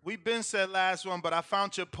 We've been said last one, but I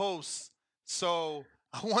found your post, so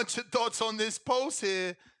I want your thoughts on this post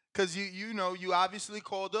here, because you obviously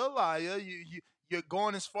called her a liar. You're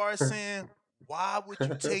going as far as saying, why would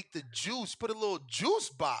you take the juice? Put a little juice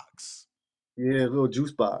box. Yeah, a little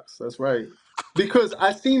juice box. That's right. Because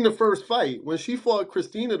I seen the first fight when she fought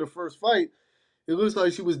Christina. The first fight, it looks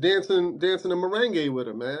like she was dancing a merengue with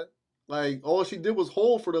her, man. Like all she did was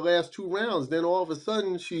hold for the last 2 rounds. Then all of a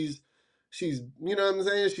sudden she's you know what I'm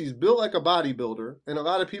saying? She's built like a bodybuilder. And a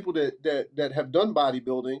lot of people that have done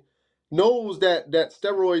bodybuilding knows that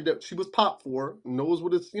steroid that she was popped for, knows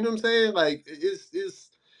what it's, you know what I'm saying? Like it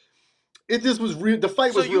just was real. The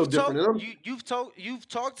fight was real different. And You've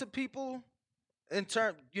talked to people in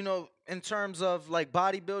terms of like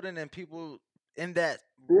bodybuilding and people in that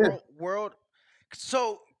yeah. world.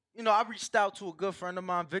 So, I reached out to a good friend of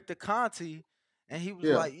mine, Victor Conti, and he was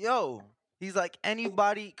Yeah. like, yo, he's like,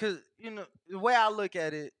 anybody, because, the way I look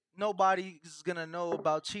at it, nobody's going to know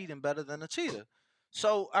about cheating better than a cheater.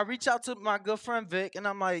 So I reached out to my good friend Vic, and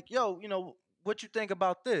I'm like, yo, what you think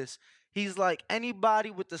about this? He's like,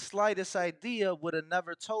 anybody with the slightest idea would have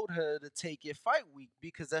never told her to take your fight week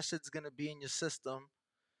because that shit's going to be in your system,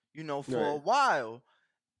 for a Right. while.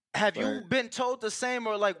 Have you Right. been told the same,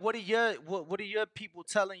 or like what are your people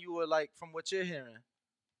telling you, or like from what you're hearing?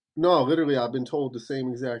 No, literally, I've been told the same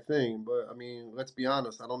exact thing. But I mean, let's be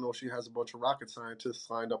honest. I don't know if she has a bunch of rocket scientists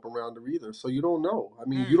lined up around her either. So you don't know. I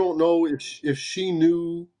mean, you don't know if she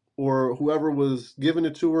knew or whoever was giving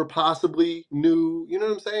it to her possibly knew. You know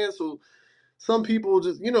what I'm saying? So some people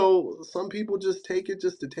just, some people just take it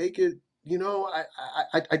just to take it.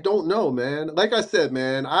 I don't know, man. Like I said,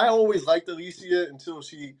 man, I always liked Alicia until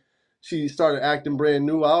she started acting brand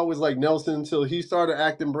new. I always liked Nelson until he started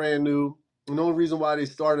acting brand new. And the only reason why they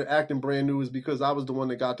started acting brand new is because I was the one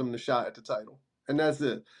that got them the shot at the title, and that's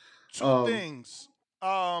it. Two things.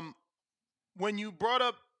 When you brought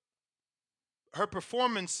up her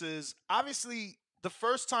performances, obviously the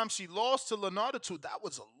first time she lost to Leonardo, that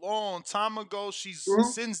was a long time ago. She's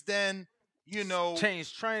since then,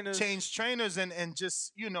 changed trainers and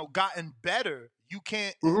just, gotten better. You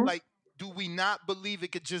can't like, do we not believe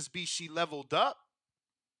it could just be she leveled up?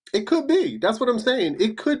 It could be. That's what I'm saying.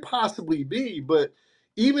 It could possibly be, but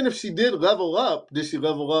even if she did level up, did she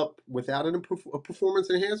level up without a performance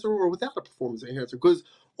enhancer or without a performance enhancer? Because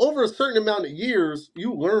over a certain amount of years,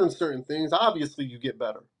 you learn certain things. Obviously, you get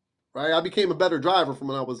better, right? I became a better driver from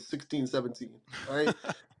when I was 16, 17, right?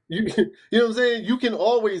 You know what I'm saying? You can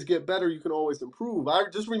always get better. You can always improve. I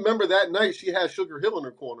just remember that night she had Sugar Hill in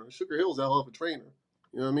her corner. Sugar Hill's a hell of a trainer.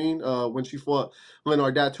 You know what I mean? When she fought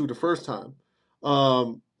Leonard Datu the first time.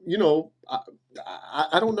 I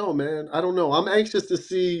don't know, man. I don't know. I'm anxious to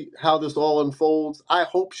see how this all unfolds. I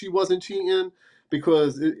hope she wasn't cheating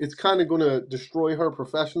because it's kind of going to destroy her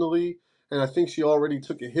professionally. And I think she already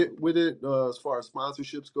took a hit with it as far as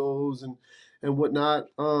sponsorships goes and whatnot.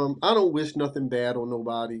 I don't wish nothing bad on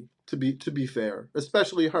nobody. To be fair,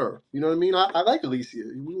 especially her. You know what I mean? I like Alicia.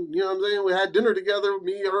 You know what I'm saying? We had dinner together,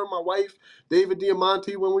 me, her, my wife, David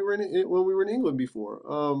Diamante, when we were in England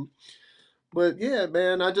before. But yeah,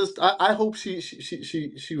 man, I hope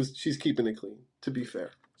she's keeping it clean. To be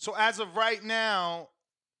fair. So as of right now,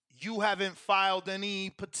 you haven't filed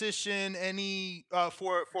any petition, any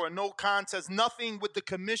for a no contest, nothing with the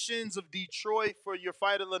commissions of Detroit for your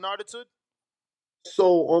fight at Leonarditude?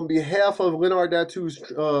 So on behalf of Leonard Datu's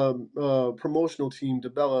promotional team,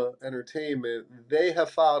 DeBella Entertainment, they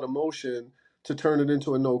have filed a motion to turn it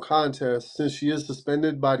into a no contest since she is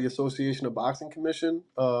suspended by the Association of Boxing Commission.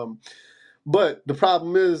 But the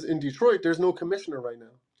problem is in Detroit, there's no commissioner right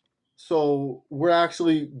now. So we're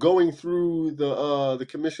actually going through the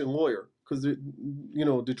commission lawyer because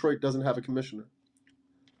Detroit doesn't have a commissioner.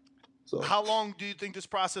 So how long do you think this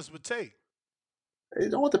process would take?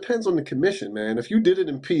 It all depends on the commission, man. If you did it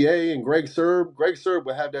in PA and Greg Serb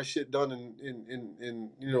would have that shit done in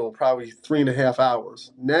probably 3.5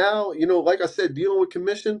 hours. Now, like I said, dealing with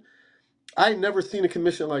commission, I never seen a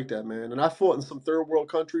commission like that, man. And I fought in some third world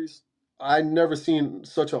countries. I never seen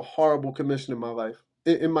such a horrible commission in my life.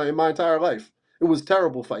 In my entire life. It was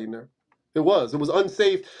terrible fighting there. It was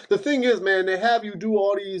unsafe. The thing is, man, they have you do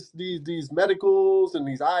all these medicals and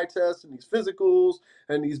these eye tests and these physicals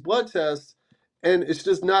and these blood tests, and it's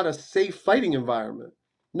just not a safe fighting environment.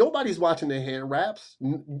 Nobody's watching their hand wraps.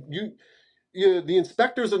 the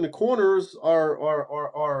inspectors in the corners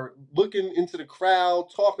are looking into the crowd,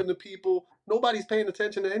 talking to people. Nobody's paying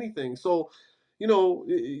attention to anything. So,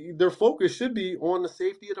 their focus should be on the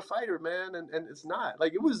safety of the fighter, man, and it's not.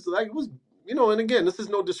 And again, this is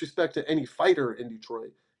no disrespect to any fighter in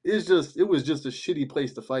Detroit. It was just a shitty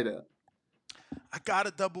place to fight at. I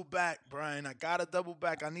gotta double back, Brian. I gotta double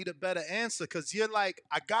back. I need a better answer because you're like,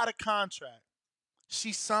 I got a contract.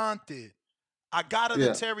 She signed it. I got her the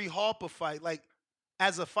Yeah. Terry Harper fight.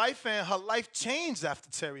 As a fight fan, her life changed after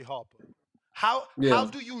Terry Harper. How Yeah.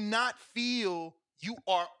 do you not feel you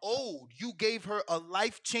are owed? You gave her a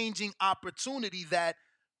life-changing opportunity that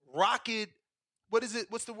rocket. What is it?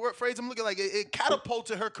 What's the phrase I'm looking like? It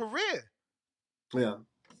catapulted her career. Yeah.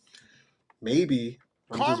 Maybe.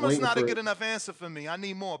 I'm just Karma's waiting not a for good it. enough answer for me. I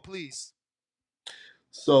need more, please.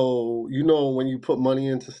 So, when you put money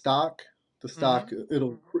into stock, the stock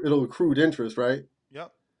it'll accrue interest, right?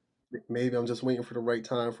 Yep. Maybe I'm just waiting for the right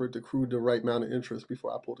time for it to accrue the right amount of interest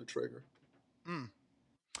before I pull the trigger.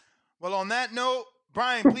 Well, on that note,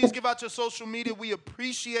 Brian, please give out your social media. We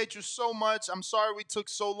appreciate you so much. I'm sorry we took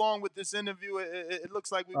so long with this interview. It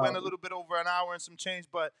looks like we went a little bit over an hour and some change,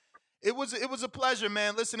 but it was a pleasure,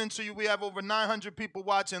 man, listening to you. We have over 900 people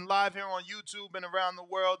watching live here on YouTube and around the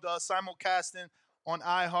world, simulcasting on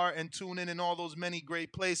iHeart and TuneIn and all those many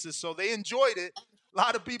great places. So they enjoyed it. A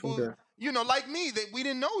lot of people, Okay. like me, that we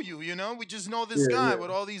didn't know you. We just know this Yeah, guy yeah. with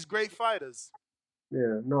all these great fighters.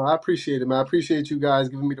 Yeah, no, I appreciate it, man. I appreciate you guys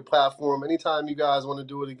giving me the platform. Anytime you guys want to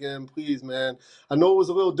do it again, please, man. I know it was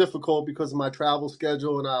a little difficult because of my travel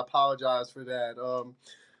schedule, and I apologize for that.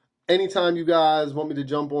 Anytime you guys want me to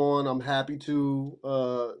jump on, I'm happy to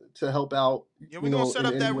help out. Yeah, we're going to set in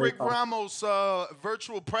up any that way Rick possible. Ramos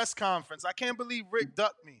virtual press conference. I can't believe Rick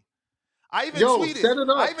ducked me. I even Set it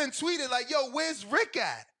up. tweeted like, yo, where's Rick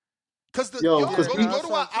at? Because Yo, 'cause go we-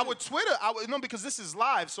 to our Twitter. Because this is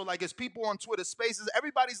live. So like, as people on Twitter Spaces,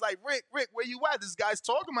 everybody's like, Rick, where you at? This guy's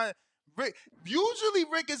talking about Rick. Usually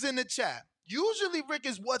Rick is in the chat. Usually Rick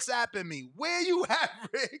is WhatsApping me. Where you at,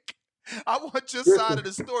 Rick? I want your side of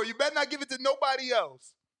the story. You better not give it to nobody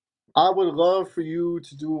else. I would love for you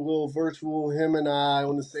to do a little virtual him and I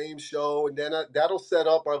on the same show, and then that'll set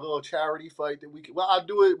up our little charity fight that we can. Well, I'll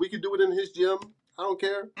do it. We could do it in his gym. I don't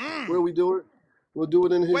care where we do it. We'll do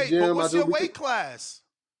it in his Wait, gym. but what's your weight class?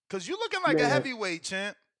 Because you're looking like a heavyweight,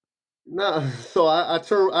 champ. No, so I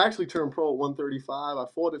actually turned pro at 135. I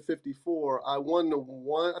fought at 54. I won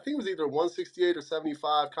I think it was either 168 or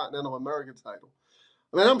 75 Continental American title.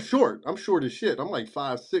 I mean, I'm short. I'm short as shit. I'm like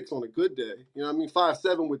 5'6" on a good day. You know what I mean?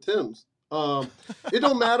 5'7" with Tim's. It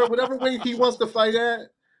don't matter. Whatever weight he wants to fight at,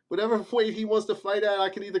 I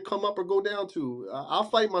can either come up or go down to. I'll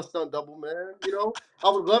fight my stunt double, man. I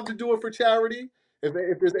would love to do it for charity. If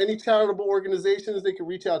there's any charitable organizations, they can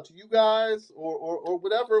reach out to you guys or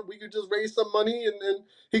whatever. We could just raise some money and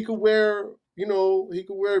he could wear,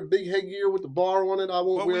 big headgear with the bar on it. I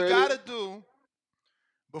won't wear any. What we gotta do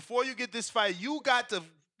before you get this fight, you got to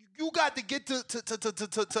get to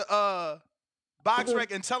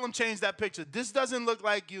BoxRec and tell them change that picture. This doesn't look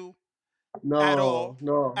like you. At all.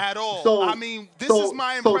 No. At all. So, I mean, this is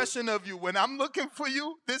my impression of you. When I'm looking for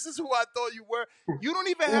you, this is who I thought you were. You don't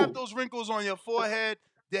even have those wrinkles on your forehead.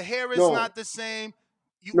 The hair is not the same.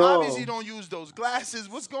 You obviously don't use those glasses.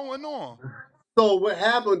 What's going on? So what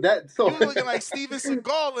happened? You looking like Stevenson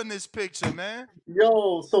in this picture, man.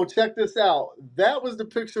 Yo, so check this out. That was the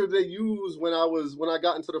picture they used when I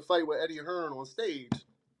got into the fight with Eddie Hearn on stage.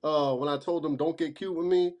 When I told him don't get cute with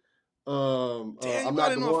me. Damn, you I'm got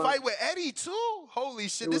not into the a one. fight with Eddie too? Holy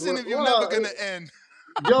shit! It This was interview well, never gonna end.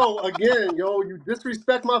 Yo, you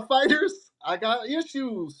disrespect my fighters. I got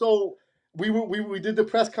issues. So we did the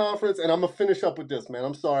press conference, and I'm gonna finish up with this, man.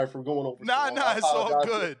 I'm sorry for going over. Nah, it's all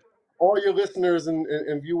good. All your listeners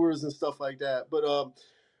and viewers and stuff like that. But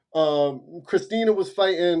Christina was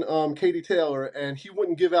fighting Katie Taylor, and he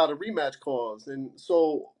wouldn't give out a rematch clause. And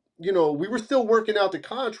so, we were still working out the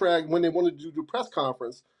contract when they wanted to do the press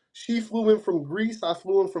conference. She flew in from Greece. I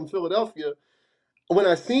flew in from Philadelphia. When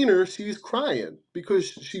I seen her, she's crying because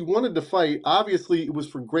she wanted to fight. Obviously, it was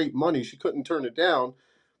for great money. She couldn't turn it down.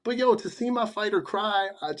 But yo, to see my fighter cry,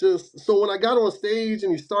 so when I got on stage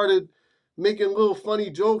and he started making little funny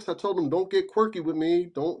jokes, I told him, "Don't get quirky with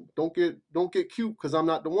me. Don't get cute because I'm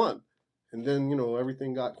not the one." And then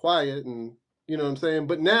everything got quiet, and you know what I'm saying.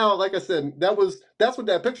 But now, like I said, that's what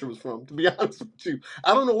that picture was from. To be honest with you,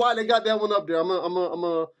 I don't know why they got that one up there. I'm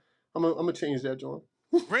gonna change that, John.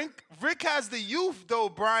 Rick has the youth though,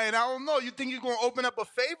 Brian. I don't know. You think you're gonna open up a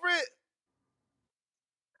favorite?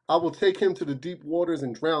 I will take him to the deep waters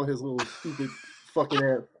and drown his little stupid fucking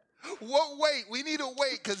ass. What weight? We need a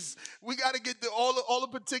weight because we got to get all the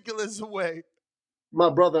particulars away. My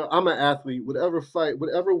brother, I'm an athlete. Whatever fight,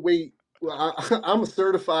 whatever weight, I'm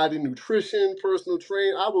certified in nutrition, personal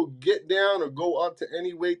training. I will get down or go up to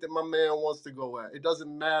any weight that my man wants to go at. It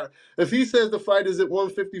doesn't matter. If he says the fight is at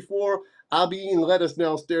 154, I'll be eating lettuce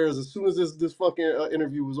downstairs as soon as this fucking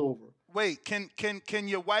interview is over. Wait, can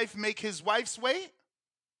your wife make his wife's weight?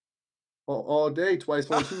 All day, twice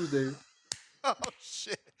on Tuesdays. Oh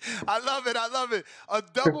shit! I love it. I love it. A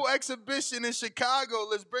double exhibition in Chicago.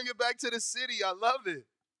 Let's bring it back to the city. I love it.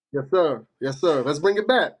 Yes, sir. Yes, sir. Let's bring it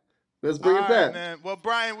back. Let's bring All it right, back. man. Well,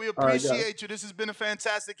 Brian, we All right, guys. appreciate you. This has been a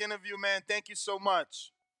fantastic interview, man. Thank you so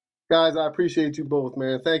much. Guys, I appreciate you both,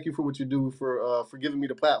 man. Thank you for what you do for giving me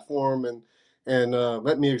the platform and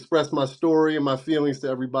let me express my story and my feelings to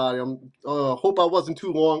everybody. I'm hope I wasn't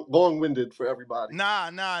too long-winded for everybody.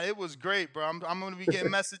 Nah, it was great, bro. I'm gonna be getting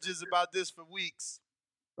messages about this for weeks.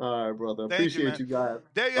 All right, brother. Thank you, Appreciate man. you guys.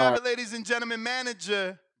 There you All have right. it, ladies and gentlemen.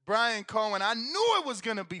 Manager Brian Cohen. I knew it was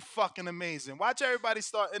gonna be fucking amazing. Watch everybody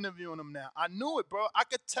start interviewing him now. I knew it, bro. I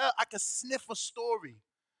could tell. I could sniff a story.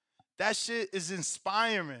 That shit is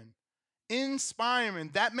inspiring.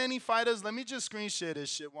 That many fighters. Let me just screen share this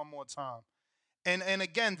shit one more time. And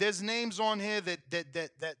again, there's names on here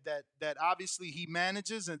that obviously he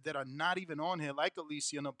manages and that are not even on here, like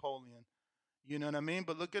Alicia Napoleon. You know what I mean?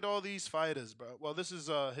 But look at all these fighters, bro. Well, this is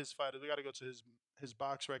his fighter. We got to go to his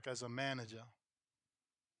box rec as a manager.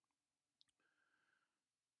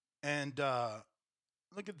 And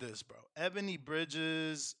look at this, bro. Ebony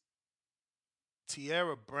Bridges,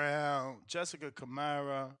 Tierra Brown, Jessica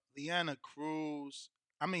Camara, Leanna Cruz.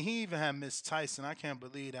 I mean, he even had Miss Tyson. I can't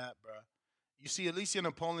believe that, bro. You see, Alicia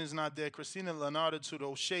Napoleon's not there. Christina Leonardo to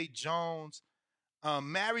O'Shea Jones.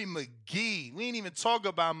 Mary McGee. We ain't even talk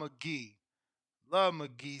about McGee. Love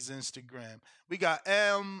McGee's Instagram. We got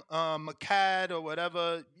McCad or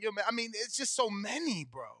whatever. I mean, it's just so many,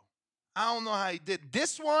 bro. I don't know how he did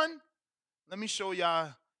this one. Let me show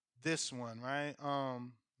y'all this one, right? Let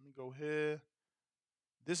me go here.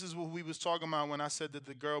 This is what we was talking about when I said that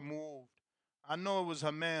the girl moved. I know it was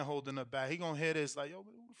her man holding her back. He gonna hear this like, yo,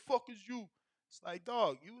 who the fuck is you? It's like,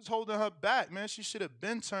 dog, you was holding her back, man. She should have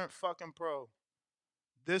been turned fucking pro.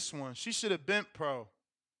 This one, she should have been pro.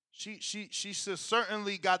 She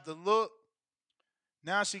certainly got the look.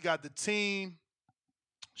 Now she got the team.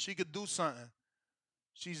 She could do something.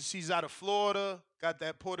 She's out of Florida, got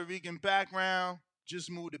that Puerto Rican background, just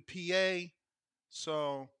moved to PA.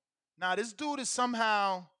 So now this dude is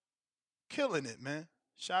somehow killing it, man.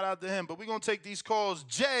 Shout out to him. But we're gonna take these calls.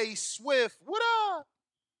 Jay Swift, what up?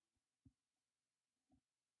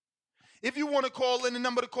 If you want to call in, the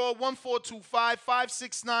number to call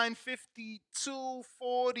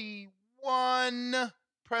 1425-569-5241.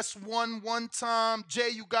 Press 1 one time. Jay,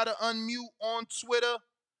 you got to unmute on Twitter.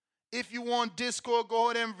 If you on Discord,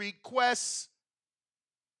 go ahead and request.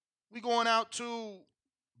 We going out to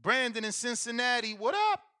Brandon in Cincinnati. What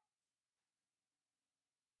up?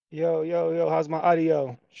 Yo, how's my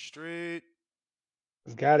audio? Straight.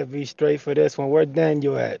 It's gotta be straight for this one. Where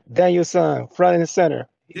Daniel at? Daniel son, front and center.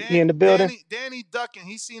 He in the building? Danny ducking.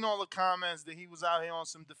 He seen all the comments that he was out here on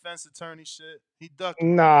some defense attorney shit. He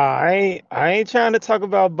ducking. Nah, I ain't trying to talk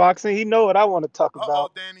about boxing. He know what I want to talk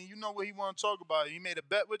about. Danny, you know what he want to talk about. He made a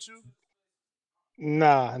bet with you?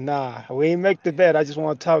 Nah. We ain't make the bet. I just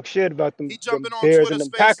want to talk shit about them, He jumping on Bears Twitter and them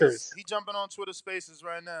Spaces. Packers. He jumping on Twitter Spaces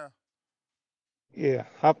right now. Yeah,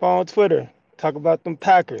 hop on Twitter. Talk about them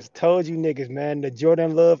Packers. Told you niggas, man. The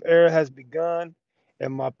Jordan Love era has begun,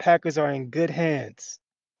 and my Packers are in good hands.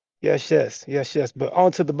 Yes. But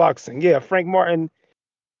on to the boxing. Yeah, Frank Martin.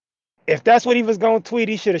 If that's what he was going to tweet,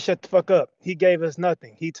 he should have shut the fuck up. He gave us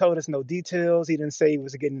nothing. He told us no details. He didn't say he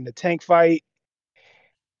was getting in the tank fight.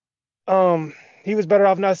 He was better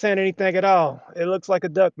off not saying anything at all. It looks like a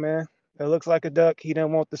duck, man. It looks like a duck. He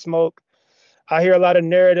didn't want the smoke. I hear a lot of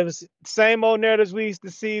narratives, same old narratives we used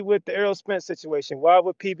to see with the Errol Spence situation. Why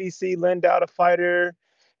would PBC lend out a fighter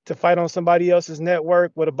to fight on somebody else's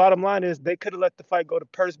network? Well, the bottom line is they could have let the fight go to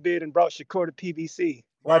purse bid and brought Shakur to PBC.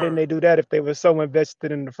 Why didn't they do that if they were so invested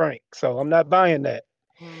in the Frank? So I'm not buying that.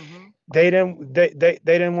 Mm-hmm. They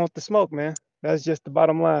didn't want the smoke, man. That's just the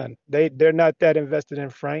bottom line. They're not that invested in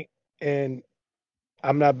Frank, and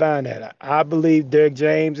I'm not buying that. I believe Derek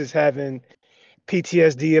James is having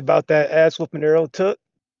PTSD about that ass whooping Earl took.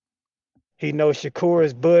 He knows Shakur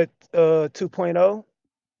is Bud 2.0.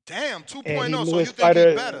 Damn, 2.0. And So you think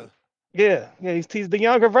he's better? Yeah, he's the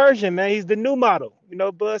younger version, man. He's the new model.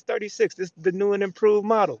 Bud's 36. This is the new and improved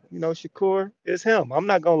model. Shakur is him. I'm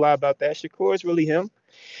not gonna lie about that. Shakur is really him.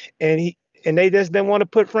 And and they just didn't want to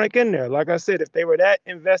put Frank in there. Like I said, if they were that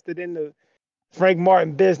invested in the Frank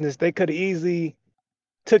Martin business, they could have easily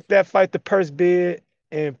took that fight to purse bid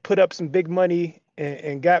and put up some big money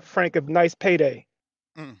and got Frank a nice payday.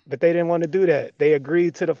 But they didn't want to do that. They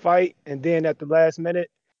agreed to the fight, and then at the last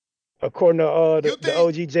minute, according to the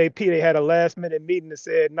OGJP, they had a last minute meeting that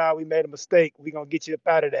said, "Nah, we made a mistake. We gonna get you up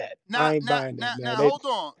out of that." I ain't buying that, man. Hold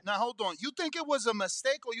on. You think it was a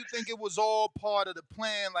mistake, or you think it was all part of the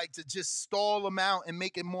plan, like to just stall him out and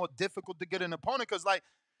make it more difficult to get an opponent? Because like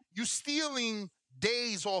you stealing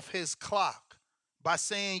days off his clock by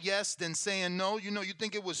saying yes, then saying no. You know, you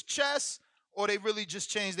think it was chess, or they really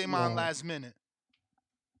just changed their mind last minute?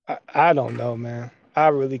 I don't know, man. I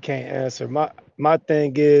really can't answer. My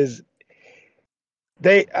thing is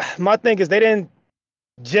they didn't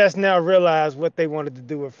just now realize what they wanted to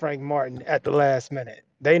do with Frank Martin at the last minute.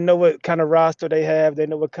 They know what kind of roster they have. They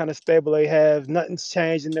know what kind of stable they have. Nothing's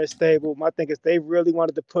changed in their stable. My thing is they really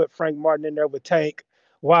wanted to put Frank Martin in there with Tank.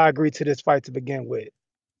 Why agree to this fight to begin with?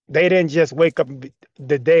 They didn't just wake up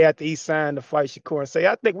the day after he signed to fight Shakur and say,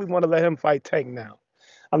 "I think we want to let him fight Tank now."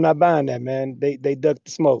 I'm not buying that, man. They ducked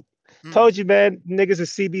the smoke. Told you, man. Niggas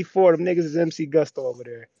is CB4. Them niggas is MC Gusto over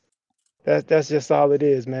there. That's just all it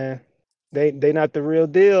is, man. They not the real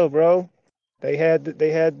deal, bro. They had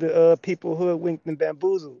the people hoodwinked and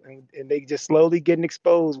bamboozled, and they just slowly getting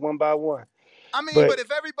exposed one by one. I mean, But but if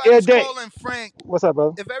everybody's calling Frank, what's up,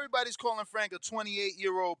 bro? If everybody's calling Frank a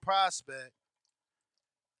 28-year-old prospect,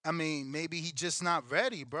 I mean, maybe he just not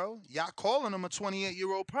ready, bro. Y'all calling him a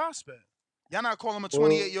 28-year-old prospect. Y'all not calling him a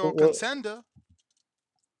 28-year-old contender.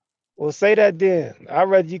 Well, say that then. I'd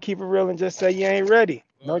rather you keep it real and just say you ain't ready.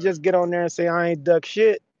 Don't just get on there and say I ain't duck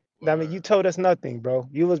shit. I mean, you told us nothing, bro.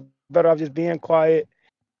 You was better off just being quiet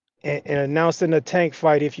and announcing a Tank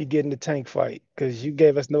fight if you get in the Tank fight, because you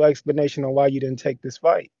gave us no explanation on why you didn't take this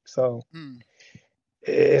fight. So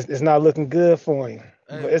it's not looking good for him.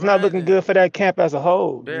 Hey, But it's not looking good for that camp as a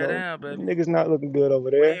whole. Bear down, baby. Niggas not looking good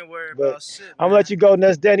over there. We ain't worried But about shit, I'm man. gonna let you go,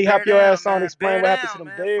 Nuts. Danny, Bear hop your down, ass on. man. Explain Bear what happened down, to them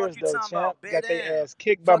man. Bears, Fuck you though, talking champ. about. Bear Got their down. ass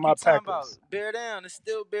kicked by Fuck my you talking Packers. about. Bear down. It's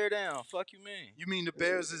still bear down. Fuck you mean? You mean the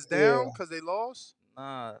Bears is down because they lost?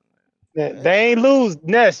 Nah. They ain't lose.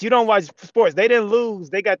 Ness, you don't watch sports. They didn't lose.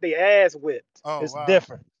 They got their ass whipped. Oh, It's wow.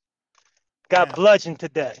 different. Got bludgeoned to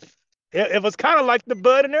death. It was kind of like the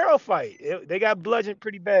Bud and Arrow fight. They got bludgeoned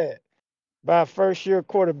pretty bad by a first-year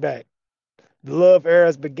quarterback. The love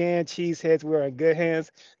eras began. Cheeseheads were in good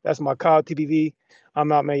hands. That's my call, TBV.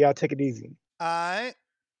 I'm out, man. Y'all take it easy. All right.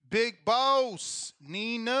 Big Boss,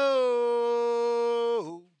 Nino.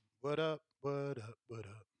 What up, what up, what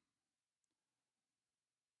up?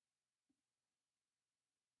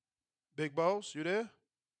 Big Boss, you there?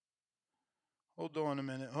 Hold on a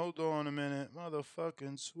minute.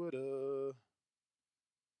 Motherfucking Twitter.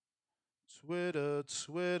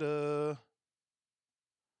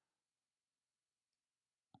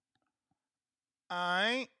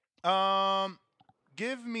 All right.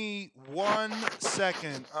 Give me 1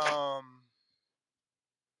 second.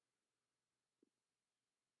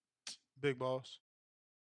 Big Boss.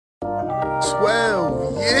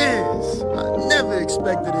 12 years. I never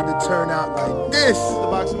expected it to turn out like this.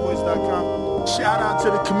 TheBoxingVoice.com. Shout out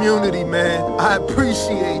to the community, man. I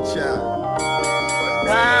appreciate y'all.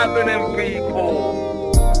 What's happening,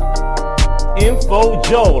 people? Info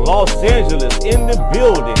Joe, Los Angeles, in the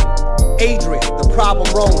building. Adrian, the problem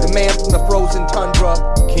wrong, the man from the frozen tundra.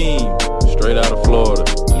 Keem, straight out of Florida.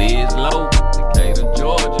 Liz Lowe, Decatur,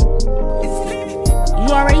 Georgia. You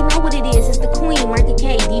already know what it is. It's the Queen, Martha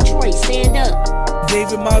K, Detroit, stand up.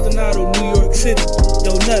 David Maldonado, New York City.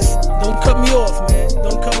 Yo, Nuts, don't cut me off, man.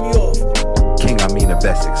 Don't cut me off. King Amin of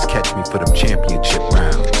Essex, catch me for them championship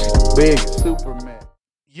rounds. Big Superman.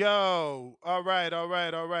 Yo, all right.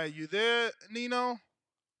 You there, Nino?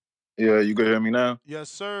 Yeah, you can hear me now? Yes,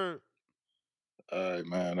 sir. All right,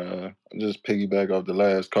 man. Just piggyback off the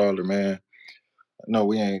last caller, man. No,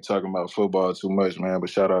 we ain't talking about football too much, man, but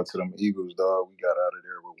shout out to them Eagles, dog. We got out of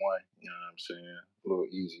there with one. You know what I'm saying? A little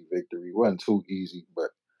easy victory. Wasn't too easy,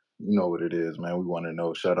 but you know what it is, man. We want to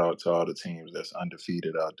know. Shout out to all the teams that's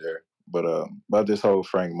undefeated out there. But about this whole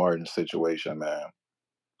Frank Martin situation, man.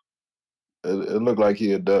 It looked like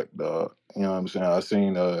he a duck, dog. You know what I'm saying? I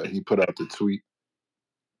seen he put out the tweet.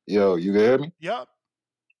 Yo, you can hear me? Yep.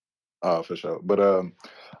 Oh, for sure. But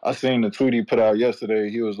I seen the tweet he put out yesterday.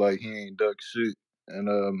 He was like, he ain't duck shit.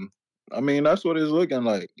 And I mean, that's what it's looking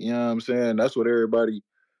like. You know what I'm saying? That's what everybody,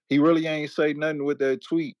 he really ain't say nothing with that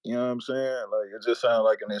tweet. You know what I'm saying? Like, it just sounds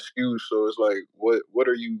like an excuse. So it's like, what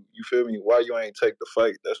are you feel me? Why you ain't take the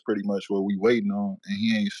fight? That's pretty much what we waiting on. And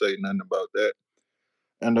he ain't say nothing about that.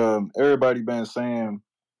 And everybody been saying,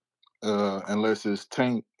 unless it's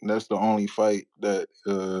Tank, that's the only fight that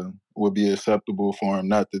would be acceptable for him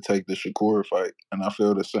not to take the Shakur fight. And I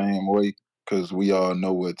feel the same way because we all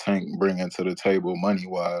know what Tank bringing to the table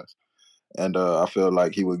money-wise. And I feel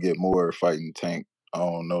like he would get more fighting Tank. I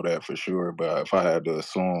don't know that for sure, but if I had to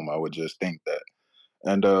assume, I would just think that.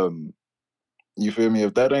 And you feel me?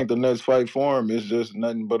 If that ain't the next fight for him, it's just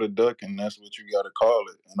nothing but a duck, and that's what you got to call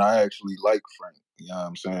it. And I actually like Frank. You know what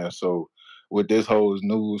I'm saying? So with this whole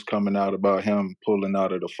news coming out about him pulling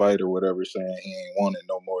out of the fight or whatever, saying he ain't wanted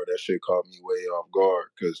no more, that shit caught me way off guard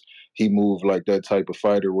because he moved like that type of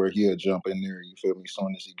fighter where he'll jump in there, you feel me, as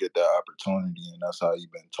soon as he get that opportunity, and that's how he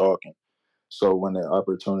been talking. So when the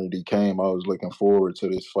opportunity came, I was looking forward to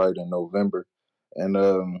this fight in November. And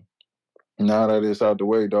now that it's out the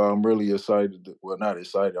way, dog, I'm really excited. Well, not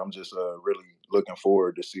excited. I'm just really looking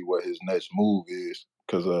forward to see what his next move is.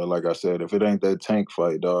 Because, like I said, if it ain't that Tank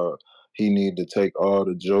fight, dog, he need to take all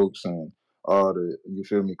the jokes and all the, you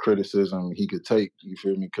feel me, criticism he could take. You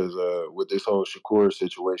feel me? Because with this whole Shakur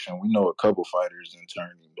situation, we know a couple fighters and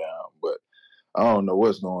turned him down. But I don't know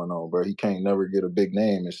what's going on, bro. He can't never get a big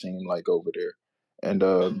name, it seemed like, over there.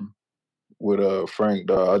 And with Frank,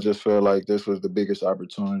 I just feel like this was the biggest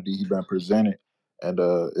opportunity he been presented, and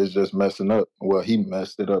it's just messing up. Well, he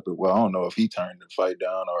messed it up. Well, I don't know if he turned the fight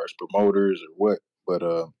down or his promoters or what, but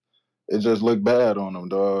it just looked bad on him,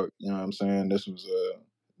 dog. You know what I'm saying? This was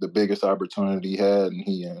the biggest opportunity he had, and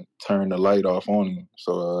he turned the light off on him.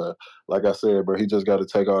 So, like I said, bro, he just got to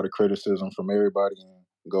take all the criticism from everybody and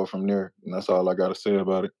go from there. And that's all I got to say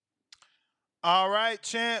about it. All right,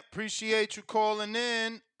 champ. Appreciate you calling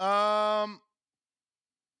in.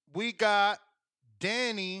 We got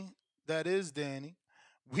Danny. That is Danny.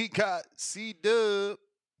 We got C Dub.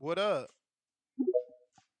 What up?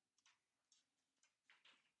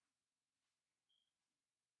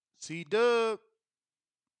 C Dub.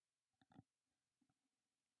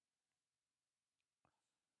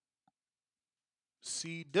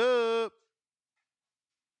 C Dub.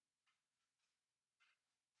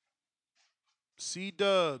 C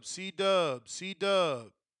Dub. C Dub. C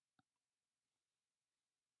Dub.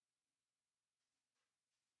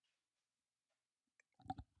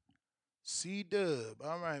 C Dub.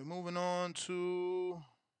 All right, moving on to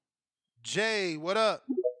Jay. What up?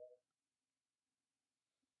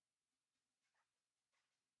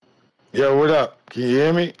 Yo, what up? Can you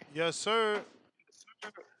hear me? Yes, sir.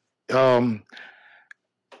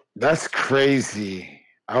 That's crazy.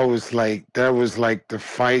 I was like, that was like the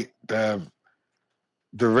fight the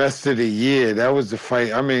rest of the year. That was the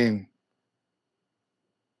fight. I mean,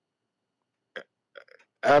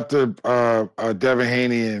 after Devin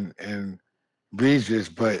Haney and Regis,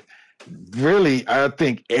 but really, I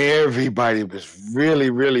think everybody was really,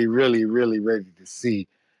 really, really, really ready to see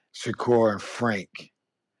Shakur and Frank.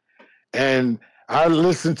 And I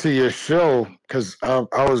listened to your show because I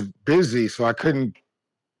was busy, so I couldn't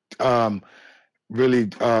really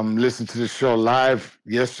listen to the show live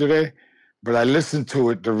yesterday, but I listened to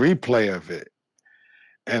it, the replay of it.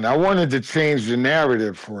 And I wanted to change the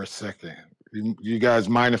narrative for a second. You guys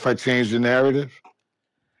mind if I change the narrative?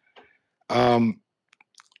 The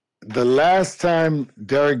last time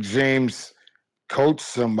Derek James coached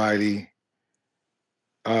somebody,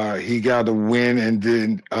 he got a win, and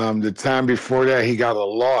then the time before that, he got a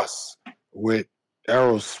loss with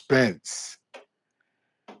Errol Spence.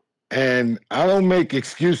 And I don't make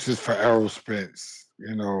excuses for Errol Spence.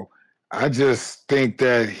 You know, I just think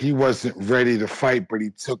that he wasn't ready to fight, but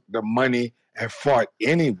he took the money and fought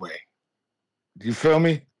anyway. Do you feel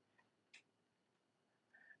me?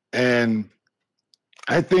 And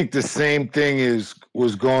I think the same thing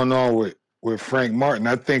was going on with Frank Martin.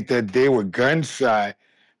 I think that they were gun shy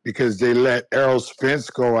because they let Errol Spence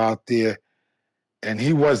go out there and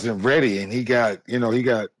he wasn't ready, and he got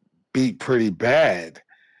beat pretty bad.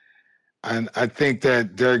 And I think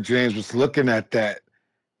that Derek James was looking at that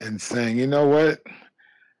and saying, you know what?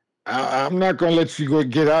 I'm not going to let you go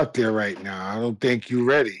get out there right now. I don't think you're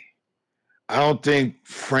ready. I don't think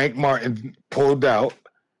Frank Martin pulled out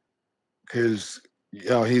because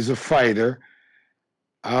he's a fighter.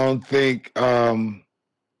 I don't think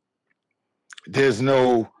there's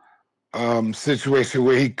no situation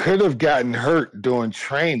where he could have gotten hurt during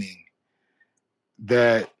training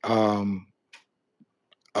that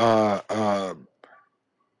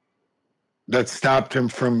that stopped him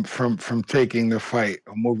from taking the fight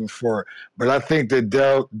or moving forward. But I think that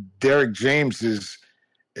Derek James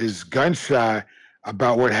is gun shy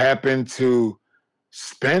about what happened to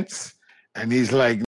Spence, and he's like,